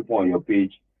current people on your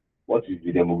page, what is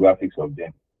the demographics of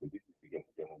them. So this is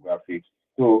the demographics.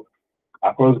 So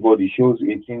across board, it shows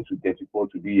 18 to 34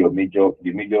 to be the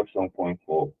major strong point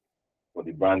for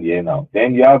the brand here now.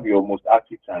 Then you have your most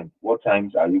active times. What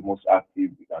times are you most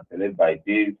active? You can select by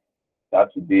days.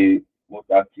 Saturday,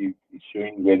 most active is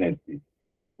showing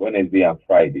Wednesday and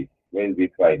Friday.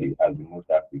 Wednesday, Friday as the most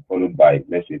active, followed by,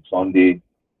 let's say, Sunday,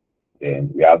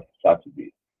 then we have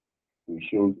Saturday. So it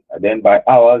shows, and then by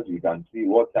hours, you can see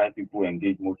what time people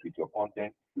engage most with your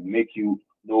content to make you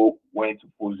know when to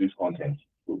post this content.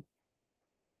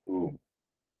 So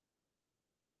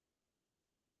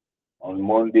on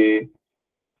Monday,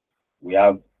 we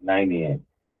have 9 a.m.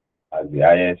 as the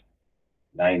highest,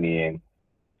 9 a.m.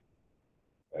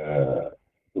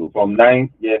 So from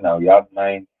 9 here now, you have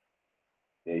 9,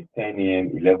 there's 10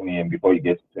 a.m., 11 a.m. before you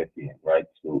get to 30 a.m., right?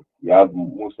 So you have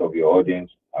most of your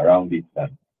audience around this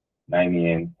time, 9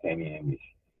 a.m., 10 a.m. -ish.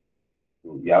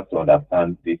 So you have to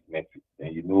understand this metric,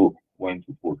 and you know when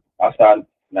to post. After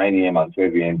 9 a.m. and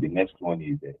 12 a.m., the next one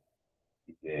is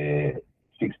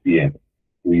 6 p.m.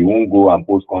 So you won't go and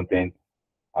post content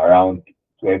around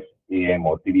 12 a.m.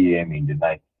 or 3 a.m. in the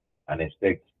night and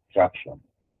expect traction.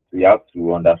 So you have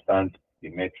to understand the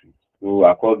metrics. So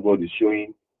across board is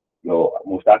showing your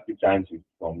most active times is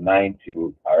from 9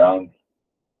 to around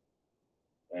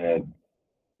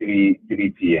 3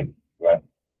 p.m. Right?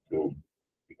 So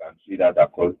you can see that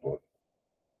across board.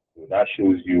 So that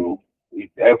shows you,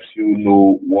 it helps you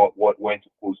know what when to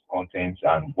post content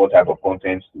and what type of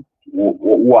content to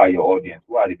who are your audience,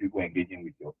 who are the people engaging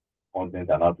with your content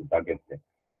and how to target them.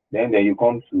 Then you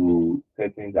come to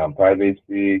settings and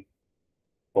privacy.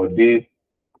 For this,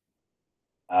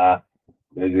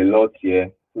 there's a lot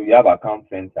here. So you have account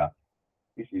center.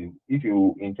 This is if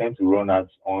you intend to run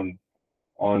ads on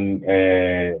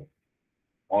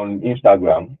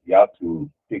Instagram, you have to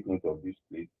take note of this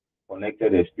place.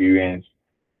 Connected experience,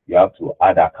 you have to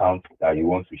add accounts that you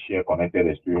want to share connected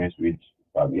experience with.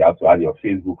 You have to add your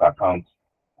Facebook account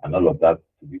and all of that.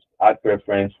 This ad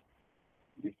preference,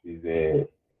 this is a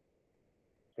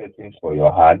settings for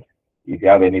your ad. If you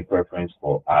have any preference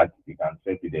for ad, you can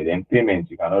set it there. Then payments,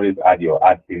 you can always add your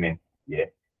ad payment. Yeah,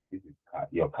 this is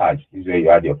your card. This is where you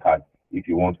add your card if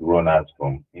you want to run ads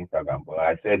from Instagram. But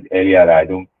I said earlier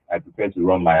that I prefer to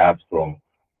run my ads from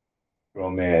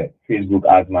a Facebook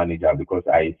Ads Manager because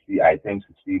I tend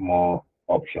to see more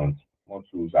options, more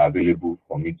tools are available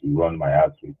for me to run my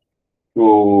ads with.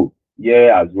 So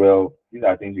yeah, as well, these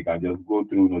are things you can just go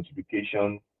through.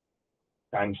 Notification,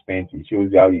 time spent, it shows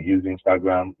you how you use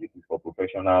Instagram. This is for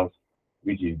professionals,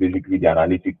 which is basically the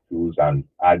analytic tools and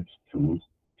ads tools.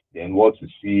 Then what to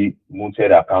see,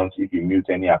 muted accounts, if you mute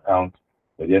any account,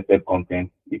 suggested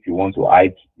content, if you want to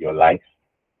hide your likes,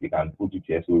 you can put it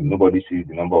here so nobody sees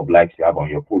the number of likes you have on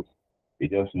your post. They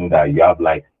just know that you have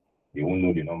likes. They won't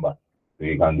know the number. So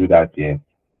you can do that here.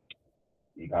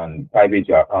 You can private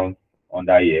your account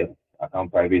under here,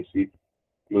 account privacy,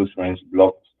 close friends,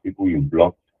 blocked, people you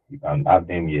blocked, you can have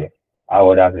them here.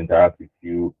 How others interact with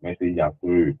you, message and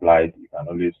story replies, you can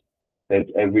always set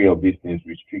every of these things,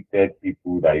 restricted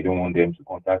people that you don't want them to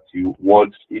contact you,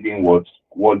 words, hidden words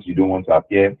you don't want to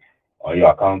appear on your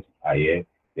account are here.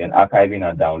 Then archiving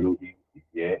and downloading is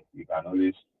here. You can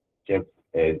always check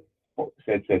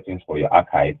set settings for your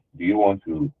archive. Do you want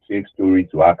to save story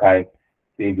to archive,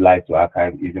 save live to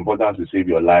archive? It's important to save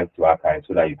your live to archive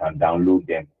so that you can download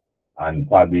them and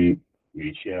probably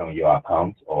reshare on your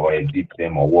account or edit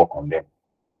them or work on them.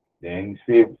 Then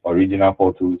save original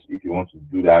photos. If you want to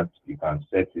do that, you can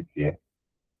set it here.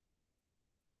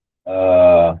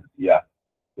 Yeah.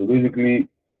 So basically,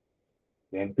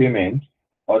 then payment,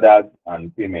 orders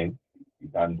and payment, you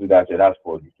can do that. So that's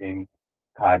for the same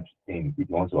card thing. If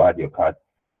you want to add your card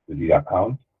to the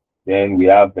account, then we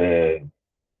have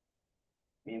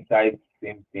inside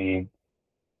same thing.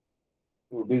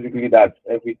 So basically, that's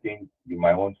everything you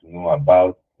might want to know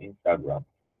about Instagram.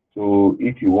 So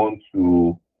if you want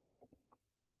to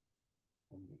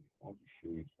show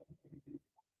you something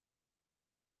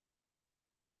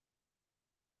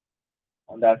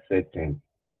under settings,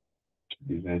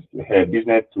 business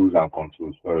tools and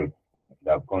controls. Sorry,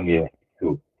 I've gone here.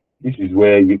 So this is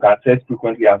where you can set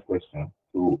frequently asked questions.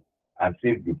 So and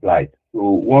save replies. So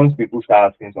once people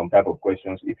start asking some type of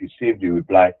questions, if you save the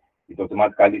reply, it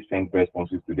automatically sends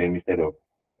responses to them instead of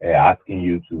asking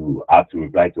you to have to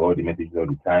reply to all the messages all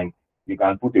the time. You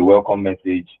can put a welcome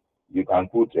message. You can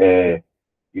put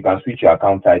you can switch your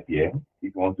account type here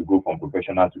if you want to go from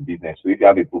professional to business. So if you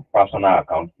have a personal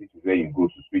account, this is where you go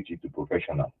to switch it to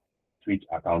professional. Switch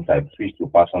account type, switch to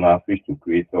personal, switch to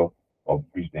creator of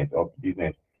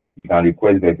business. You can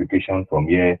request verification from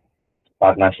here.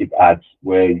 Partnership ads,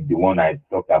 where the one I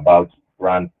talked about,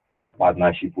 brand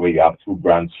partnership, where you have two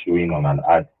brands showing on an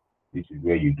ad. This is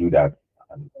where you do that,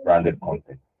 and branded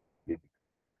content.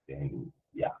 Then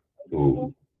yeah,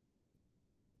 so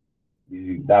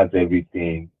that's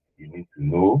everything you need to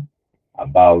know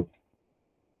about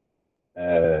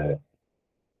uh,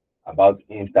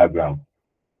 Instagram.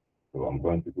 So I'm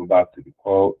going to go back to the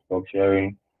call, stop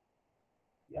sharing.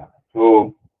 Yeah.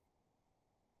 So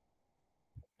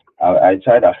I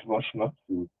tried as much not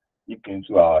to keep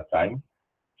into our time.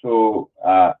 So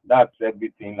that's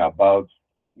everything about,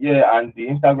 yeah, and the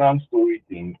Instagram story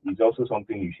thing is also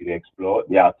something you should explore.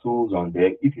 There are tools on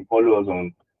there. If you follow us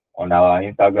on our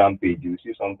Instagram page, you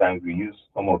see sometimes we use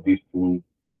some of these tools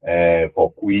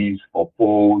for quiz, for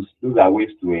polls. Those are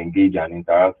ways to engage and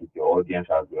interact with your audience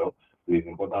as well. So it's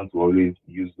important to always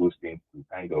use those things to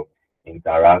kind of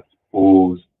interact,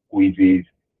 polls, quizzes.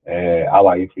 How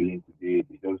are you feeling today?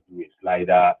 They just do a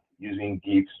slider using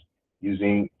GIFs,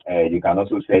 using you can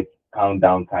also set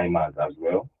countdown timers as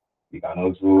well. You can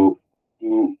also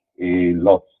do a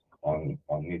lot on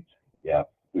it. Yeah.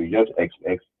 So you just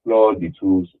explore the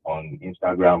tools on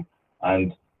Instagram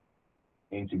and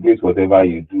integrate whatever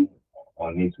you do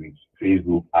on it with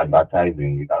Facebook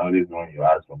advertising. You can always run your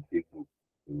ads from Facebook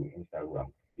to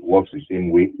Instagram. It works the same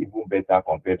way, even better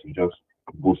compared to just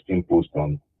posting posts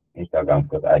on Instagram,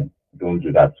 because I don't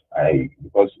do that.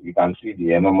 Because you can see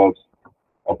the enormous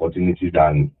opportunities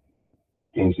and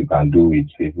things you can do with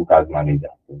Facebook Ads Manager.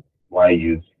 So why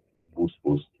use Boost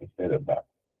Post instead of that?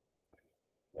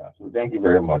 Yeah. So thank you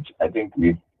very much. I think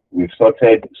we've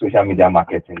sorted social media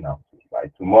marketing now.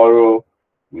 By tomorrow,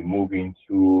 we move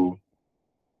into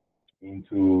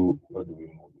what do we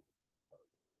move?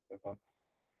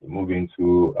 We move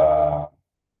into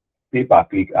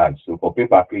pay-per-click ads. So for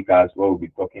pay-per-click ads, what we'll be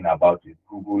talking about is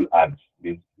Google ads.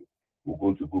 Basically, we'll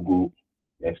go to Google,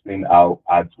 explain how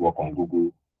ads work on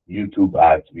Google, YouTube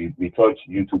ads. We touched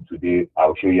YouTube today.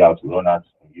 I'll show you how to run ads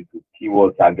on YouTube,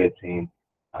 keyword targeting,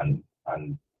 and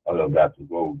all of that is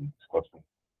what we'll be discussing.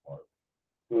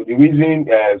 So the reason,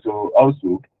 so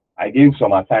also, I gave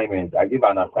some assignments. I gave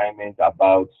an assignment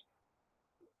about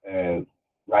uh,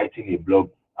 writing a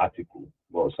blog article,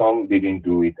 but some didn't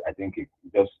do it. I think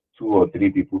just two or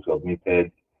three people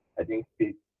submitted. I think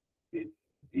Faith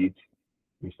did,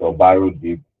 Mr. Barrow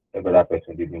did, every other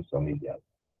person didn't submit theirs.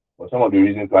 But some of the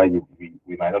reasons why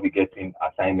we might not be getting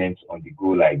assignments on the go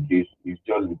like this is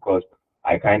just because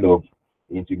I kind of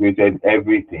integrated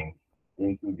everything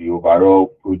into the overall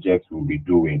project we'll be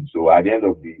doing. So at the end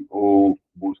of the whole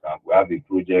bootcamp, we have the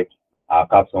project, our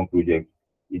capstone project.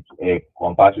 It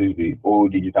encompasses the whole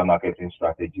digital marketing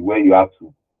strategy where you have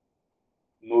to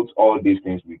note all these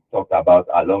things we talked about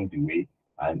along the way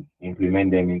and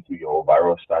implement them into your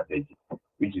overall strategy,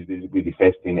 which is basically the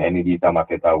first thing any digital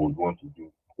marketer would want to do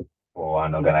for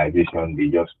an organization they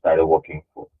just started working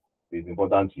for. So it's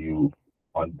important to you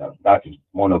on that. That is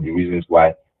one of the reasons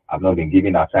why I've not been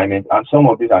giving assignments. And some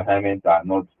of these assignments are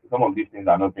not, some of these things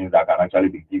are not things that can actually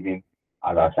be given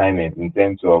as assignments in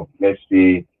terms of, let's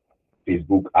say,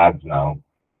 Facebook ads now.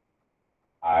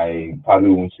 I probably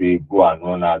won't say go and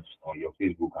run ads on your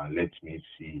Facebook and let me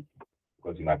see,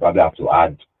 because you might probably have to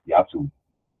add, you have to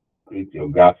create your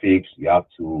graphics, you have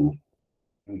to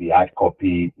do the ad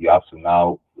copy, you have to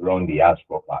now run the ads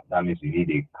proper. That means you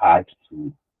need a card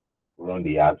to run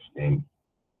the ads then.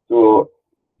 So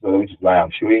which is why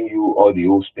I'm showing you all the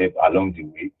whole steps along the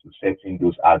way to setting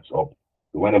those ads up.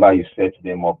 So whenever you set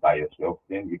them up by yourself,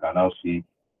 then you can now see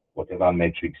whatever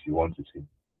metrics you want to see.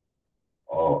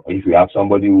 or if you have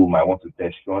somebody who might want to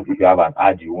test run, if you have an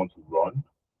ad you want to run,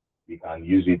 you can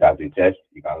use it as a test.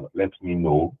 You can let me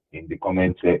know in the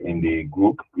comments in the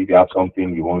group. If you have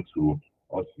something you want to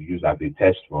use as a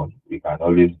test run, we can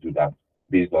always do that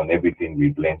based on everything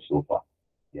we've learned so far.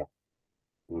 Yeah.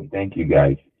 So thank you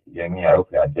guys. Jamie, I hope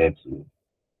you are there too.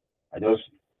 I just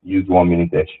used 1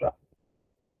 minute extra.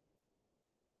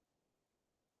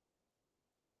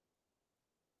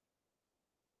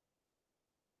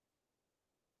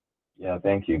 Yeah,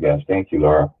 thank you guys. Thank you,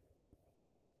 Laura.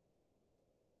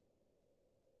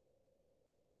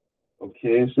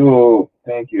 Okay, so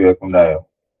thank you, Ekundayo.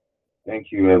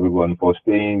 Thank you everyone for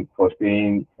staying till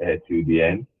the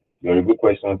end. Your review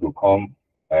questions will come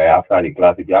after the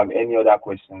class. If you have any other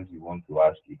questions you want to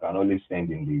ask, you can always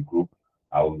send in the group.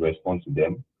 I will respond to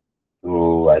them.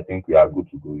 So I think we are good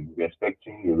to go. We're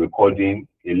expecting a recording,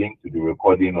 a link to the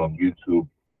recording on YouTube,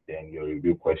 then your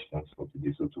review questions for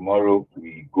today. So tomorrow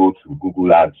we go to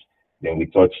Google Ads, then we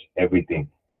touch everything.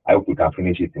 I hope we can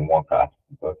finish it in one class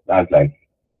because that's like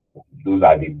those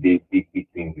are the big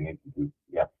things we need to do.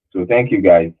 Yeah. So thank you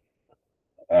guys.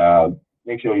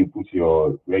 Make sure you put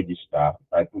your register.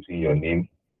 I put in your name.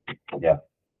 Yeah.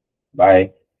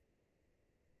 Bye.